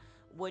surgery,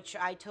 which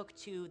I took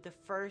to the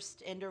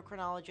first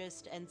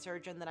endocrinologist and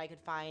surgeon that I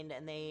could find,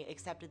 and they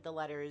accepted the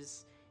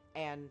letters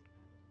and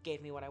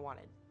gave me what I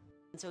wanted.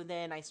 And so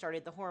then I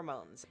started the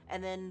hormones.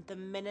 And then the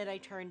minute I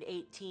turned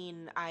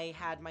 18, I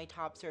had my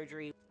top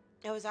surgery.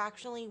 It was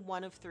actually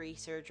one of 3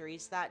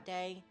 surgeries that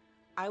day.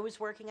 I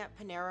was working at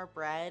Panera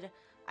Bread.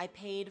 I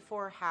paid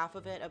for half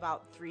of it,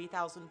 about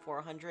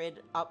 $3,400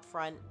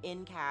 upfront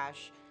in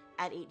cash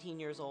at 18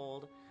 years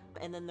old.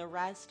 And then the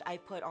rest I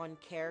put on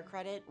Care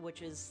Credit,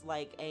 which is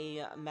like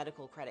a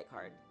medical credit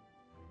card.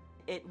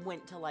 It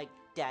went to like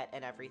debt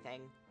and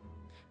everything.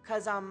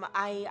 Cause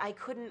I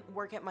couldn't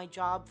work at my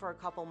job for a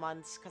couple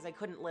months because I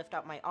couldn't lift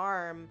up my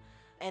arm.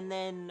 And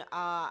then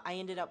I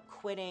ended up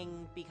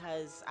quitting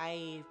because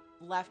I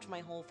left my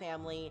whole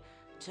family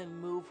to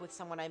move with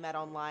someone I met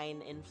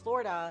online in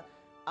Florida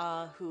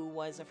who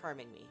was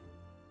affirming me.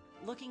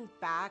 Looking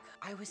back,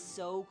 I was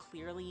so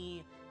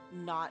clearly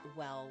not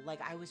well. Like,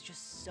 I was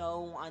just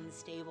so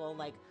unstable.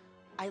 Like,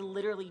 I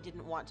literally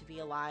didn't want to be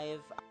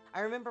alive. I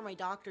remember my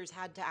doctors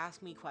had to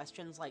ask me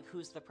questions like,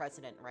 who's the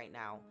president right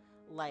now?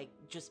 Like,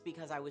 just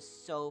because I was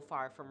so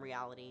far from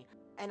reality.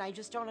 And I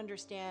just don't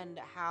understand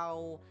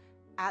how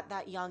at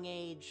that young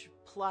age,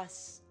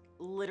 plus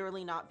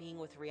literally not being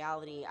with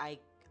reality,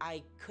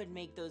 I could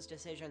make those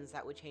decisions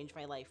that would change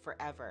my life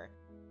forever.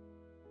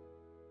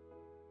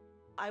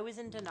 I was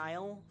in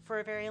denial for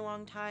a very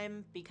long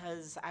time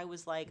because I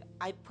was like,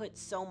 I put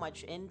so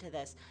much into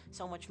this,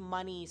 so much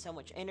money, so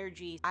much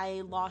energy.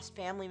 I lost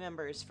family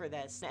members for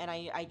this, and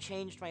I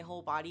changed my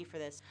whole body for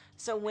this.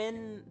 So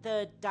when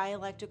the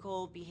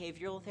dialectical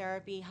behavioral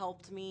therapy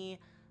helped me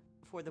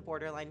for the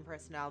borderline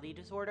personality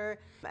disorder,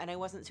 and I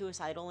wasn't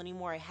suicidal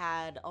anymore, I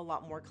had a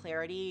lot more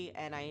clarity,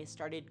 and I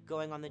started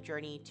going on the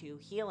journey to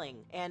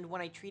healing. And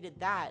when I treated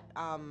that,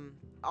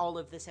 all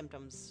of the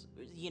symptoms,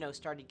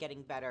 started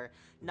getting better.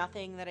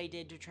 Nothing that I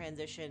did to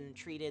transition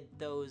treated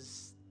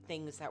those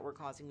things that were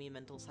causing me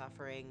mental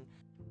suffering.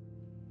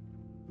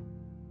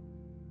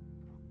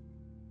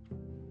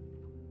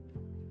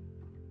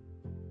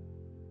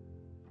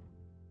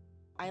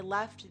 I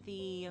left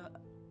the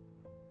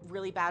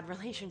really bad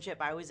relationship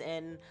I was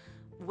in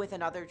with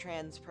another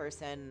trans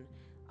person,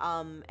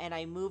 and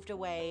I moved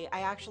away.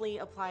 I actually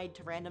applied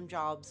to random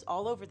jobs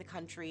all over the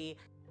country,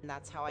 and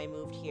that's how I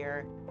moved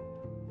here.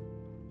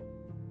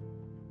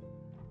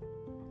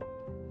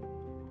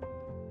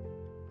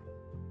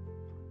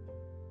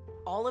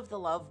 All of the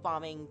love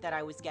bombing that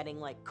I was getting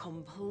like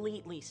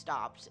completely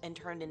stopped and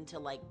turned into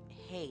like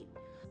hate.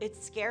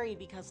 It's scary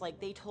because like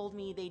they told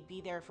me they'd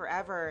be there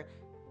forever,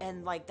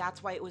 and like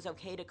that's why it was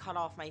okay to cut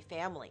off my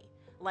family.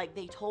 Like,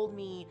 they told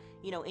me,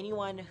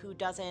 anyone who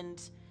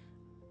doesn't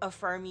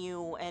affirm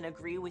you and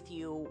agree with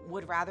you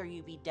would rather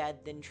you be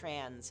dead than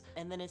trans.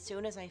 And then as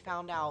soon as I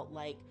found out,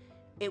 like,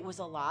 it was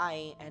a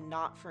lie and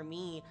not for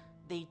me,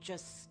 they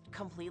just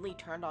completely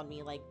turned on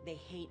me. Like, they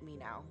hate me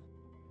now.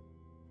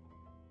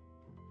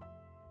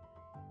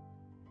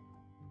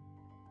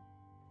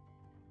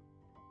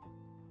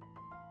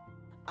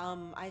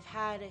 I've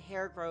had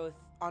hair growth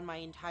on my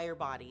entire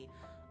body.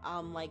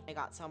 Like, I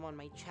got some on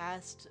my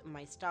chest,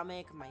 my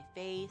stomach, my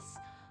face.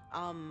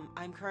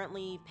 I'm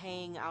currently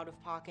paying out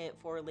of pocket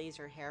for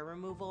laser hair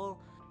removal,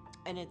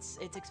 and it's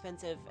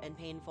expensive and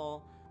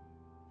painful.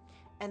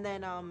 And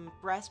then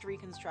breast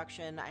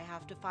reconstruction, I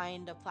have to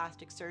find a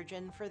plastic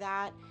surgeon for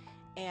that.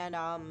 And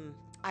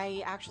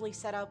I actually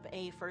set up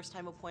a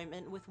first-time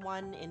appointment with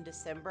one in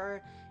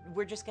December.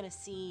 We're just gonna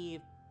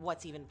see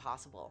what's even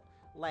possible.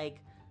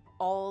 Like,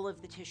 all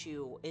of the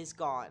tissue is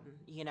gone,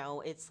 you know,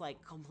 it's like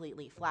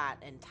completely flat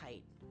and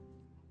tight.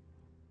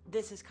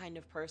 This is kind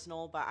of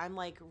personal, but I'm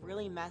like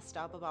really messed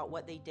up about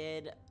what they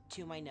did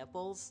to my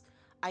nipples.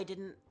 I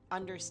didn't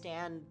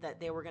understand that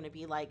they were gonna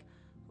be like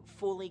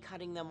fully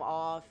cutting them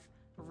off,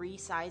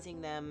 resizing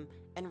them,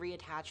 and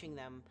reattaching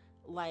them.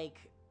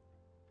 Like,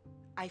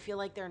 I feel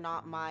like they're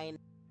not mine.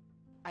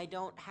 I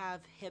don't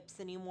have hips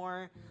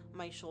anymore.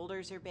 My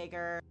shoulders are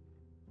bigger.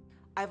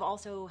 I've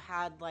also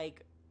had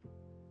like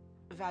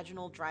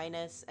vaginal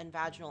dryness and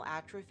vaginal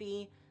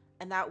atrophy,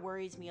 and that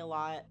worries me a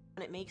lot.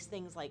 And it makes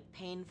things like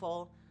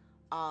painful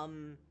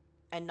and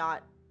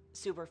not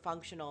super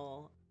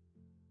functional.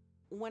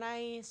 When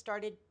I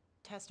started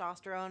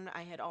testosterone,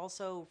 I had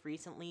also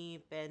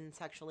recently been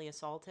sexually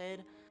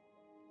assaulted,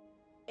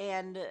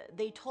 and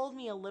they told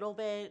me a little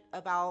bit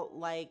about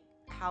like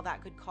how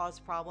that could cause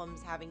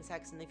problems having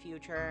sex in the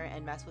future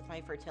and mess with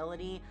my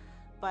fertility.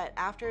 But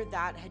after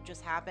that had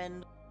just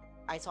happened,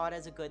 I saw it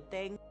as a good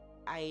thing.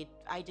 I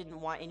didn't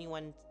want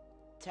anyone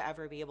to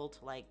ever be able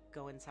to like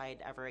go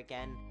inside ever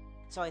again.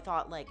 So I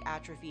thought like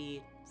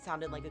atrophy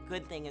sounded like a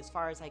good thing as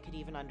far as I could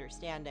even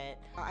understand it.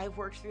 I've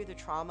worked through the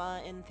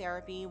trauma in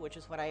therapy, which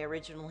is what I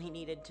originally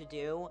needed to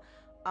do.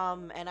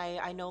 And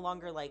I no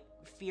longer like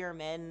fear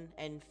men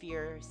and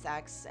fear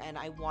sex, and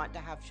I want to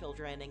have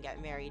children and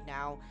get married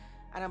now.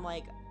 And I'm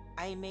like,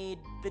 I made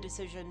the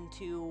decision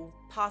to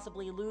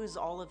possibly lose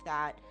all of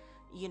that,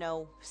 you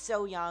know,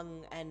 so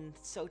young and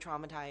so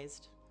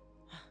traumatized.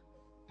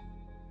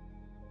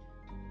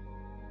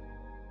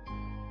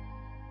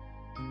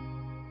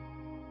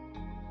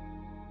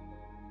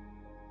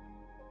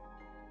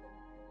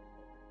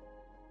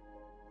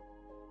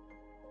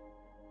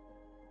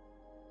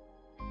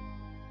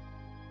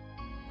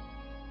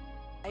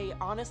 I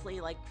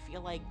honestly like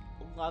feel like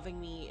loving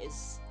me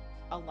is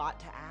a lot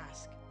to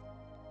ask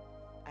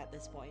at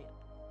this point.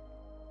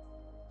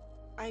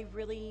 I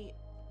really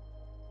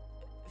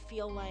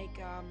feel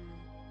like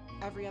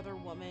every other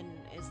woman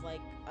is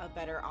like a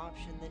better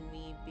option than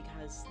me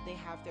because they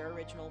have their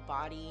original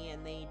body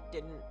and they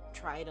didn't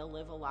try to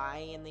live a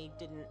lie and they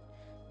didn't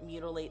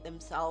mutilate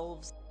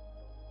themselves.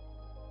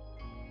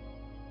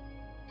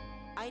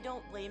 I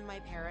don't blame my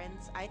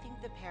parents. I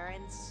think the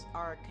parents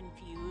are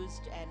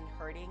confused and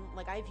hurting.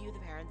 Like, I view the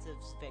parents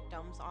as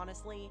victims,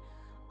 honestly.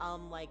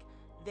 Like,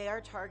 they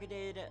are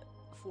targeted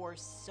for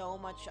so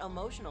much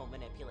emotional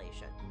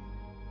manipulation.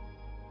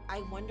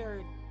 I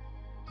wondered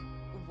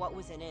what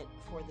was in it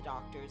for the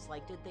doctors.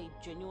 Like, did they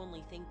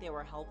genuinely think they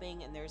were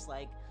helping and there's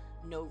like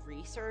no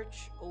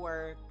research,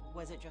 or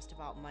was it just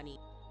about money?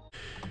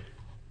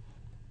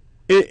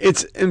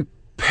 It's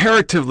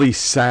imperatively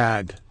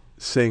sad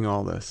seeing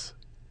all this.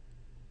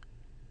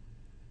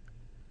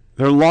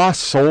 They're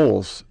lost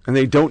souls, and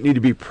they don't need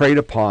to be preyed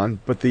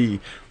upon, but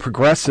the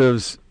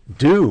progressives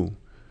do.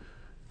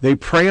 They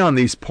prey on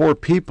these poor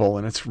people,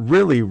 and it's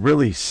really,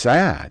 really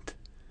sad.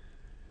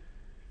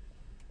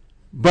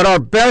 But our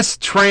best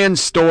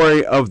trans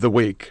story of the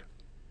week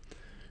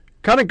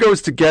kind of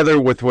goes together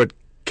with what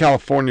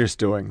California's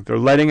doing. They're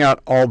letting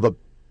out all the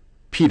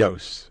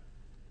pedos.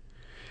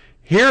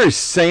 Here is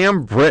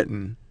Sam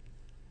Britton.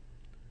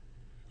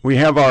 We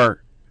have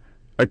our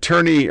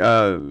attorney,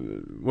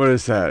 what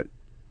is that?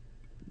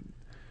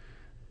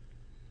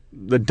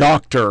 The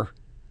doctor,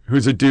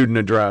 who's a dude in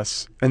a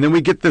dress. And then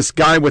we get this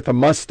guy with a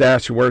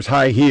mustache who wears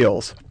high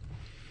heels.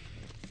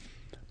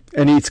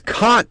 And he's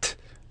caught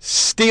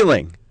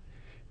stealing.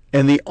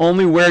 And the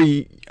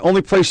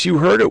only place you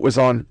heard it was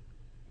on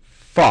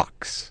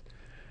Fox.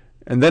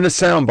 And then a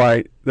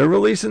soundbite. They're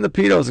releasing the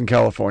pedos in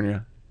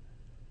California.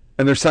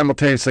 And they're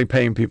simultaneously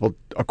paying people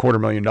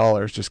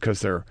 $250,000 just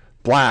because they're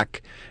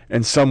black.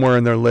 And somewhere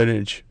in their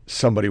lineage,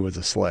 somebody was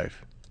a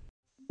slave.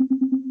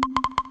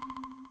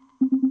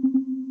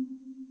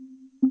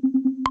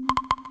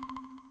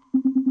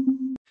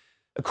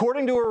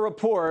 According to a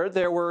report,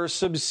 there were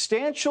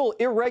substantial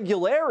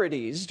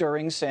irregularities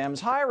during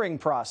Sam's hiring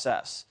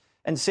process,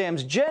 and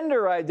Sam's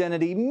gender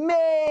identity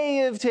may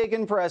have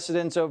taken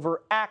precedence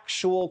over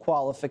actual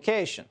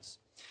qualifications.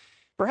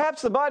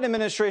 Perhaps the Biden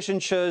administration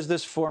chose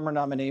this former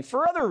nominee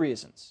for other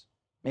reasons.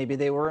 Maybe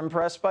they were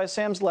impressed by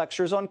Sam's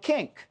lectures on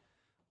kink,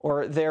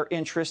 or their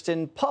interest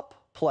in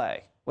pup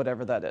play,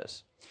 whatever that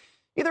is.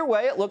 Either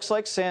way, it looks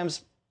like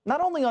Sam's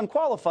not only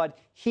unqualified,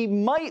 he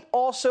might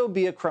also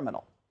be a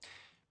criminal.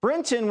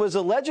 Brinton was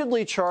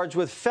allegedly charged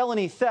with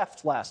felony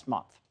theft last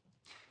month.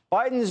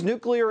 Biden's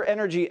nuclear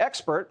energy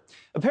expert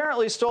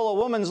apparently stole a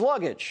woman's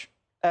luggage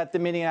at the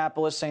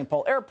Minneapolis-St.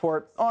 Paul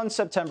airport on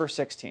September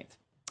 16th.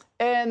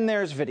 And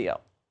there's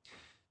video.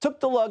 Took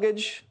the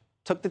luggage,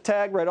 took the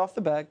tag right off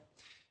the bag,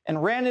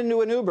 and ran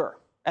into an Uber,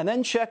 and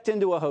then checked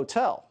into a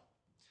hotel.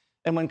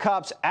 And when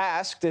cops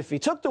asked if he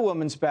took the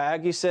woman's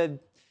bag, he said,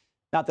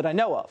 "Not that I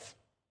know of,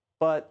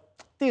 but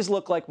these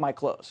look like my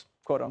clothes,"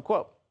 quote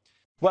unquote.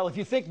 Well, if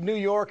you think New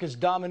York is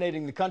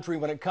dominating the country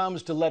when it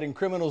comes to letting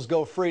criminals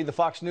go free, the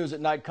Fox News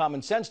at Night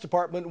Common Sense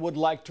Department would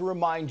like to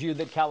remind you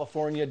that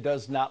California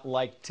does not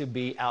like to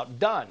be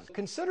outdone.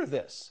 Consider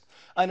this.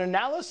 An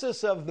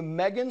analysis of the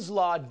Megan's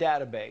Law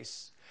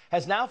database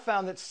has now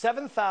found that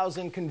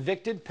 7,000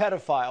 convicted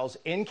pedophiles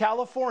in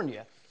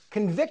California,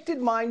 convicted,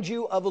 mind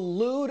you, of a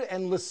lewd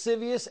and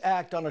lascivious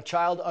act on a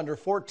child under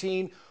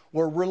 14,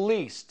 were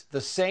released the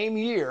same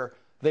year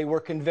they were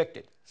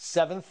convicted.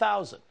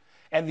 7,000.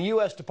 And the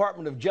U.S.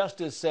 Department of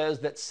Justice says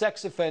that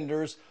sex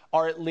offenders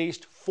are at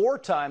least 4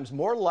 times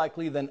more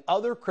likely than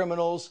other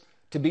criminals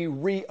to be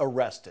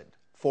rearrested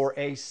for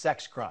a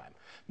sex crime.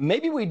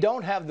 Maybe we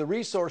don't have the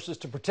resources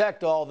to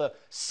protect all the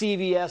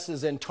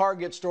CVS's and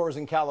Target stores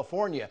in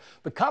California,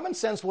 but common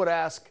sense would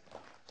ask,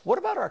 what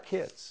about our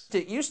kids?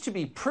 It used to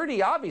be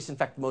pretty obvious, in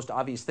fact, the most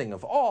obvious thing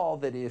of all,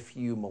 that if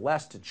you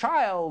molest a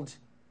child,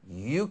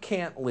 you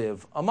can't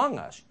live among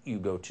us. You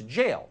go to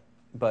jail.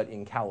 But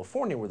in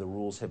California, where the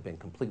rules have been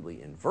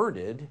completely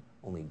inverted,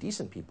 only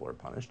decent people are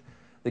punished,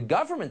 the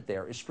government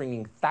there is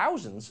screening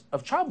thousands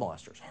of child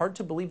molesters. Hard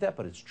to believe that,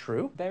 but it's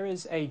true. There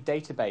is a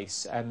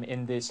database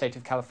in the state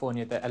of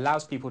California that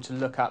allows people to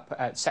look up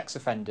sex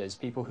offenders,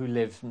 people who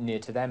live near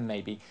to them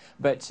maybe.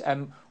 But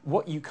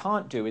what you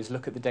can't do is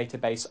look at the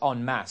database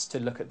en masse to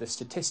look at the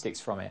statistics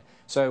from it.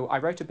 So I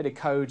wrote a bit of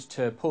code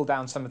to pull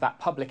down some of that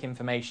public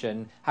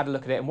information, had a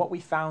look at it, and what we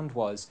found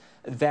was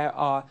there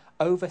are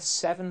over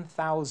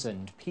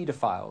 7,000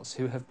 paedophiles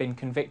who have been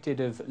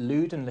convicted of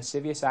lewd and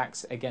lascivious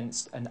acts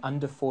against an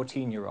under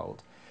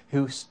 14-year-old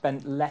who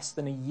spent less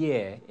than a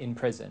year in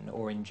prison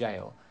or in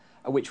jail,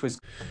 which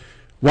was...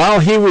 While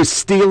he was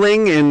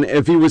stealing, and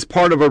if he was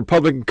part of a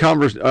Republican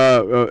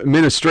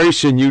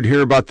administration, you'd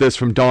hear about this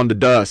from dawn to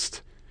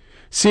dusk.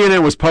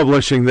 CNN was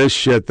publishing this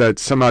shit that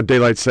somehow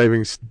daylight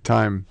savings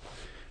time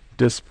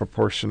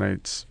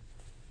disproportionates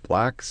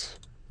blacks.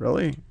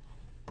 Really?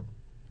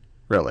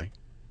 Really?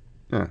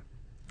 Yeah.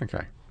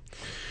 Okay.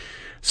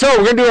 So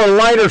we're going to do a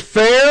lighter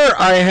fare.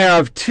 I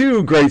have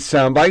 2 great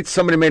sound bites.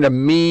 Somebody made a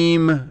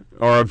meme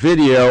or a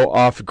video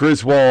off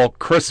Griswold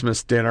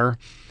Christmas dinner.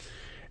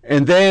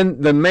 And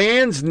then the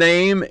man's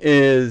name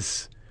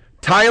is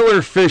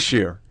Tyler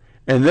Fisher.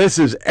 And this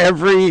is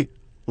every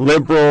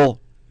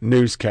liberal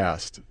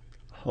newscast.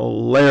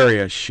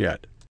 Hilarious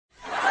shit.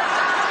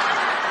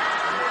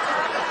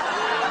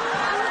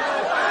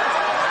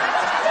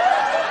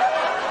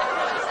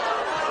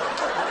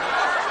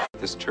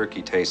 This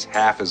turkey tastes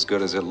half as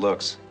good as it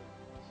looks.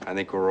 I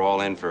think we're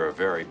all in for a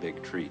very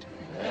big treat.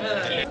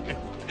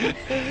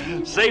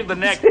 Save the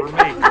neck for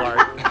me,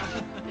 Clark.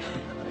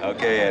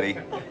 Okay, Eddie.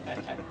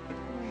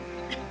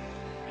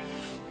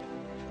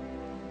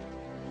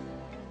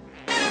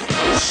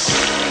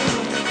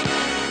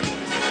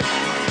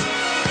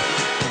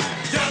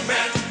 Young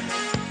man,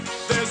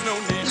 there's no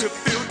need to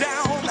feel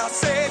down. I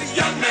said,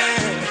 young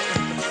man,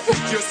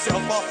 pick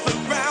yourself off the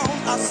ground.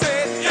 I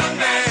said, young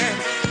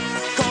man,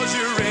 'cause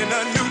you're in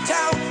a new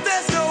town.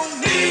 There's no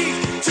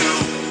need to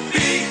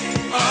be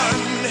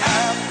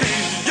unhappy,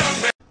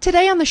 young man.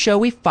 Today on the show,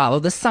 we follow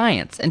the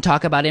science and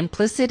talk about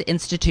implicit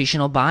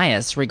institutional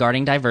bias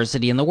regarding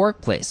diversity in the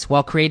workplace,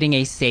 while creating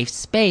a safe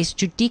space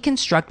to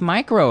deconstruct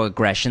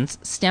microaggressions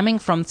stemming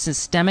from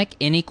systemic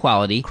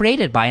inequality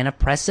created by an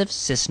oppressive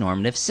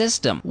cisnormative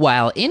system,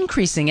 while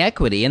increasing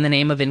equity in the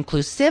name of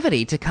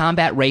inclusivity to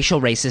combat racial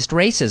racist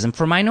racism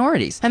for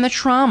minorities and the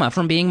trauma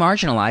from being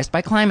marginalized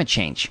by climate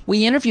change.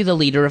 We interview the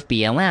leader of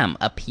BLM,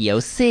 a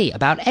POC,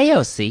 about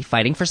AOC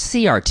fighting for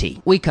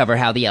CRT. We cover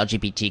how the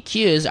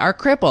LGBTQs are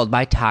crippled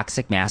by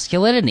toxic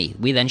masculinity.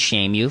 We then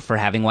shame you for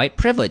having white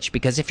privilege,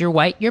 because if you're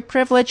white, you're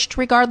privileged,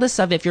 regardless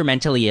of if you're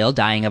mentally ill,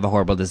 dying of a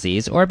horrible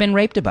disease, or been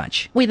raped a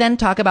bunch. We then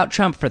talk about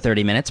Trump for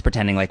 30 minutes,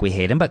 pretending like we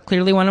hate him, but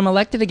clearly want him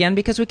elected again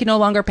because we can no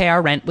longer pay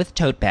our rent with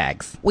tote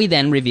bags. We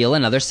then reveal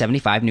another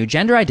 75 new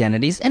gender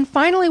identities, and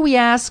finally we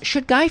ask,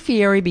 should Guy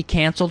Fieri be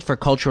canceled for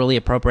culturally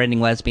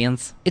appropriating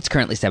lesbians? It's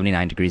currently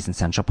 79 degrees in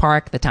Central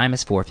Park. The time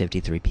is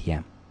 4:53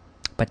 p.m.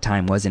 But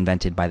time was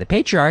invented by the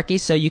patriarchy,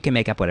 so you can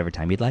make up whatever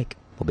time you'd like.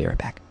 We'll be right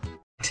back.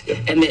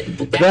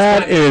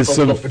 That is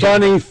some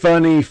funny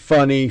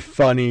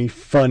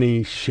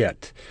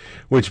shit.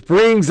 Which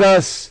brings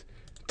us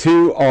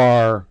to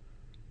our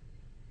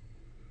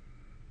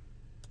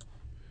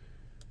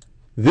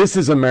This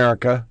is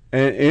America,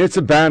 and it's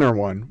a banner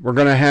one. We're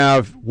going to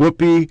have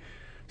Whoopi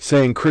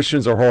saying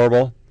Christians are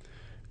horrible,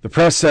 the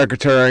press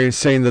secretary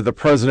saying that the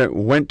president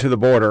went to the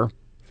border,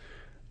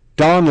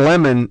 Don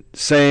Lemon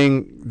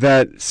saying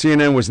that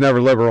CNN was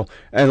never liberal.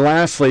 And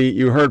lastly,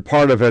 you heard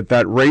part of it,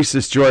 that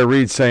racist Joy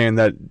Reid saying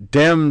that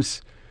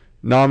Dems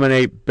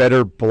nominate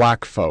better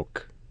black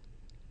folk.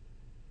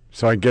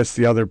 So I guess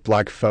the other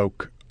black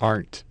folk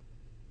aren't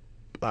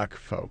black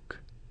folk.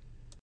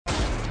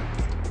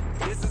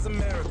 This is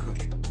America.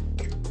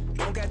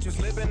 Don't catch you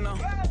slipping now.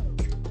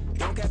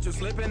 Don't catch you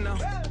slipping now.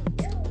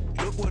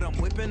 Look what I'm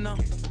whipping now.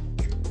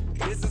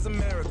 This is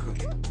America.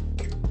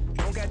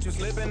 Don't catch you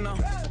slipping now.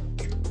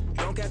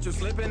 Don't catch you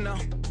slipping now.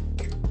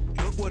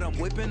 Look what I'm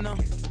whipping now.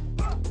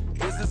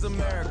 This is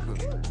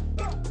America.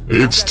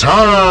 It's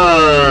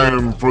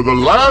time for the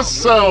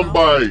last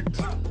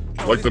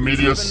soundbite. Like the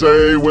media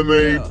say when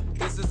they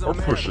are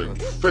pushing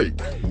fake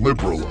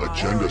liberal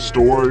agenda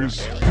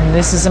stories.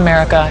 This is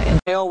America.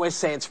 They always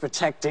say it's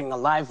protecting a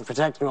life and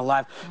protecting a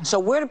life. So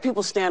where do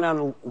people stand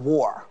on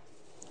war?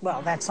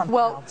 Well, that's something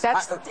else.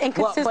 That's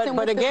inconsistent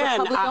but with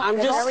again, the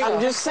I'm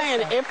just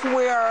saying, if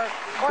we're,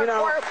 you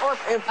know,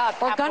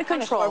 or gun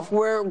control, if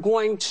we're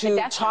going to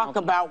talk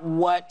about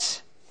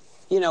what,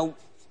 you know,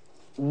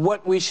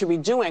 what we should be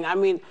doing. I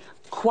mean,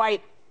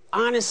 quite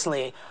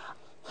honestly,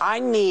 I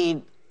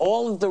need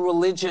all of the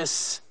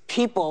religious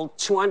people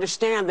to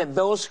understand that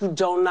those who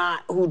do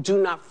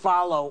not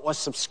follow or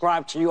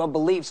subscribe to your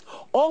beliefs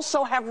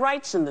also have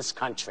rights in this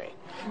country.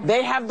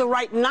 They have the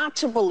right not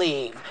to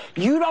believe.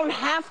 You don't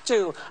have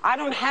to. I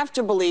don't have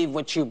to believe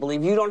what you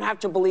believe. You don't have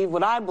to believe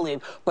what I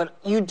believe. But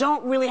you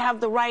don't really have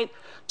the right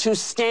to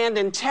stand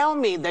and tell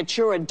me that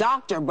you're a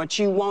doctor, but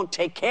you won't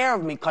take care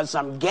of me because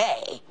I'm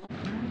gay.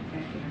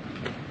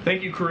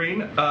 Thank you,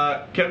 Corrine.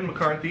 Kevin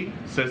McCarthy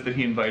says that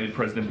he invited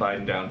President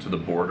Biden down to the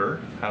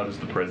border. How does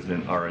the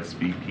president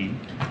RSVP?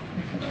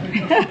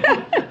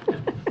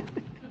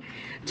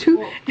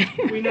 Well,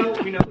 we know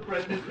the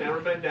president's never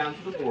been down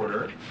to the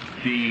border.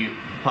 The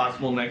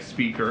possible next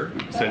speaker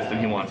says that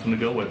he wants him to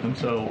go with him,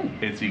 so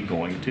is he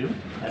going to?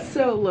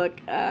 So look,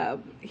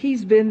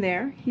 he's been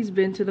there. He's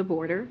been to the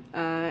border,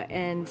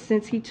 and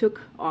since he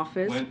took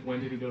office. When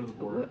did he go to the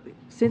border?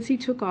 Since he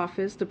took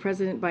office, the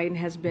President Biden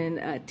has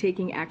been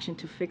taking action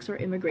to fix our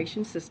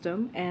immigration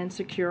system and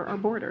secure our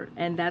border,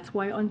 and that's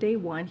why on day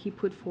one he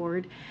put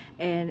forward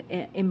an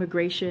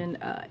immigration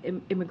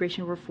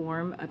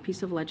reform, a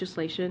piece of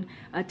legislation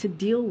to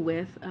deal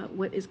with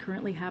what is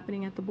currently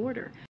happening at the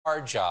border. Our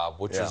job,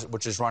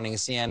 which is running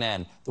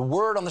CNN. The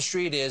word on the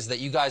street is that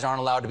you guys aren't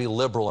allowed to be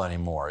liberal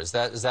anymore. Is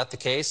that the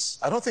case?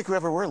 I don't think we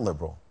ever were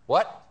liberal.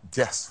 What?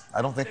 Yes,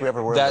 I don't think we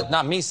ever were liberal.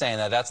 Not me saying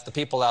that. That's the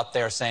people out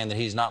there saying that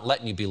he's not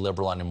letting you be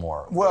liberal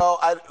anymore. Well,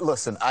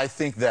 listen, I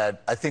think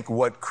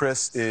what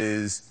Chris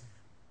is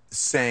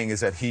saying is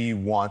that he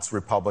wants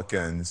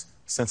Republicans,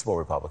 sensible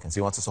Republicans.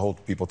 He wants us to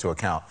hold people to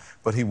account,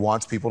 but he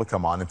wants people to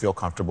come on and feel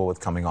comfortable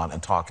with coming on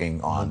and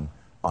talking on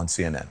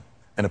CNN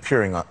and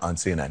appearing on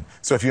CNN.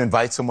 So if you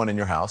invite someone in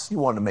your house, you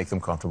want to make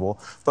them comfortable,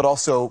 but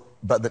also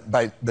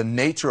by the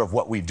nature of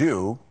what we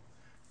do,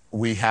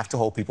 we have to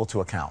hold people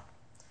to account.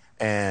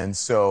 And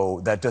so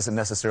that doesn't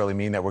necessarily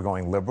mean that we're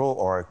going liberal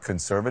or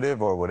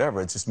conservative or whatever.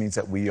 It just means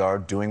that we are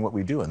doing what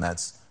we do, and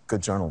that's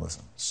good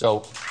journalism. So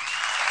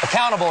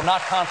accountable,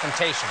 not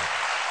confrontational.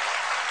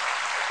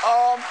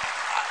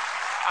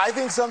 I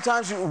think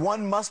sometimes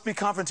one must be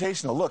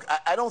confrontational. Look,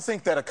 I don't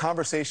think that a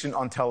conversation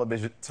on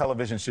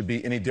television should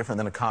be any different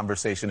than a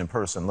conversation in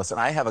person. Listen,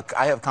 I have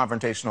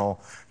confrontational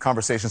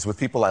conversations with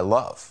people I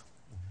love.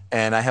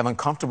 And I have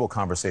uncomfortable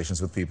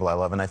conversations with people I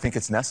love, and I think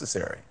it's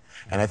necessary.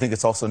 And I think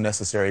it's also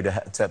necessary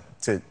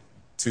to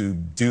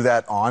do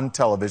that on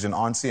television,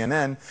 on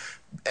CNN,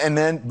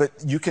 but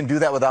you can do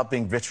that without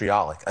being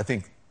vitriolic. I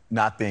think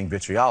not being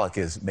vitriolic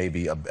is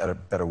maybe a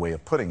better way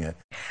of putting it.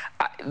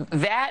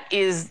 That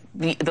is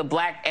the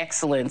black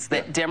excellence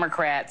that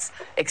Democrats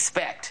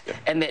expect,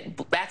 and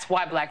that's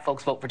why black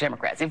folks vote for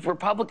Democrats. If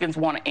Republicans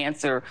want to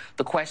answer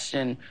the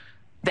question,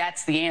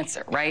 that's the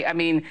answer, right? I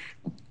mean,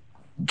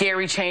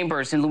 Gary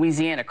Chambers in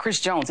Louisiana, Chris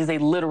Jones is a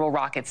literal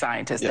rocket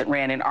scientist that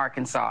ran in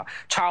Arkansas,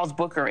 Charles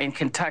Booker in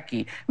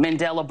Kentucky,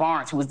 Mandela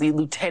Barnes, who was the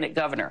lieutenant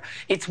governor.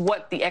 It's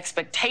what the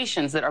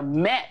expectations that are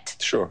met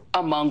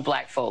among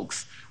black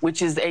folks,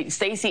 which is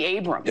Stacey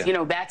Abrams. You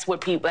know, that's why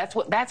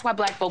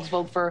black folks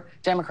vote for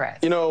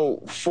Democrats. You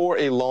know, for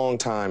a long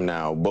time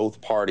now,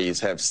 both parties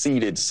have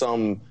ceded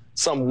some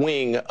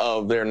wing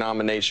of their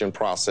nomination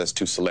process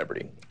to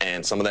celebrity.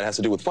 And some of that has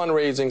to do with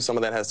fundraising, some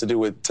of that has to do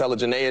with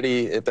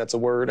telegeneity, if that's a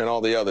word, and all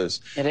the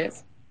others. It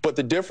is. But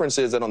the difference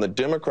is that on the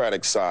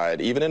Democratic side,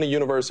 even in a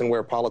universe in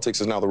where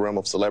politics is now the realm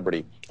of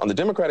celebrity, on the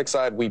Democratic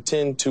side, we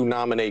tend to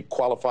nominate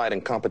qualified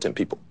and competent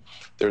people.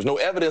 There's no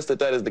evidence that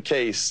that is the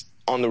case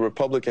on the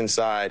Republican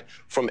side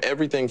from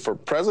everything for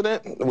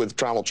president with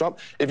Donald Trump.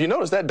 If you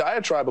notice, that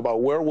diatribe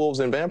about werewolves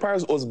and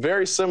vampires was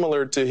very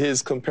similar to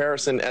his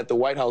comparison at the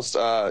White House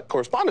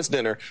Correspondents'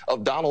 Dinner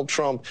of Donald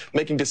Trump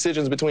making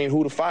decisions between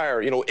who to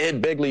fire, you know,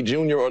 Ed Begley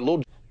Jr. or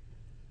Lil.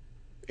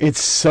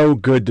 It's so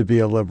good to be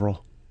a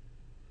liberal.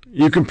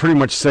 You can pretty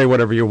much say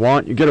whatever you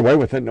want. You get away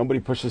with it.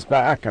 Nobody pushes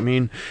back. I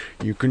mean,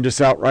 you can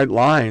just outright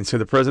lie and say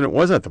the president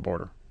was at the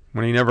border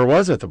when he never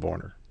was at the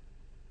border.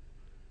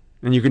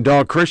 And you can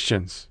dog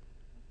Christians.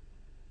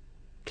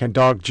 Can't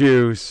dog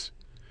Jews,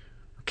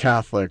 or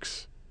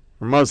Catholics,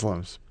 or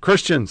Muslims.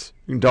 Christians,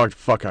 you can dog the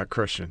fuck out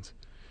Christians.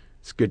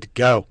 It's good to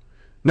go.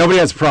 Nobody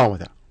has a problem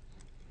with that.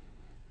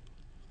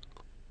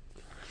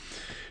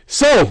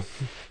 So,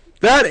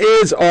 that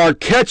is our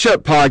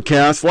catch-up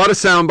podcast. A lot of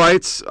sound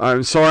bites.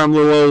 I'm sorry I'm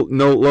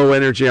low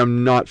energy.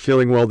 I'm not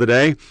feeling well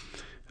today.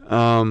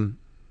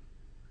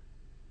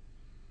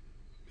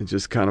 It's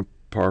just kind of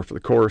par for the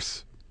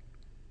course.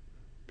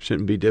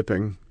 Shouldn't be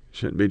dipping.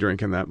 Shouldn't be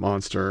drinking that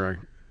Monster. I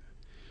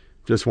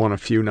just want a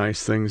few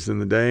nice things in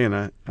the day,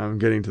 and I'm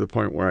getting to the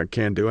point where I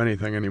can't do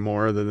anything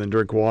anymore other than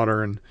drink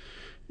water and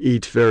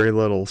eat very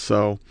little.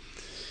 So,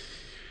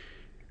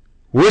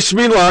 wish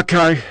me luck.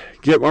 I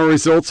get my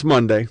results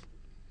Monday.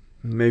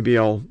 Maybe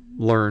I'll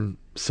learn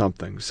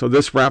something. So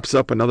this wraps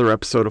up another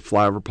episode of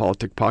Flyover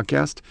Politic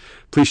Podcast.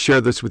 Please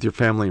share this with your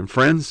family and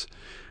friends.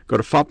 Go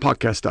to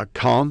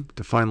foppodcast.com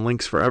to find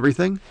links for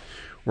everything.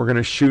 We're going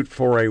to shoot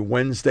for a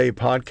Wednesday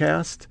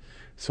podcast.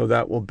 So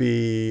that will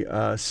be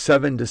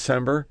 7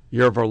 December,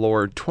 year of our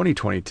Lord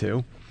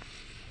 2022.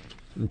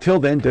 Until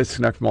then,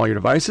 disconnect from all your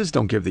devices.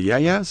 Don't give the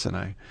yeah-yeahs. And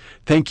I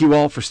thank you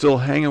all for still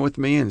hanging with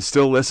me and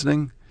still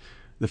listening.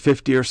 The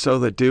 50 or so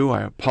that do,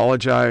 I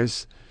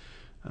apologize.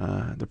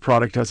 The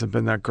product hasn't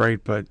been that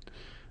great, but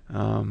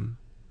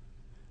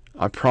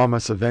I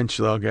promise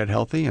eventually I'll get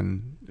healthy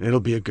and it'll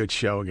be a good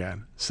show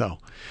again. So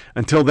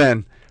until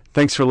then,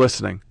 thanks for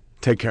listening.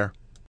 Take care.